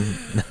Israel and...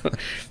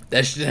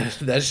 that's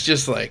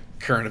just like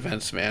current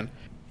events, man.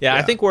 Yeah,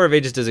 I think War of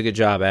Ages does a good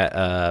job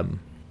at...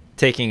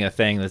 taking a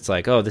thing that's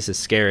like, oh, this is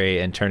scary,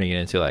 and turning it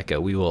into like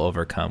we will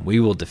overcome, we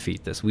will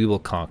defeat this, we will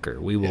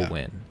conquer, we will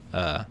win.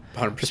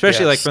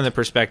 Especially like from the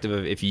perspective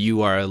of if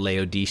you are a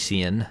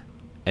Laodicean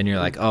and you're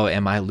like, oh,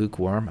 am I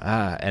lukewarm?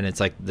 And it's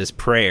like this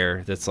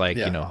prayer that's like,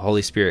 you know,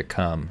 Holy Spirit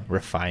come,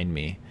 refine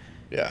me.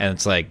 Yeah. And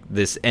it's like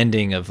this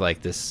ending of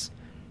like this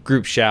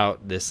group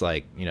shout, this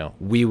like, you know,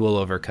 we will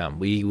overcome,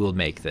 we will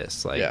make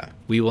this. Like,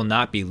 we will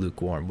not be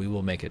lukewarm, we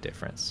will make a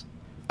difference.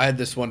 I had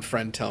this one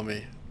friend tell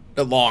me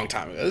a long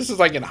time ago. This is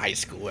like in high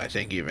school, I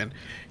think. Even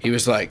he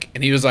was like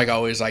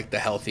always like the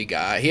healthy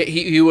guy.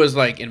 He was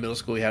like in middle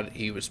school.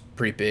 He was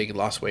pretty big and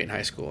lost weight in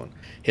high school. And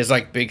his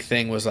like big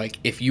thing was like,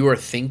 if you are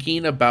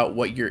thinking about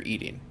what you're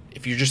eating,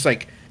 if you're just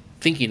like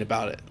thinking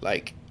about it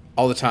like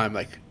all the time,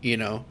 like, you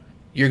know,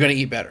 you're gonna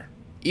eat better.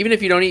 Even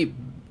if you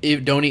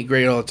don't eat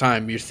great all the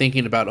time, you're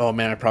thinking about, oh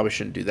man, I probably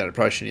shouldn't do that. I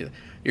probably shouldn't eat that.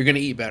 You're gonna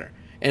eat better.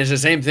 And it's the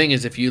same thing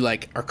as if you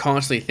like are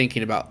constantly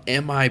thinking about,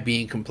 am I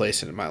being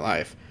complacent in my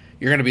life?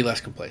 You're going to be less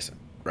complacent,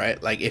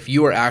 right? Like if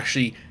you are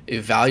actually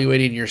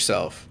evaluating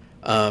yourself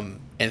and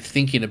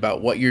thinking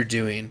about what you're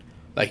doing,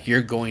 like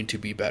you're going to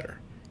be better.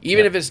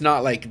 Even if it's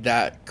not like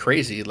that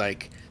crazy,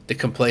 like the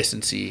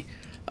complacency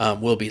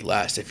will be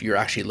less if you're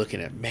actually looking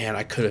at, man,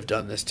 I could have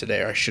done this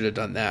today or I should have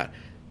done that.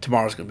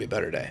 Tomorrow's going to be a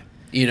better day,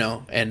 you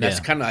know? And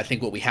that's kind of, I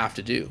think, what we have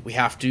to do. We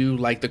have to,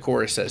 like the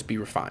chorus says, be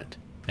refined.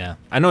 Yeah.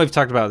 I know we've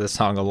talked about this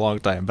song a long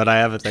time, but I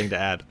have a thing to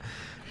add.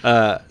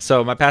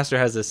 So my pastor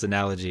has this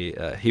analogy.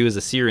 He was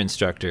a SEER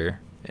instructor,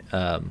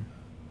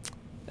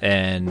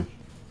 and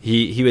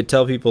he would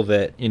tell people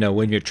that, you know,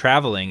 when you're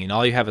traveling and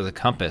all you have is a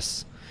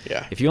compass,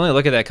 if you only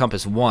look at that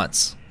compass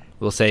once,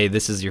 we'll say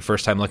this is your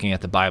first time looking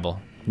at the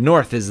Bible.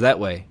 North is that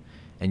way,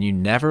 and you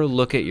never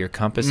look at your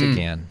compass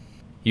again,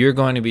 you're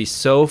going to be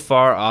so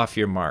far off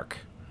your mark.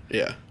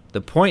 Yeah.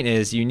 The point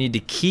is you need to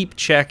keep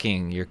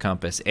checking your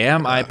compass.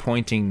 Am I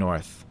pointing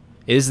north?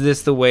 Is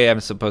this the way I'm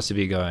supposed to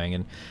be going?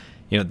 And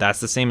you know, that's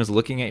the same as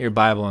looking at your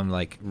Bible and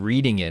like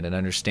reading it and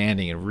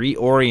understanding and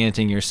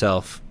reorienting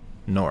yourself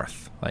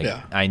north. Like,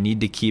 I need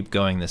to keep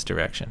going this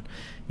direction.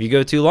 If you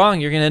go too long,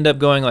 you're going to end up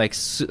going like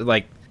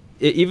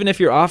even if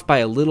you're off by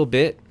a little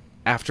bit,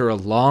 after a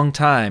long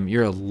time,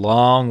 you're a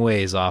long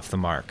ways off the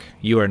mark.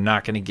 You are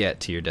not going to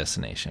get to your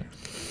destination.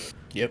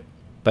 Yep.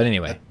 But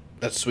anyway,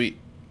 that's sweet.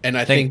 And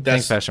I think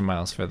that's, thanks Pastor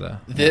Miles for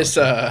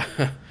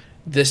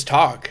this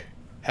talk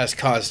has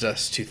caused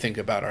us to think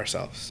about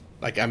ourselves.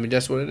 Like, I mean,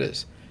 that's what it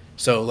is.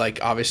 So, like,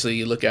 obviously,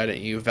 you look at it,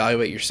 you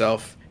evaluate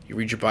yourself, you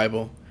read your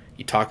Bible,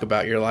 you talk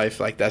about your life.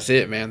 Like, that's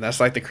it, man. That's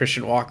like the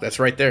Christian walk. That's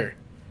right there.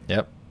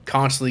 Yep.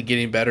 Constantly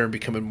getting better and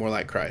becoming more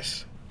like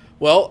Christ.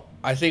 Well,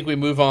 I think we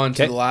move on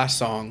to the last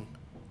song.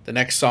 The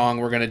next song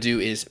we're going to do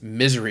is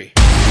Misery.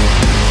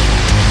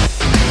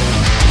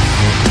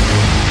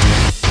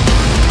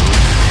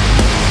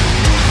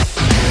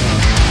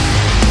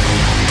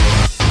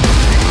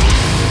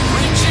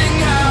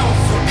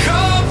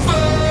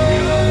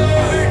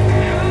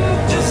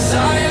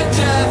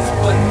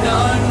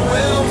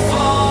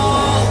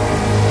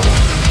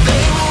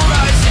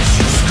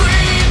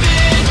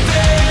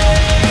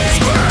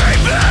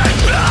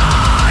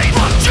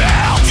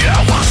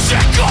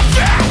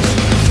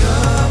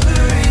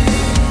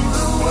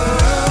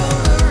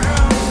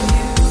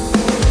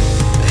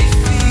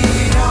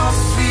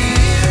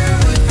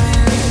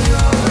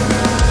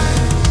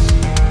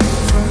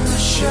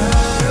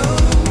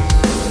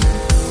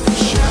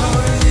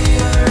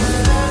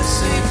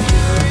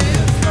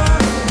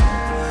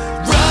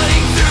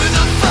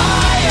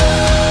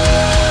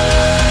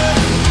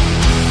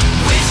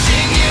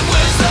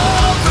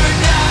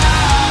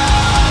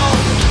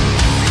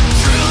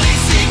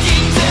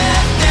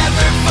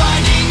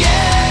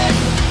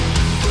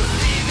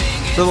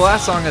 So the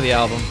last song of the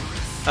album,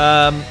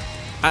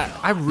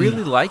 I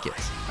really like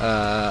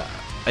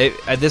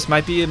it. This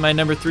might be my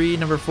number 3,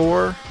 number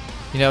 4.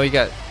 You know, you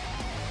got.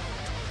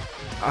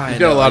 You've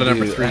got a lot of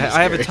number 3s.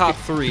 I have a top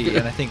 3,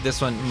 and I think this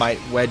one might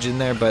wedge in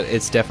there, but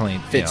it's definitely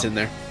fits in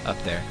there, up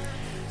there.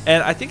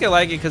 And I think I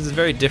like it because it's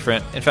very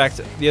different. In fact,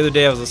 the other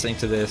day I was listening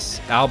to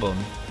this album,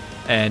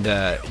 and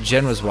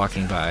Jen was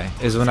walking by.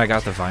 It was when I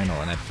got the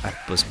vinyl, and I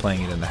was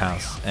playing it in the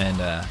house,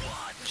 and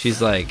she's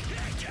like,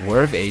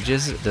 War of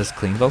Ages does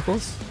clean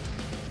vocals?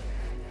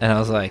 And I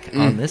was like,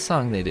 on this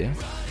song they do.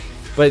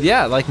 But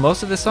yeah, like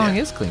most of this song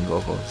is clean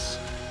vocals.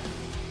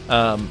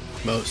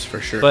 Most, for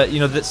sure. But, you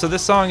know, so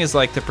this song is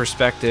like the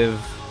perspective,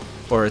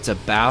 or it's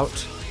about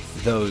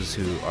those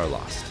who are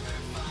lost.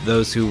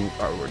 Those who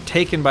were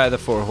taken by the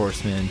 4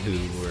 horsemen,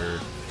 who were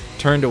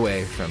turned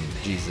away from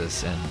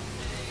Jesus, and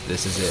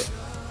this is it.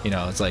 You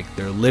know, it's like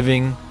they're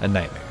living a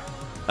nightmare.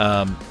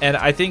 And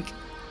I think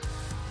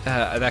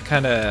that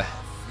kind of...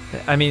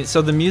 I mean,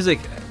 so the music,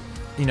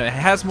 you know, it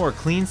has more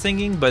clean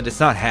singing, but it's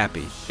not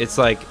happy. It's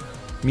like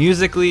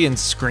musically and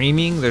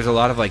screaming, there's a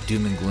lot of like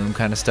doom and gloom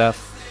kind of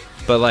stuff.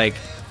 But like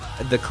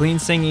the clean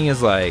singing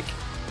is like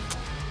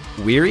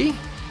weary,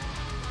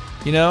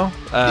 you know,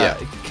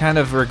 kind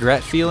of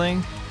regret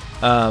feeling.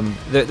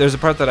 There's a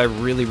part that I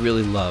really,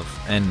 really love,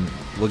 and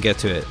we'll get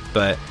to it.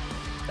 But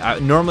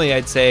normally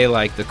I'd say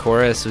like the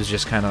chorus was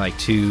just kind of like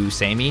too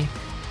samey.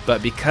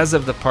 But because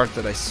of the part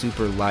that I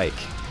super like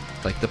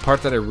the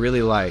part that I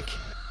really like,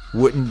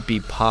 wouldn't be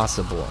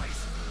possible.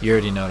 You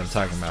already know what I'm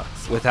talking about.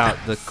 Without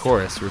the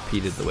chorus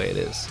repeated the way it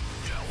is.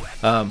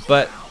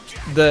 But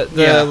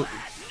the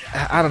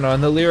I don't know,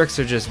 and the lyrics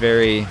are just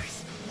very,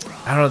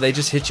 I don't know, they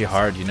just hit you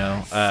hard, you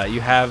know.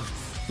 You have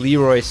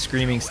Leroy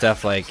screaming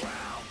stuff like,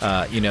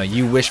 you know,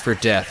 you wish for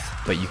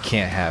death, but you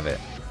can't have it.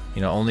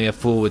 You know, only a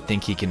fool would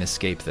think he can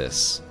escape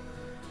this.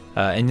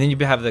 And then you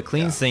have the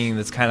clean singing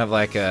that's kind of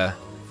like a,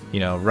 you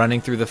know,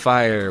 running through the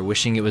fire,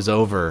 wishing it was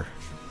over.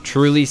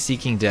 Truly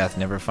seeking death,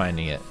 never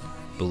finding it.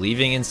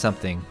 Believing in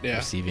something,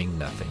 receiving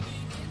nothing.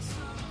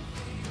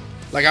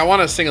 Like, I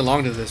want to sing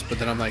along to this, but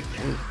then I'm like...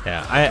 Ooh.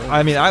 Yeah,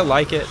 I mean, I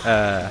like it.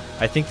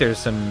 I think there's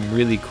some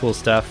really cool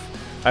stuff.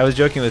 I was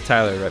joking with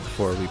Tyler right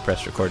before we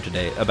pressed record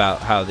today about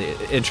how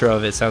the intro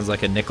of it sounds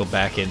like a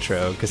Nickelback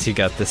intro, because he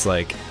got this,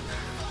 like,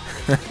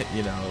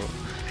 you know,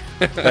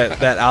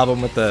 that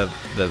album with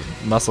the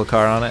muscle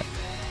car on it.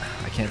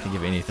 I can't think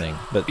of anything,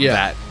 but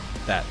that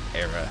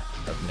era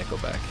of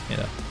Nickelback, you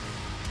know.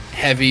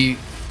 Heavy,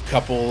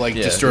 couple like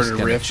distorted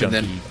riff, chunky,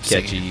 and then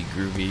catchy,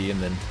 groovy, and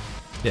then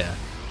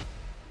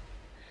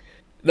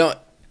No,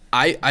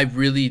 I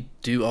really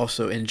do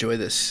also enjoy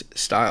this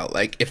style.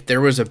 Like, if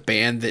there was a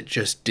band that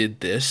just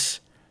did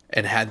this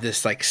and had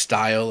this like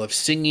style of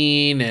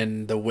singing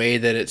and the way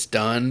that it's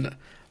done,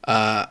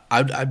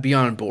 I'd be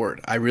on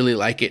board. I really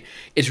like it.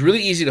 It's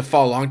really easy to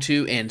follow along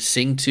to and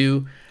sing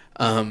to.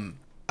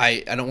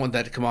 I don't want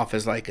that to come off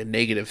as like a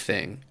negative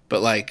thing,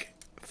 but like,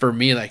 for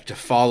me, like, to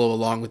follow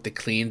along with the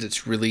cleans,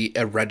 it's really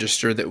a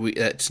register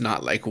that's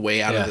not like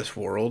way out of this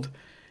world.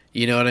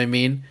 You know what I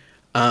mean?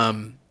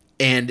 And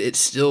it's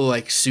still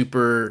like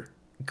super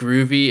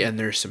groovy, and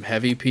there's some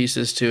heavy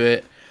pieces to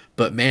it.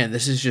 But man,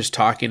 this is just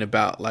talking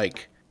about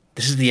like,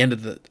 this is the end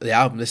of the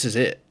album. This is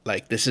it.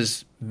 Like, this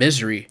is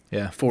misery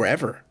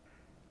forever.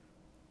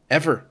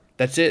 Ever.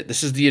 That's it.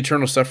 This is the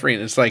eternal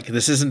suffering. It's like,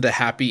 this isn't a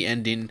happy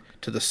ending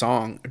to the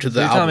song, to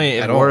the album. Tell me,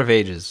 at War all. of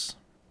Ages,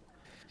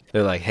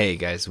 they're like, hey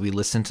guys, we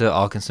listen to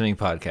All Consuming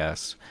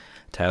Podcasts.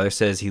 Tyler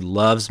says he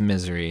loves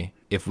misery.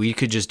 If we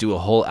could just do a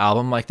whole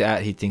album like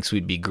that, he thinks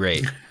we'd be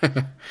great.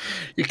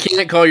 You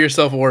can't call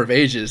yourself War of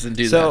Ages and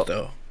do that,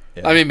 though.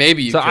 Yeah. I mean,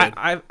 maybe you could.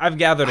 I've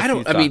gathered a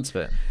few thoughts,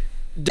 but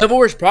Devil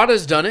Wears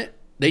Prada's done it.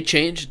 They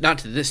changed, not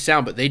to this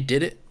sound, but they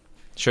did it.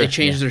 Sure, they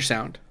changed their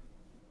sound.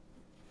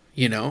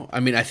 You know, I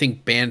mean, I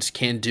think bands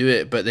can do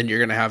it, but then you're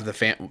gonna have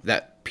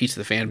that piece of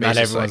the fan base. Not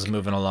everyone's like,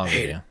 moving along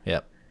with you.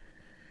 Yep.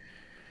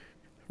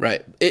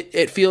 Right.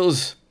 It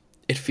feels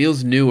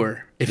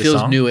newer. It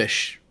feels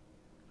newish.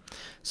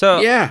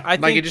 So yeah, I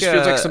think it just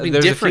feels like something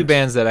there's different. A few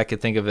bands that I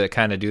could think of that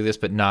kind of do this,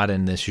 but not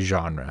in this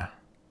genre.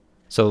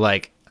 So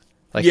like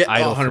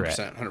Idle Threat.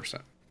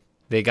 100%.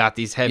 They got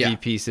these heavy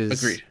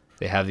pieces. Agreed.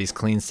 They have these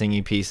clean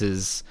singing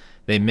pieces.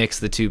 They mix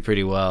the two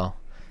pretty well,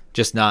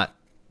 just not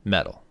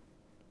metal,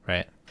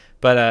 right?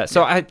 But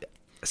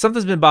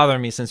something's been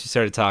bothering me since we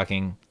started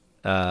talking.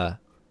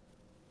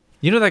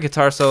 You know that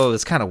guitar solo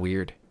that's kind of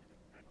weird.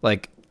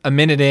 Like a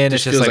minute in,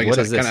 it's just like what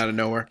is this? Kind of out of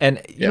nowhere.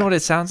 And you know what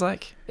it sounds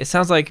like? It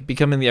sounds like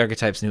Becoming the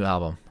Archetype's new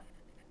album.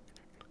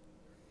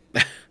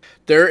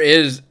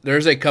 There's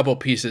a couple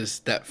pieces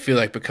that feel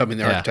like Becoming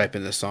the Archetype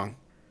in this song.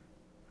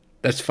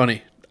 That's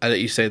funny that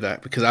you say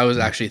that, because I was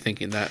actually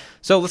thinking that.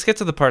 So let's get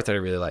to the part that I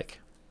really like.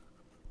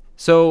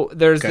 So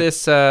there's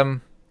this. I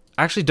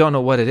actually don't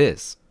know what it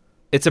is.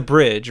 It's a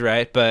bridge,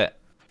 right? But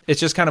it's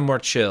just kind of more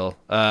chill.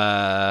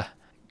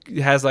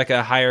 It has like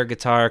a higher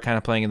guitar kind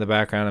of playing in the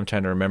background. I'm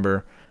trying to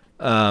remember.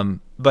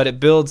 But it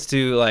builds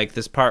to like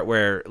this part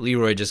where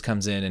Leroy just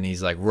comes in and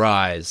he's like,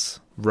 rise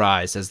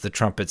as the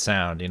trumpet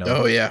sound, you know?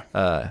 Oh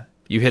yeah.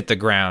 You hit the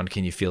ground,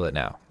 can you feel it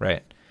now?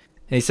 Right?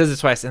 And he says it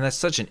twice, and that's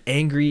such an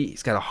angry,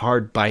 he's got a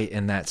hard bite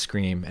in that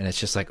scream, and it's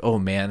just like, oh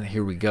man,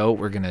 here we go.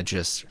 We're going to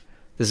just,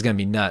 this is going to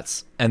be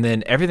nuts. And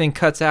then everything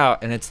cuts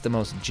out, and it's the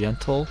most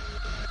gentle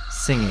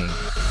singing.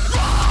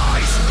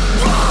 Rise,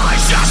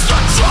 rise as the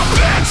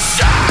trumpet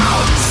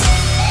sounds.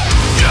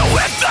 You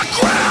hit the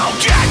ground,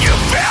 can you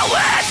feel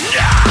it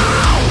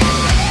now?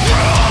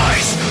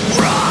 Rise,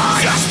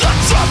 rise as the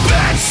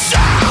trumpet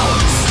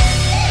sounds.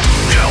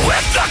 You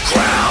hit the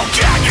ground,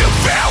 can you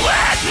feel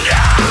it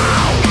now?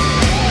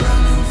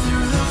 Running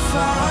through the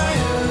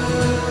fire,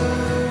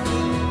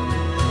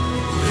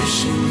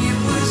 wishing it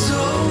was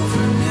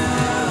over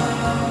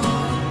now.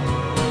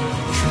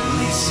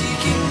 Truly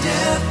seeking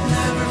death,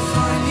 never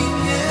finding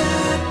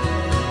it.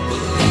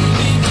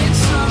 Believing in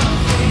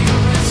something,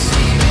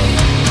 receiving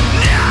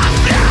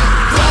nothing.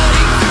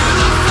 Running through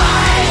the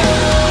fire,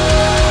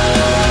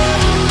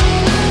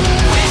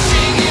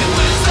 wishing it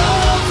was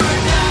over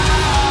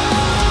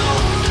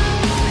now.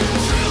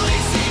 Truly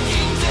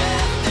seeking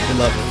death, I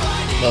love it.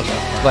 Love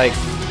that. Like,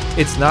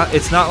 it's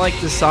not like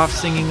the soft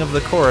singing of the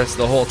chorus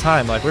the whole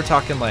time. Like, we're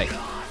talking like,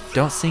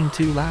 don't sing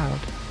too loud.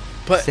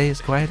 But Stay as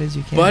quiet as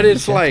you can. But Be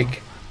it's gentle.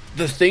 like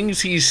the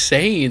things he's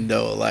saying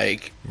though,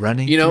 like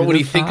Running You know, through when the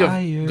you think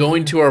fire. of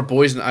going to our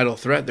boys in Idle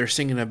Threat, they're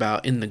singing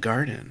about in the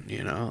garden.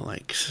 You know,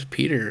 like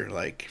Peter,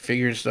 like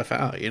figuring stuff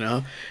out. You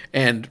know,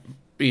 and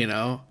you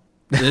know,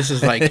 this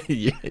is like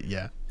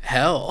yeah.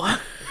 hell.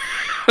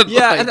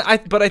 Yeah,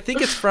 Like, but I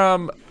think it's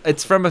from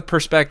a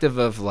perspective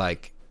of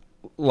like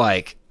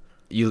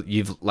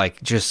you've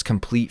like just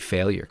complete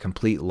failure,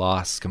 complete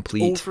loss,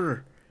 complete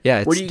over. Yeah,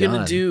 it's What are you gonna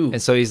done. do? And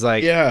so he's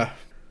like, Yeah.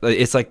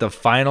 it's like the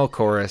final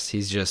chorus.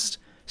 He's just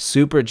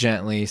super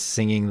gently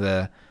singing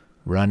the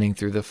running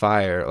through the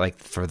fire, like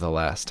for the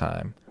last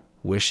time,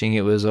 wishing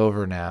it was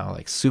over now,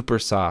 like super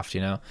soft, you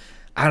know?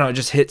 I don't know, it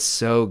just hits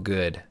so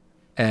good.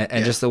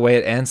 And just the way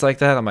it ends like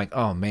that, I'm like,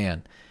 oh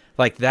man.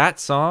 Like that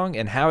song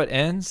and how it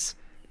ends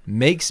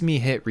makes me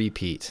hit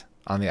repeat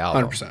on the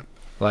album. 100%.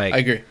 Like, I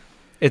agree.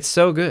 It's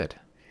so good.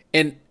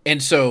 And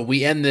so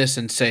we end this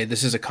and say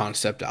this is a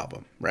concept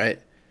album, right?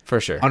 For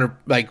sure.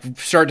 Like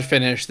start to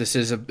finish, this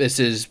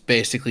is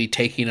basically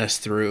taking us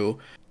through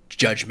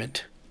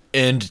judgment.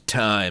 End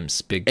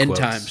times, big End quotes.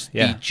 times,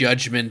 Yeah. the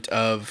judgment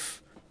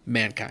of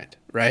mankind,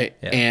 right?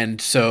 Yeah.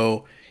 And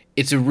so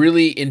it's a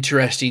really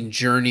interesting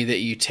journey that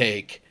you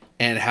take,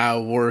 and how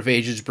War of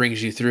Ages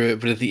brings you through it.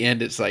 But at the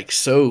end, it's like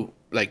so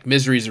like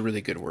misery is a really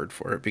good word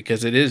for it,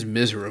 because it is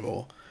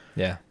miserable,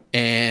 Yeah.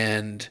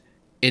 and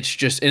it's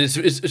just and it's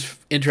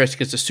interesting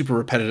because it's a super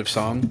repetitive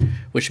song,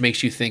 which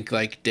makes you think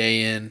like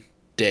day in,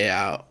 day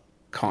out,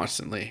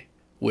 constantly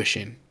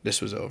wishing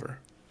this was over.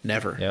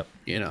 Never. Yep.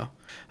 You know.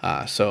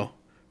 So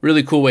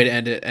really cool way to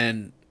end it,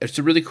 and it's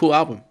a really cool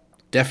album.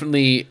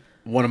 Definitely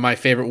one of my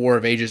favorite War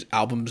of Ages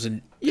albums.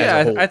 And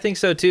Yeah, I think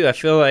so too. I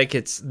feel like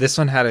this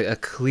one had a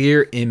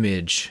clear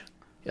image,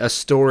 a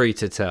story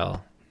to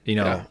tell, you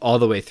know, Yeah. all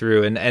the way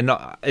through. And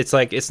it's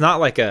like, it's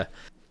not like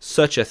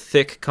such a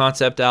thick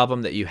concept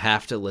album that you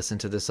have to listen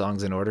to the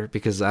songs in order,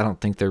 because I don't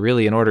think they're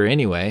really in order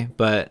anyway,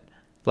 but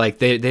like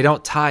they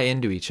don't tie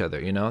into each other,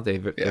 you know, they're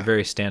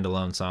very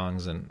standalone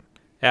songs. And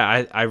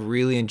yeah, I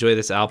really enjoy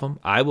this album.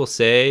 I will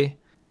say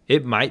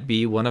it might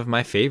be one of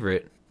my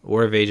favorite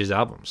War of Ages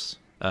albums.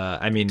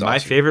 I mean, my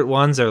favorite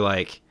ones are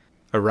like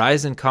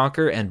Arise and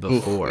Conquer and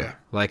Before. Oof, yeah.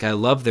 Like, I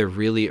love their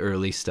really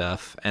early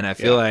stuff, and I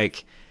feel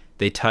like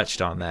they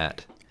touched on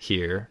that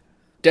here.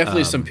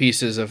 Definitely some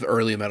pieces of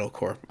early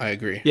metalcore. I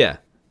agree. Yeah.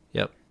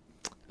 Yep.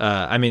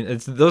 I mean,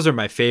 those are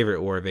my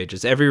favorite War of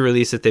Ages. Every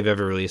release that they've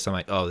ever released, I'm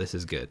like, oh, this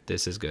is good.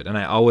 This is good. And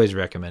I always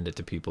recommend it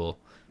to people,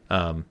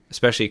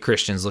 especially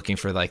Christians looking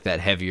for like that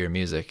heavier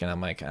music. And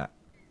I'm like,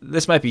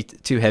 this might be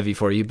too heavy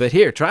for you, but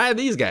here, try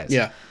these guys.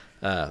 Yeah.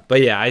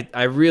 But yeah,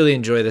 I really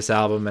enjoy this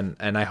album,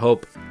 and I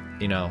hope,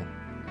 you know,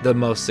 the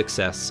most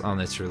success on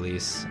this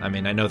release. I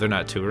mean, I know they're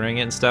not touring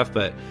it and stuff,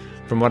 but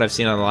from what I've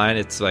seen online,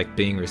 it's like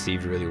being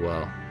received really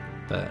well.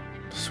 But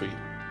Sweet.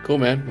 Cool,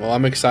 man. Well,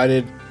 I'm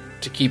excited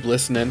to keep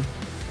listening,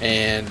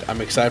 and I'm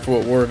excited for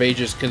what War of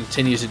Ages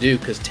continues to do,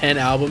 because 10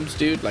 albums,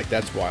 dude, like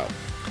that's wild.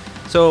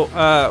 so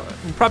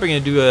we're probably gonna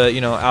do a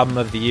album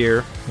of the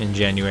year in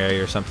January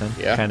or something.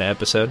 Yeah. Kind of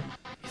episode.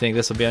 You think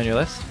this will be on your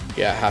list?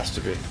 Yeah, it has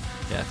to be.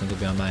 Yeah, I think it'll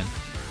be on mine.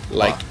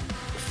 Like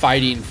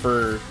fighting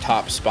for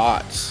top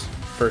spots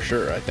for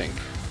sure, I think.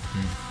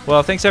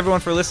 Well, thanks everyone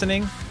for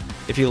listening.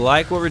 If you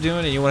like what we're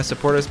doing and you want to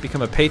support us,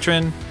 become a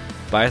patron.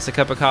 Buy us a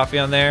cup of coffee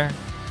on there.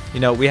 You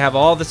know, we have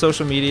all the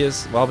social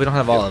medias. Well, we don't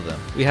have all of them.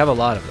 We have a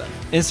lot of them.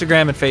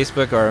 Instagram and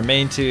Facebook are our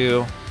main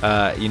two.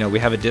 You know, we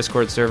have a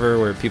Discord server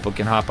where people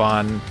can hop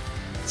on.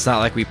 It's not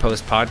like we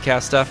post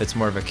podcast stuff. It's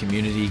more of a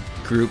community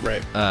group,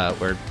 Right.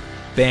 Where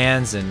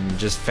bands and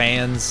just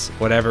fans,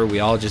 whatever, we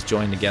all just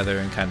join together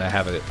and kind of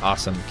have an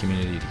awesome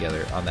community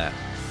together on that.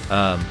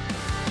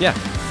 Yeah,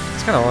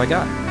 that's kind of all I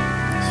got.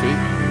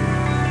 Sweet.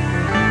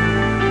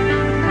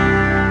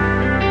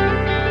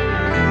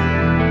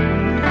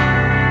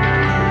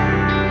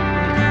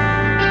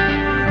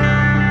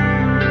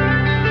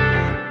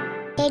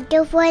 They do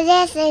you for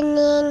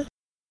listening.